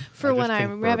 For when think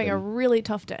I'm having a bourbon. really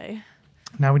tough day.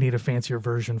 Now we need a fancier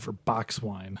version for box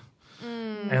wine.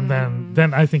 And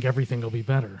then I think everything will be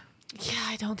better. Yeah,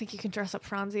 I don't think you can dress up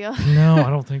Franzia. No, I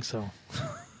don't think so.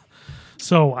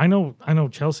 So I know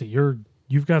Chelsea,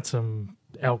 you've got some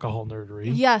alcohol nerdery.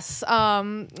 Yes,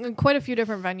 quite a few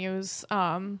different venues.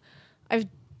 I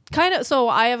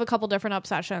have a couple different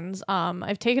obsessions.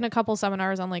 I've taken a couple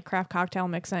seminars on like craft cocktail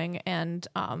mixing, and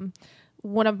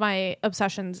one of my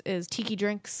obsessions is tiki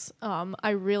drinks.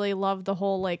 I really love the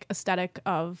whole like aesthetic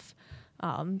of, the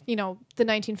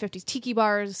 1950s tiki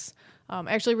bars.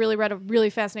 I actually really read a really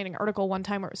fascinating article one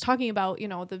time where it was talking about,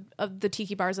 the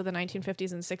tiki bars of the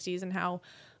 1950s and 60s and how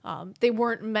they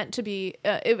weren't meant to be,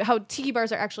 how tiki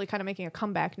bars are actually kind of making a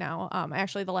comeback now.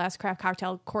 Actually, the last craft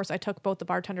cocktail course I took, both the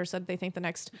bartenders said they think the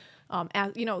next,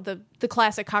 the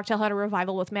classic cocktail had a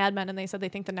revival with Mad Men, and they said they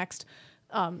think the next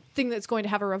thing that's going to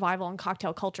have a revival in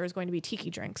cocktail culture is going to be tiki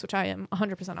drinks, which I am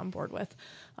 100% on board with,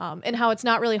 and how it's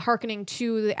not really hearkening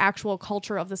to the actual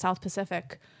culture of the South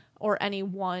Pacific or any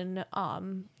one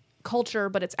culture,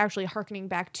 but it's actually hearkening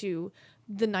back to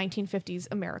the 1950s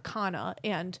Americana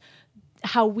and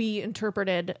how we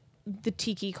interpreted the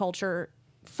tiki culture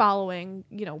following,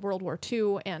 World War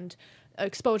II and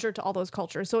exposure to all those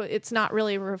cultures. So it's not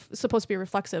really supposed to be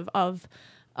reflexive of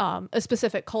a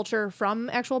specific culture from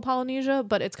actual Polynesia,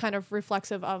 but it's kind of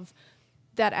reflexive of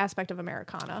that aspect of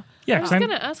Americana. Yeah, I was going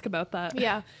to ask about that.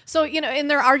 Yeah. So,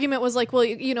 and their argument was like, well,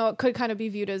 it could kind of be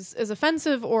viewed as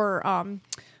offensive or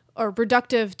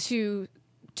reductive to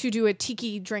do a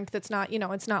tiki drink that's not,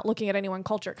 it's not looking at any one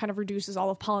culture. It kind of reduces all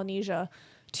of Polynesia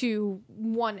to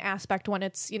one aspect when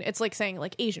it's, it's like saying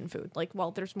like Asian food. Like,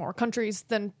 well, there's more countries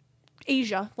than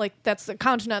Asia. Like, that's a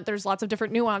continent. There's lots of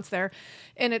different nuance there.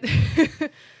 And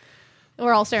it...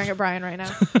 We're all staring at Brian right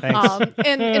now.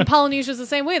 And Polynesia is the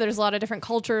same way. There's a lot of different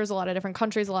cultures, a lot of different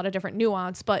countries, a lot of different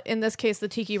nuance. But in this case, the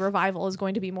Tiki revival is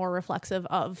going to be more reflexive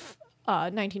of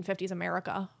 1950s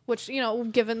America, which, you know,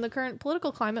 given the current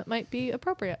political climate, might be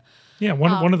appropriate. Yeah,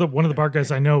 one of the bar guys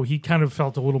I know, he kind of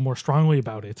felt a little more strongly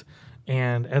about it.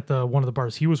 And at one of the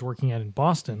bars he was working at in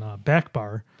Boston, Back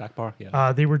Bar,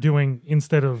 yeah. They were doing,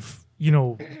 instead of, you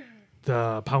know,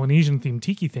 the Polynesian themed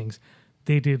tiki things,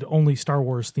 they did only Star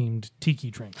Wars themed tiki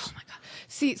drinks. Oh my god!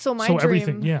 See, so dream,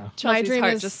 everything, yeah. Chelsea's my dream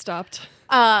heart is, just stopped.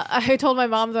 I told my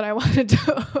mom that I wanted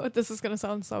to. This is going to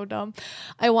sound so dumb.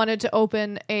 I wanted to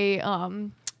open a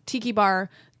tiki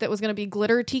bar that was going to be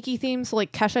glitter tiki themed, so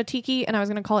like Kesha tiki, and I was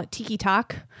going to call it Tiki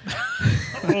Talk.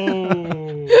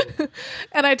 Oh.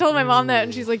 And I told my mom that,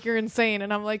 and she's like, "You're insane,"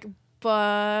 and I'm like,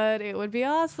 but it would be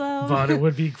awesome. But it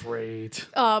would be great.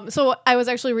 So I was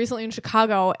actually recently in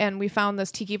Chicago, and we found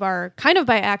this tiki bar kind of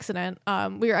by accident.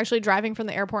 We were actually driving from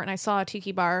the airport, and I saw a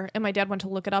tiki bar, and my dad went to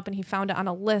look it up, and he found it on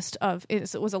a list of,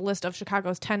 it was a list of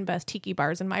Chicago's 10 best tiki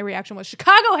bars, and my reaction was,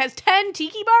 Chicago has 10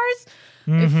 tiki bars?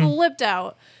 I flipped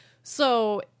out.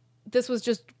 So this was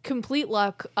just complete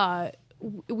luck.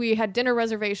 We had dinner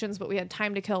reservations, but we had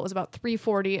time to kill. It was about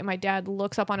 3:40, and my dad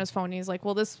looks up on his phone, and he's like,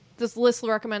 well, this list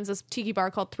recommends this tiki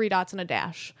bar called 3 Dots and a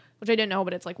Dash, which I didn't know,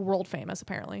 but it's like world famous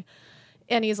apparently.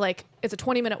 And he's like, it's a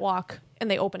 20-minute walk,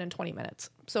 and they open in 20 minutes.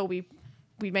 So we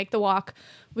make the walk.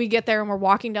 We get there, and we're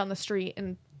walking down the street,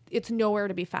 and it's nowhere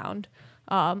to be found.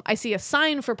 I see a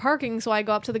sign for parking, so I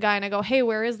go up to the guy, and I go, hey,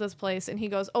 where is this place? And he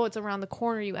goes, oh, it's around the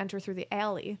corner. You enter through the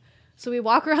alley. So we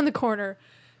walk around the corner,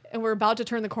 and we're about to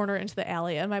turn the corner into the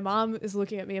alley. And my mom is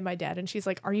looking at me and my dad, and she's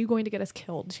like, are you going to get us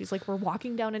killed? She's like, we're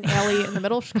walking down an alley in the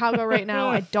middle of Chicago right now.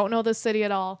 I don't know this city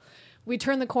at all. We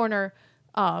turn the corner.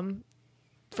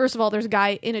 First of all, there's a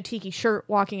guy in a tiki shirt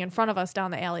walking in front of us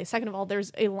down the alley. Second of all,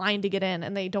 there's a line to get in,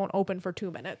 and they don't open for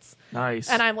 2 minutes. Nice.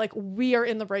 And I'm like, we are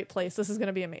in the right place. This is going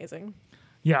to be amazing.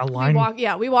 Yeah, a line.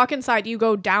 We walk inside. You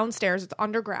go downstairs. It's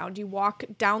underground. You walk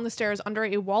down the stairs under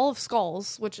a wall of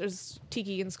skulls, which is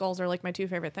tiki and skulls are like my two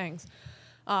favorite things.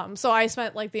 So I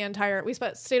spent like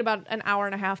stayed about an hour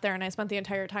and a half there, and I spent the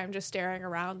entire time just staring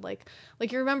around. Like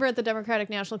you remember at the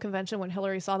Democratic National Convention when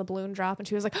Hillary saw the balloon drop and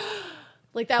she was like,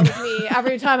 like that was me.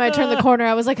 Every time I turned the corner,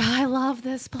 I was like, I love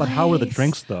this place. But how were the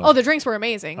drinks though? Oh, the drinks were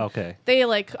amazing. Okay. They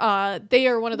they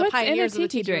are one of the What's pioneers in a of the tiki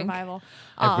tiki drink? revival.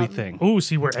 Everything. Oh,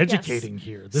 see, we're educating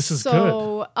here. This is good.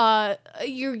 So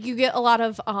you get a lot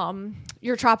of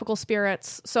your tropical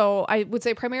spirits. So I would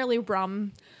say primarily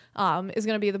rum is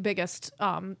going to be the biggest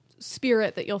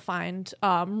spirit that you'll find.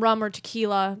 Rum or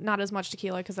tequila, not as much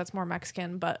tequila because that's more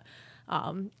Mexican, but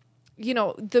you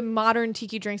know, the modern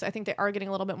tiki drinks, I think they are getting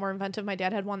a little bit more inventive. My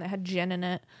dad had one that had gin in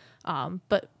it.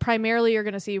 But primarily you're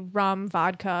going to see rum,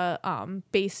 vodka,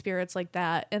 base spirits like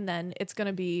that. And then it's going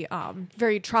to be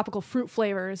very tropical fruit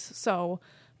flavors. So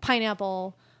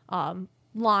pineapple,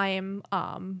 lime.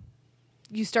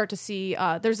 You start to see,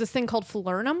 there's this thing called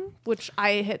falernum, which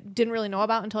I didn't really know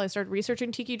about until I started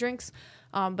researching tiki drinks.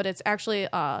 But it's actually,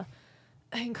 and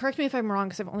correct me if I'm wrong,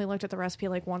 because I've only looked at the recipe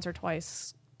like once or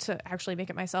twice to actually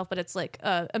make it myself, but it's like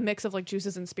a mix of like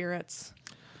juices and spirits.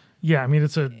 Yeah, I mean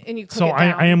it's and you cook so it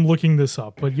down. I am looking this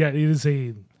up, but yeah, it is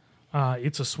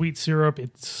it's a sweet syrup.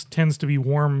 It tends to be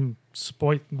warm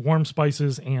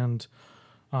spices and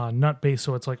nut based,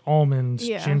 so it's like almonds,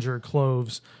 ginger,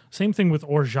 cloves. Same thing with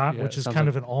orgeat, which is kind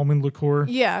of an almond liqueur.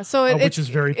 Yeah, so which is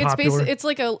very popular.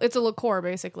 It's a liqueur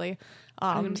basically.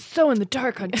 I'm so in the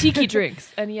dark on tiki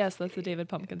drinks, and yes, that's the David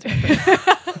Pumpkins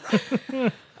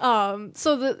reference.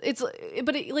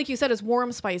 Like you said, it's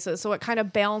warm spices, so it kind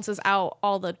of balances out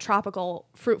all the tropical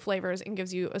fruit flavors and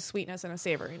gives you a sweetness and a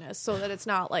savoriness, so that it's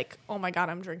not like, oh my god,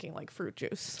 I'm drinking like fruit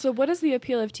juice. So, what is the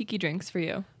appeal of tiki drinks for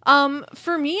you?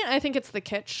 For me, I think it's the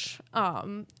kitsch.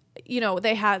 You know,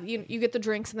 they have you get the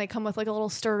drinks and they come with like a little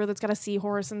stir that's got a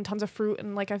seahorse and tons of fruit,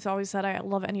 and like I've always said, I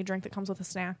love any drink that comes with a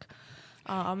snack.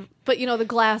 But you know, the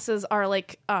glasses are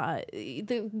like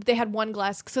they had one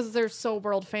glass because they're so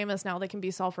world famous now, they can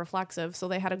be self-reflexive. So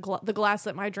they had the glass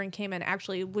that my drink came in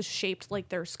actually was shaped like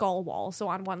their skull wall. So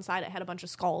on one side it had a bunch of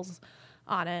skulls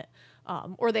on it.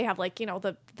 Or they have like, you know,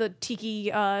 the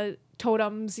tiki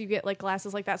totems. You get like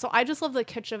glasses like that. So I just love the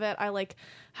kitsch of it. I like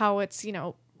how it's, you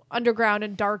know, underground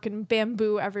and dark and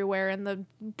bamboo everywhere and the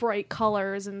bright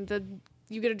colors and the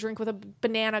you get a drink with a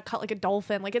banana cut like a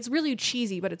dolphin. Like, it's really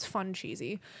cheesy, but it's fun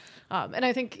cheesy. And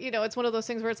I think, it's one of those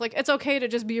things where it's like, it's okay to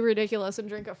just be ridiculous and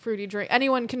drink a fruity drink.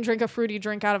 Anyone can drink a fruity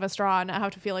drink out of a straw and not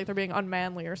have to feel like they're being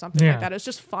unmanly or something like that. It's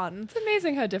just fun. It's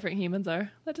amazing how different humans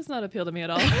are. That does not appeal to me at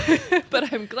all.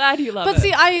 But I'm glad you love it. But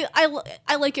see,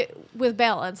 I like it with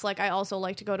balance. Like, I also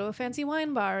like to go to a fancy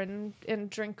wine bar and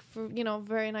drink,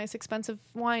 very nice expensive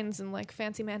wines and like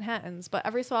fancy Manhattans. But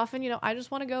every so often, I just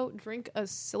want to go drink a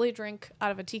silly drink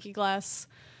out of a tiki glass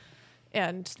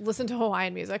and listen to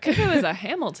Hawaiian music. If it was a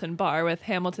Hamilton bar with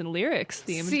Hamilton lyrics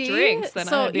themed See? drinks, then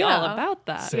So, I would be all about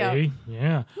that. See? Yeah.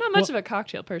 Yeah. I'm not much of a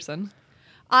cocktail person.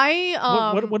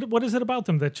 What is it about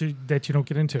them that you don't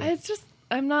get into? It's just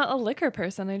I'm not a liquor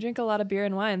person. I drink a lot of beer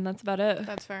and wine. That's about it.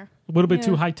 That's fair. A little bit Yeah.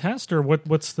 too high test, or is it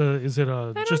just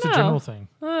a know. general thing?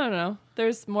 I don't know.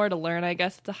 There's more to learn. I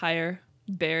guess it's a higher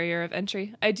barrier of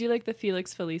entry. I do like the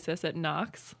Felix Felicis at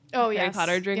Knox. Oh, Harry yes.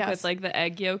 Potter drink Yes. with like the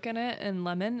egg yolk in it and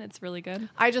lemon. It's really good.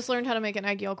 I just learned how to make an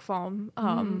egg yolk foam,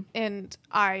 and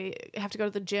I have to go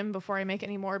to the gym before I make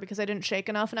any more because I didn't shake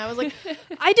enough. And I was like,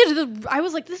 I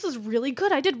was like, this is really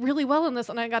good. I did really well in this.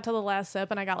 And I got to the last sip,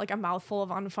 and I got like a mouthful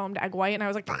of unfoamed egg white, and I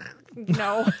was like,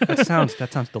 no, That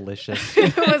sounds delicious.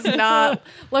 it was not.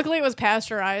 Luckily, it was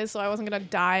pasteurized, so I wasn't gonna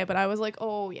die. But I was like,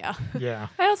 oh yeah, Yeah,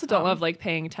 I also don't love like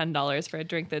paying $10 for a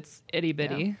drink that's itty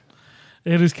bitty.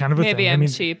 it is kind of a Maybe thing. I'm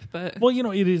cheap, but Well,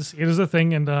 it is a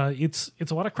thing, and it's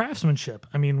a lot of craftsmanship.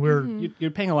 I mean, we're You're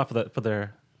paying a lot for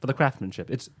the craftsmanship.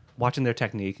 It's watching their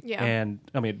technique. Yeah. And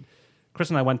I mean, Chris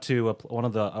and I went to one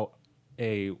of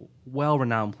a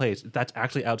well-renowned place that's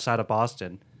actually outside of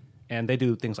Boston, and they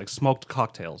do things like smoked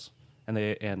cocktails,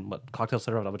 and cocktails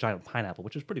served out of a giant pineapple,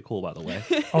 which is pretty cool, by the way.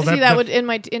 see that would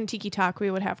in Tiki Talk we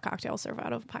would have cocktails served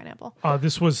out of pineapple.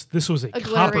 this was a glittery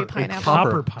copper pineapple.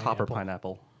 copper Copper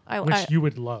pineapple, pineapple. which you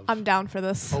would love. I'm down for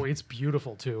this. Oh, it's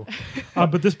beautiful too.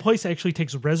 But this place actually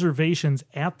takes reservations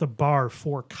at the bar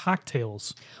for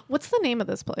cocktails. What's the name of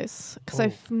this place? Because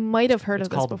I might have heard It's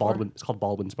of this called before. It's called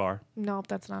Baldwin's Bar. Nope,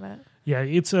 that's not it. Yeah,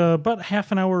 it's about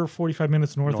half an hour, 45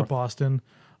 minutes north of Boston.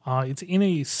 It's in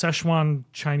a Szechuan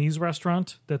Chinese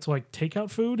restaurant that's like takeout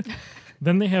food.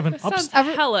 Then they have an sounds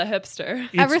hella hipster.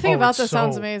 Everything about it's this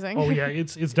sounds amazing. Oh yeah,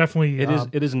 it's definitely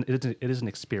It is an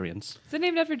experience. Is it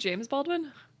named after James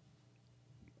Baldwin?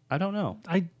 I don't know.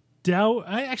 I doubt.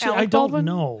 I Alec don't Baldwin?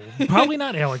 know. Probably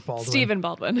not Alec Baldwin. Stephen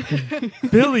Baldwin.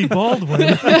 Billy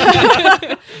Baldwin.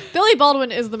 Billy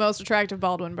Baldwin is the most attractive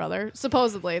Baldwin brother,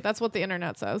 supposedly. That's what the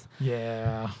internet says.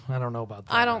 Yeah, I don't know about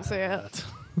that. I don't see it.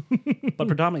 But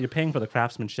predominantly, you're paying for the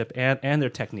craftsmanship and their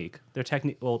technique. The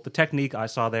technique I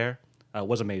saw there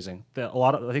was amazing.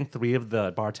 I think 3 of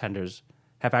the bartenders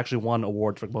have actually won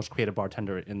awards for most creative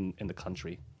bartender in the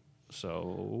country.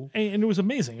 So And it was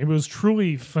amazing. It was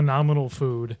truly phenomenal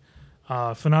food,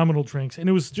 phenomenal drinks, and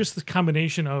it was just the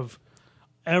combination of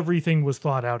everything was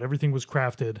thought out, everything was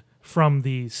crafted from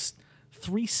these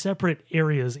 3 separate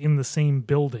areas in the same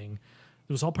building.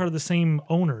 It was all part of the same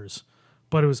owners,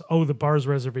 but it was the bar's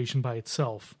reservation by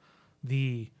itself.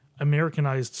 The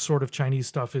Americanized sort of Chinese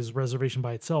stuff is reservation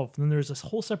by itself. And then there's this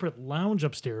whole separate lounge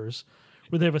upstairs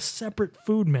where they have a separate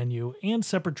food menu and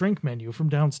separate drink menu from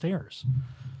downstairs.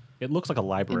 it looks like a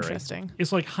library. Interesting.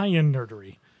 It's like high-end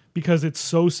nerdery because it's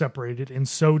so separated and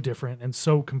so different and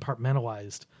so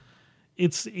compartmentalized.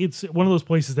 It's one of those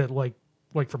places that like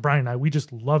for Brian and I, we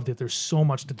just loved it. There's so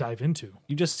much to dive into.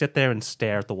 You just sit there and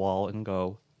stare at the wall and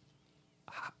go,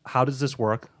 how does this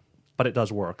work? But it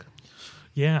does work.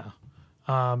 Yeah.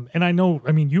 And I know,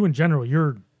 I mean, you in general,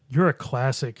 you're a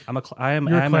classic. You're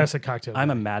a classic cocktail I'm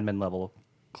guy. a Mad Men level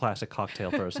classic cocktail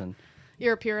person.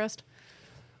 You're a purist.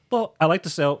 Well, I like to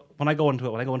sell when I go into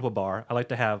a bar. I like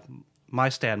to have my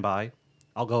standby.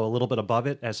 I'll go a little bit above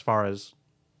it as far as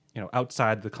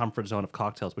outside the comfort zone of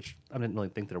cocktails, which I didn't really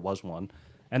think there was one.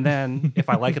 And then if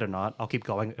I like it or not, I'll keep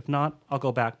going. If not, I'll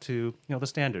go back to the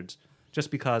standards,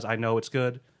 just because I know it's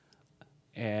good,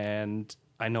 and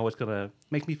I know it's gonna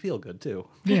make me feel good too.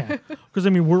 Yeah. Because, I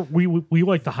mean, we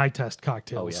like the high-test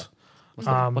cocktails. Oh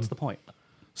yeah. What's the point?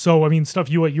 So, I mean, stuff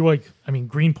you like, I mean,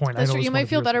 Greenpoint. That's I know true. is You one might of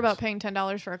feel your better things. about paying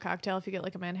 $10 for a cocktail if you get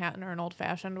like a Manhattan or an old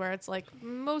fashioned, where it's like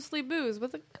mostly booze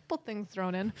with a couple things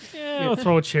thrown in. Yeah, I'll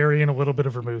throw a cherry and a little bit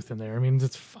of vermouth in there. I mean,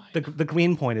 it's fine. The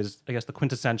Greenpoint is, I guess, the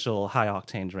quintessential high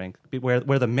octane drink, where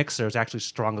the mixer is actually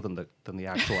stronger than the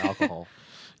actual alcohol.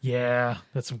 Yeah,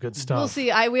 that's some good stuff. We'll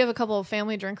see. We have a couple of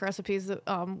family drink recipes.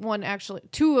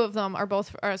 Two of them are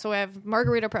both. So I have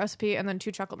margarita recipe and then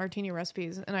 2 chocolate martini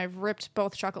recipes, and I've ripped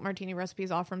both chocolate martini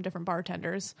recipes off from different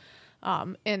bartenders.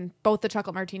 And both the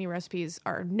chocolate martini recipes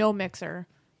are no mixer,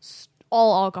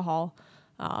 all alcohol.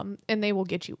 and they will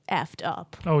get you effed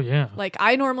up. Oh yeah. Like,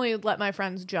 I normally let my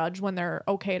friends judge when they're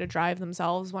okay to drive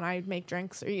themselves when I make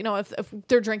drinks. Or, if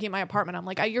they're drinking in my apartment, I'm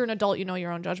like, you're an adult, you know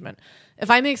your own judgment. If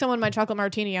I make someone my chocolate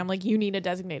martini, I'm like, you need a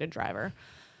designated driver.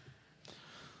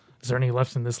 Is there any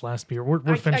left in this last beer? We're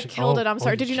finishing. I killed it. I'm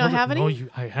sorry. Did you not have any? No,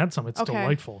 I had some. It's Okay.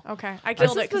 delightful. Okay. I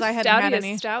killed it because I hadn't had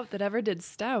any. Stout that ever did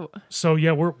stout. So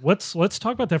yeah, let's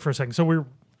talk about that for a second. So we're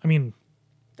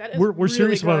That is we're really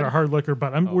serious about good. our hard liquor,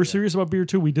 but we're serious about beer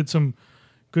too. We did some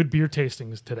good beer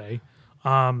tastings today.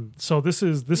 So this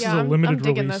is a limited I'm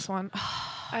digging release. this one.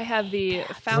 I have the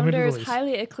Founders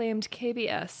highly acclaimed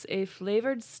KBS, a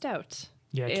flavored stout.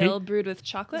 Yeah, ale brewed with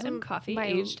chocolate This is and coffee, my-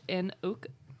 aged in oak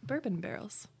bourbon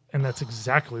barrels. And that's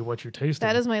exactly what you're tasting.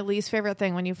 That is my least favorite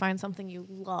thing when you find something you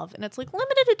love and it's like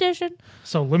limited edition.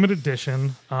 So limited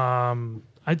edition.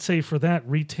 I'd say for that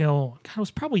retail, God, it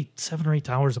was probably $7 or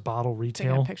 $8 a bottle Taking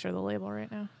retail. a picture of the label right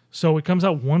now. So it comes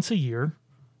out once a year.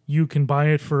 You can buy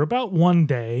it for about 1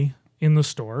 day in the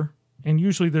store, and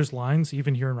usually there's lines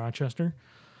even here in Rochester.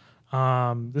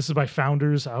 This is by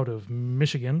Founders out of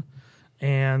Michigan,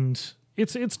 and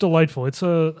it's delightful. It's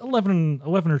a 11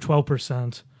 or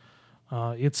 12%.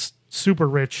 It's super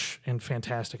rich and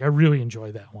fantastic. I really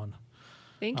enjoy that one.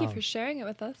 Thank you for sharing it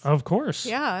with us. Of course.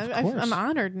 Yeah, Of course. I'm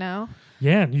honored now.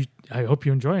 Yeah, I hope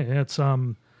you enjoy it. It's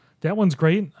that one's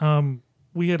great.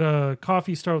 We had a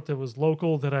coffee stout that was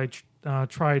local that I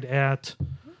tried at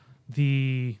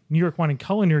the New York Wine and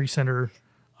Culinary Center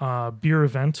beer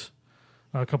event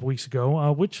a couple weeks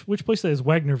ago. Which place that is?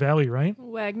 Wagner Valley, right?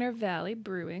 Wagner Valley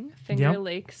Brewing, Finger Yep.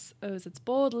 Lakes, owes its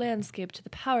bold landscape to the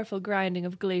powerful grinding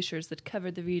of glaciers that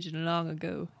covered the region long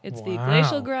ago. It's the Wow.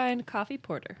 Glacial Grind Coffee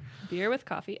Porter, beer with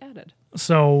coffee added.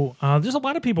 So there's a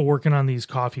lot of people working on these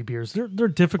coffee beers. They're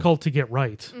difficult to get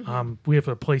right. We have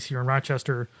a place here in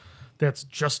Rochester that's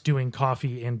just doing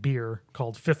coffee and beer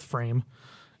called Fifth Frame,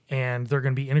 and they're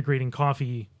going to be integrating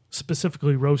coffee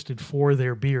specifically roasted for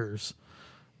their beers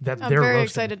that I'm they're very roasting.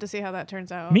 excited to see how that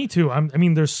turns out. Me too.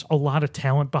 There's a lot of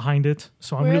talent behind it,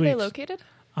 so I'm Where really are they located?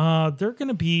 They're going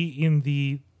to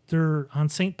be they're on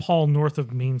St. Paul, north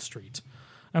of Main Street.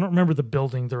 I don't remember the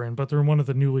building they're in, but they're in one of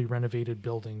the newly renovated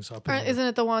buildings up. Isn't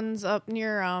it the ones up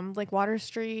near like Water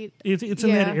Street? It's in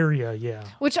Yeah. that area, yeah.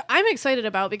 Which I'm excited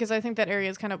about because I think that area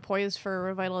is kind of poised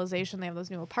for revitalization. They have those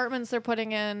new apartments they're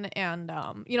putting in. And,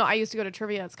 I used to go to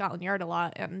trivia at Scotland Yard a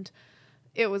lot. And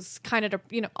it was kind of,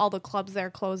 all the clubs there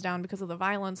closed down because of the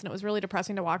violence. And it was really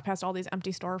depressing to walk past all these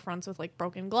empty storefronts with like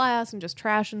broken glass and just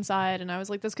trash inside. And I was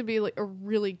like, this could be like a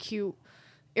really cute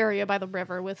area by the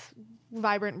river with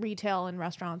vibrant retail and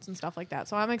restaurants and stuff like that.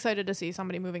 So I'm excited to see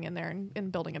somebody moving in there and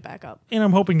building it back up. And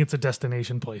I'm hoping it's a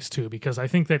destination place too, because I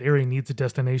think that area needs a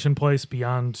destination place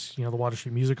beyond, the Water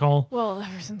Street Music Hall. Well,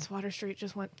 ever since Water Street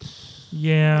just went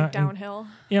Yeah. downhill.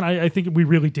 And I think we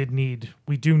really do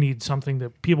need something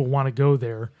that people want to go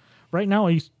there. Right now,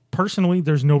 personally,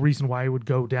 there's no reason why I would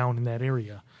go down in that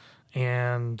area.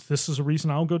 And this is a reason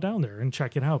I'll go down there and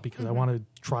check it out because I want to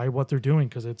try what they're doing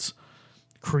because it's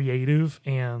creative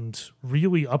and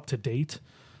really up to date.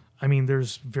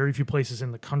 There's very few places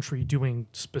in the country doing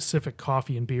specific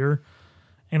coffee and beer,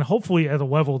 and hopefully at a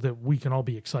level that we can all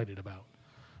be excited about.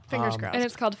 Fingers crossed. And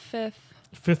it's called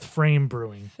Fifth Frame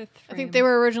Brewing. Fifth Frame. I think they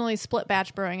were originally split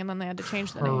batch brewing, and then they had to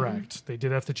change the name. Correct. They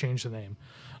did have to change the name.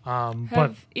 But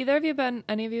Have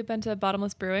any of you been to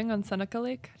Bottomless Brewing on Seneca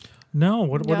Lake? no,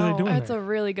 what are No. they doing It's there? a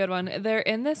really good one. They're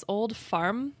in this old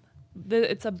farm.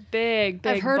 It's a big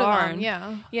I've heard barn. of them,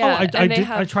 yeah. Yeah, I and they did.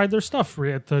 have, I tried their stuff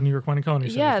at the New York Wine and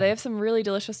Culinary Center. Yeah, they have some really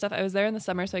delicious stuff. I was there in the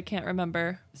summer, so I can't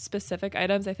remember specific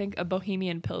items. I think a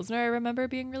Bohemian Pilsner I remember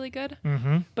being really good.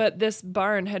 Mm-hmm. But this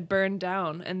barn had burned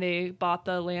down, and they bought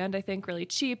the land, I think, really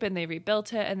cheap, and they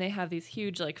rebuilt it, and they have these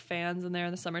huge like fans in there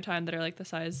in the summertime that are like the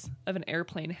size of an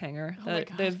airplane hangar. Oh my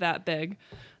God. They're that big.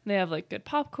 And they have like good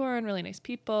popcorn, really nice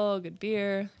people, good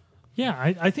beer.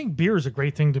 Yeah, I think beer is a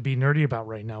great thing to be nerdy about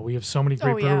right now. We have so many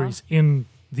great Oh, yeah. breweries in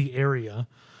the area,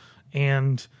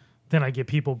 and then I get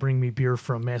people bring me beer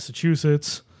from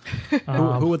Massachusetts.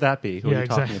 Who would that be? Who yeah, are you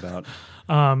talking exactly.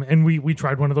 about? And we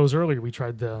tried one of those earlier. We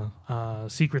tried the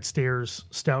Secret Stairs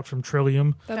Stout from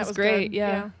Trillium, That was was great. good,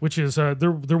 Yeah. which is they're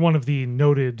one of the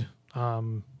noted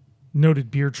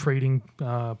beer trading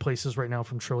places right now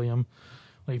from Trillium.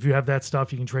 Like if you have that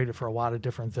stuff, you can trade it for a lot of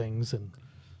different things. And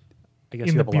I guess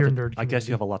in you the have a lot beer to- nerd I guess community.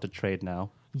 you have a lot to trade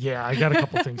now. yeah, I got a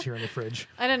couple things here in the fridge.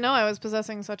 I didn't know I was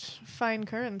possessing such fine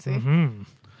currency. Mm-hmm.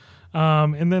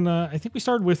 And then I think we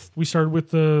started with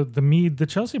the mead that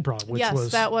Chelsea brought, which Yes,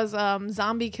 was that was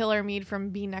Zombie Killer Mead from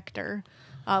Bee Nectar,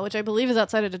 which I believe is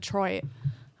outside of Detroit.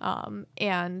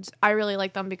 And I really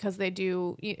like them because they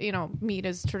do, mead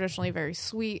is traditionally very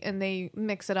sweet, and they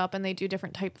mix it up and they do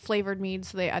different type flavored meads.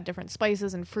 So they add different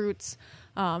spices and fruits,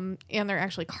 and they're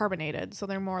actually carbonated. So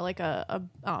they're more like a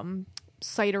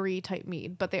cidery type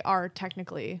mead, but they are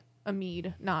technically a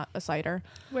mead, not a cider.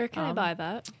 Where can I buy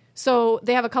that? So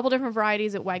they have a couple different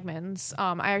varieties at Wegmans.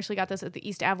 I actually got this at the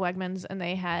East Ave Wegmans, and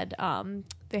they had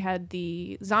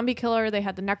the Zombie Killer, they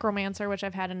had the Necromancer, which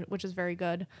I've had, which is very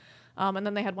good. And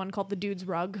then they had one called the Dude's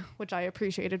Rug, which I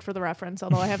appreciated for the reference,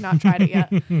 although I have not tried it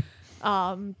yet.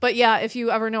 But yeah, if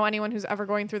you ever know anyone who's ever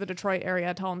going through the Detroit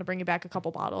area, tell them to bring you back a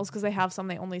couple bottles, because they have some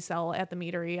they only sell at the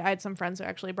meadery. I had some friends who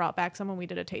actually brought back some when we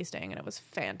did a tasting, and it was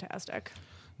fantastic.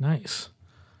 Nice.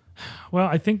 Well,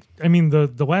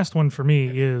 the last one for me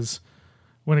is,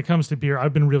 when it comes to beer,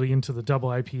 I've been really into the double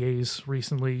IPAs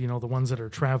recently, the ones that are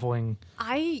traveling.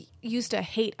 I used to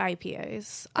hate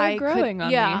IPAs. They're growing on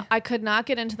me. I could not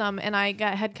get into them, and I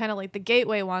had kind of like the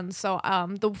gateway ones. So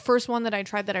the first one that I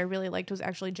tried that I really liked was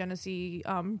actually Genesee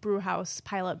Brewhouse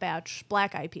Pilot Batch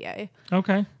Black IPA.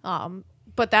 Okay.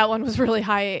 But that one was really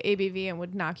high ABV and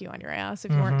would knock you on your ass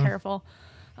if you weren't careful.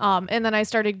 And then I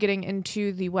started getting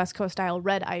into the West Coast style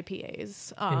red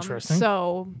IPAs. Interesting.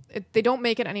 So they don't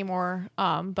make it anymore,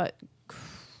 but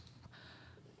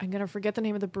I'm going to forget the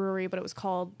name of the brewery, but it was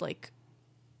called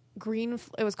Green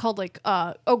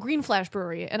Flash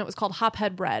Brewery, and it was called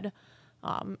Hophead Red.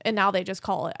 And now they just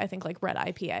call it, I think, red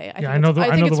IPA. I know the one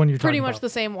you're talking about. Pretty much the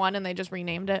same one, and they just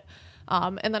renamed it.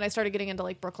 And then I started getting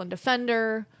into Brooklyn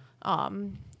Defender,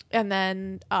 and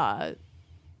then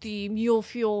the Mule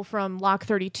Fuel from Lock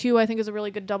 32, I think, is a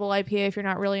really good double IPA if you're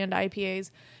not really into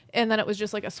IPAs. And then it was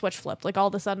just a switch flip. All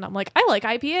of a sudden, I'm I like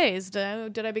IPAs.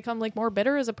 Did I become more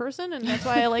bitter as a person, and that's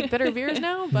why I like bitter beers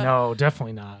now? But no,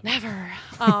 definitely not. Never.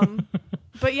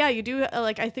 But yeah, you do.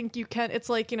 I think you can.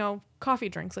 It's coffee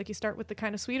drinks. You start with the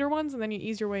kind of sweeter ones, and then you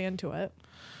ease your way into it.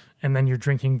 And then you're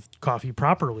drinking coffee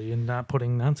properly and not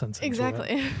putting nonsense into it.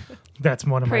 Exactly. That's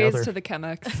one of my other. Praise to the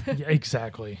chemics. Yeah,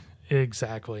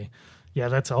 exactly. Yeah,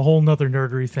 that's a whole nother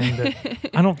nerdery thing that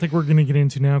I don't think we're going to get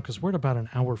into now, because we're at about an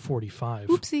hour 45.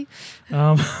 Oopsie.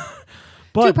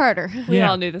 But Two-parter. We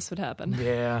all knew this would happen.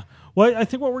 Yeah. Well, I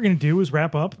think what we're going to do is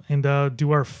wrap up and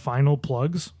do our final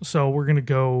plugs. So we're going to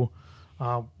go.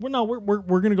 We're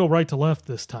going to go right to left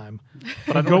this time.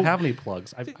 But I don't have any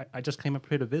plugs. I just came up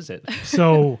here to visit.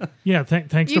 So yeah,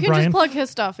 thanks You to can Brian. just plug his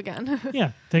stuff again.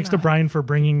 Yeah, thanks to Brian for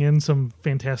bringing in some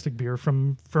fantastic beer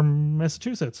from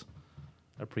Massachusetts.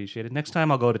 Appreciate it. Next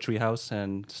time I'll go to Treehouse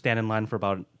and stand in line for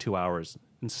about 2 hours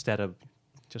instead of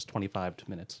just 25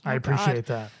 minutes. I appreciate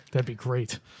that. That'd be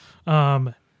great.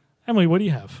 Emily, what do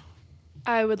you have?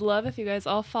 I would love if you guys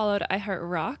all followed iHeart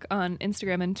Rock on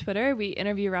Instagram and Twitter. We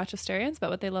interview Rochesterians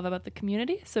about what they love about the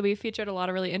community. So we featured a lot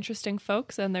of really interesting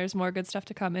folks, and there's more good stuff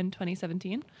to come in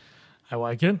 2017. I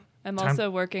like it. I'm also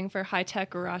working for High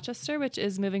Tech Rochester, which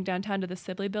is moving downtown to the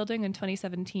Sibley building in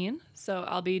 2017. So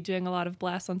I'll be doing a lot of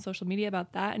blasts on social media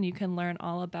about that, and you can learn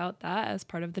all about that as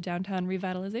part of the downtown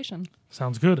revitalization.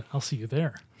 Sounds good. I'll see you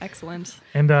there. Excellent.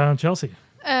 And Chelsea.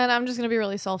 And I'm just going to be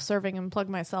really self-serving and plug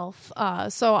myself.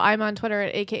 So I'm on Twitter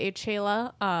at AKA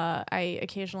Chayla. I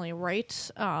occasionally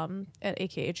write at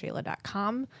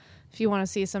akachayla.com. If you want to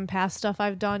see some past stuff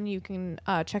I've done, you can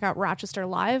check out Rochester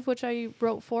Live, which I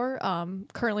wrote for,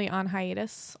 currently on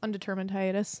hiatus, undetermined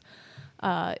hiatus.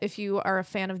 If you are a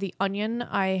fan of The Onion,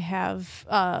 I have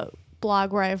a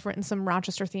blog where I've written some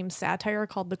Rochester-themed satire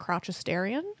called The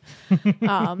Crochesterian.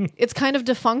 It's kind of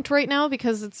defunct right now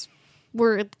because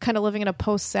we're kind of living in a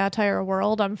post-satire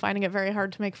world. I'm finding it very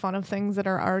hard to make fun of things that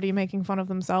are already making fun of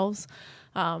themselves.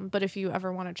 But if you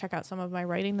ever want to check out some of my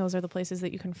writing, those are the places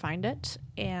that you can find it.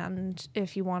 And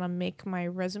if you want to make my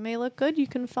resume look good, you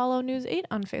can follow News 8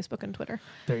 on Facebook and Twitter.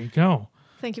 There you go.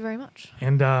 Thank you very much.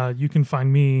 And you can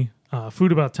find me,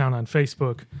 Food About Town, on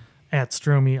Facebook, at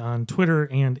Stromy on Twitter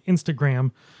and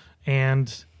Instagram.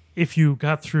 And if you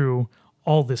got through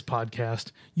all this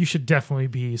podcast, you should definitely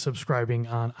be subscribing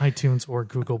on iTunes or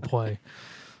Google Play.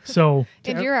 So,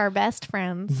 And you're our best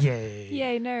friends. yay.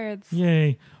 Yay, nerds.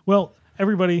 Yay. Well,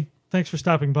 everybody, thanks for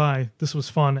stopping by. This was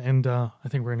fun, and I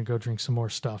think we're going to go drink some more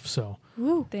stuff. So,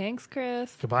 Woo. Thanks,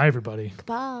 Chris. goodbye, everybody.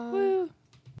 Goodbye. Woo.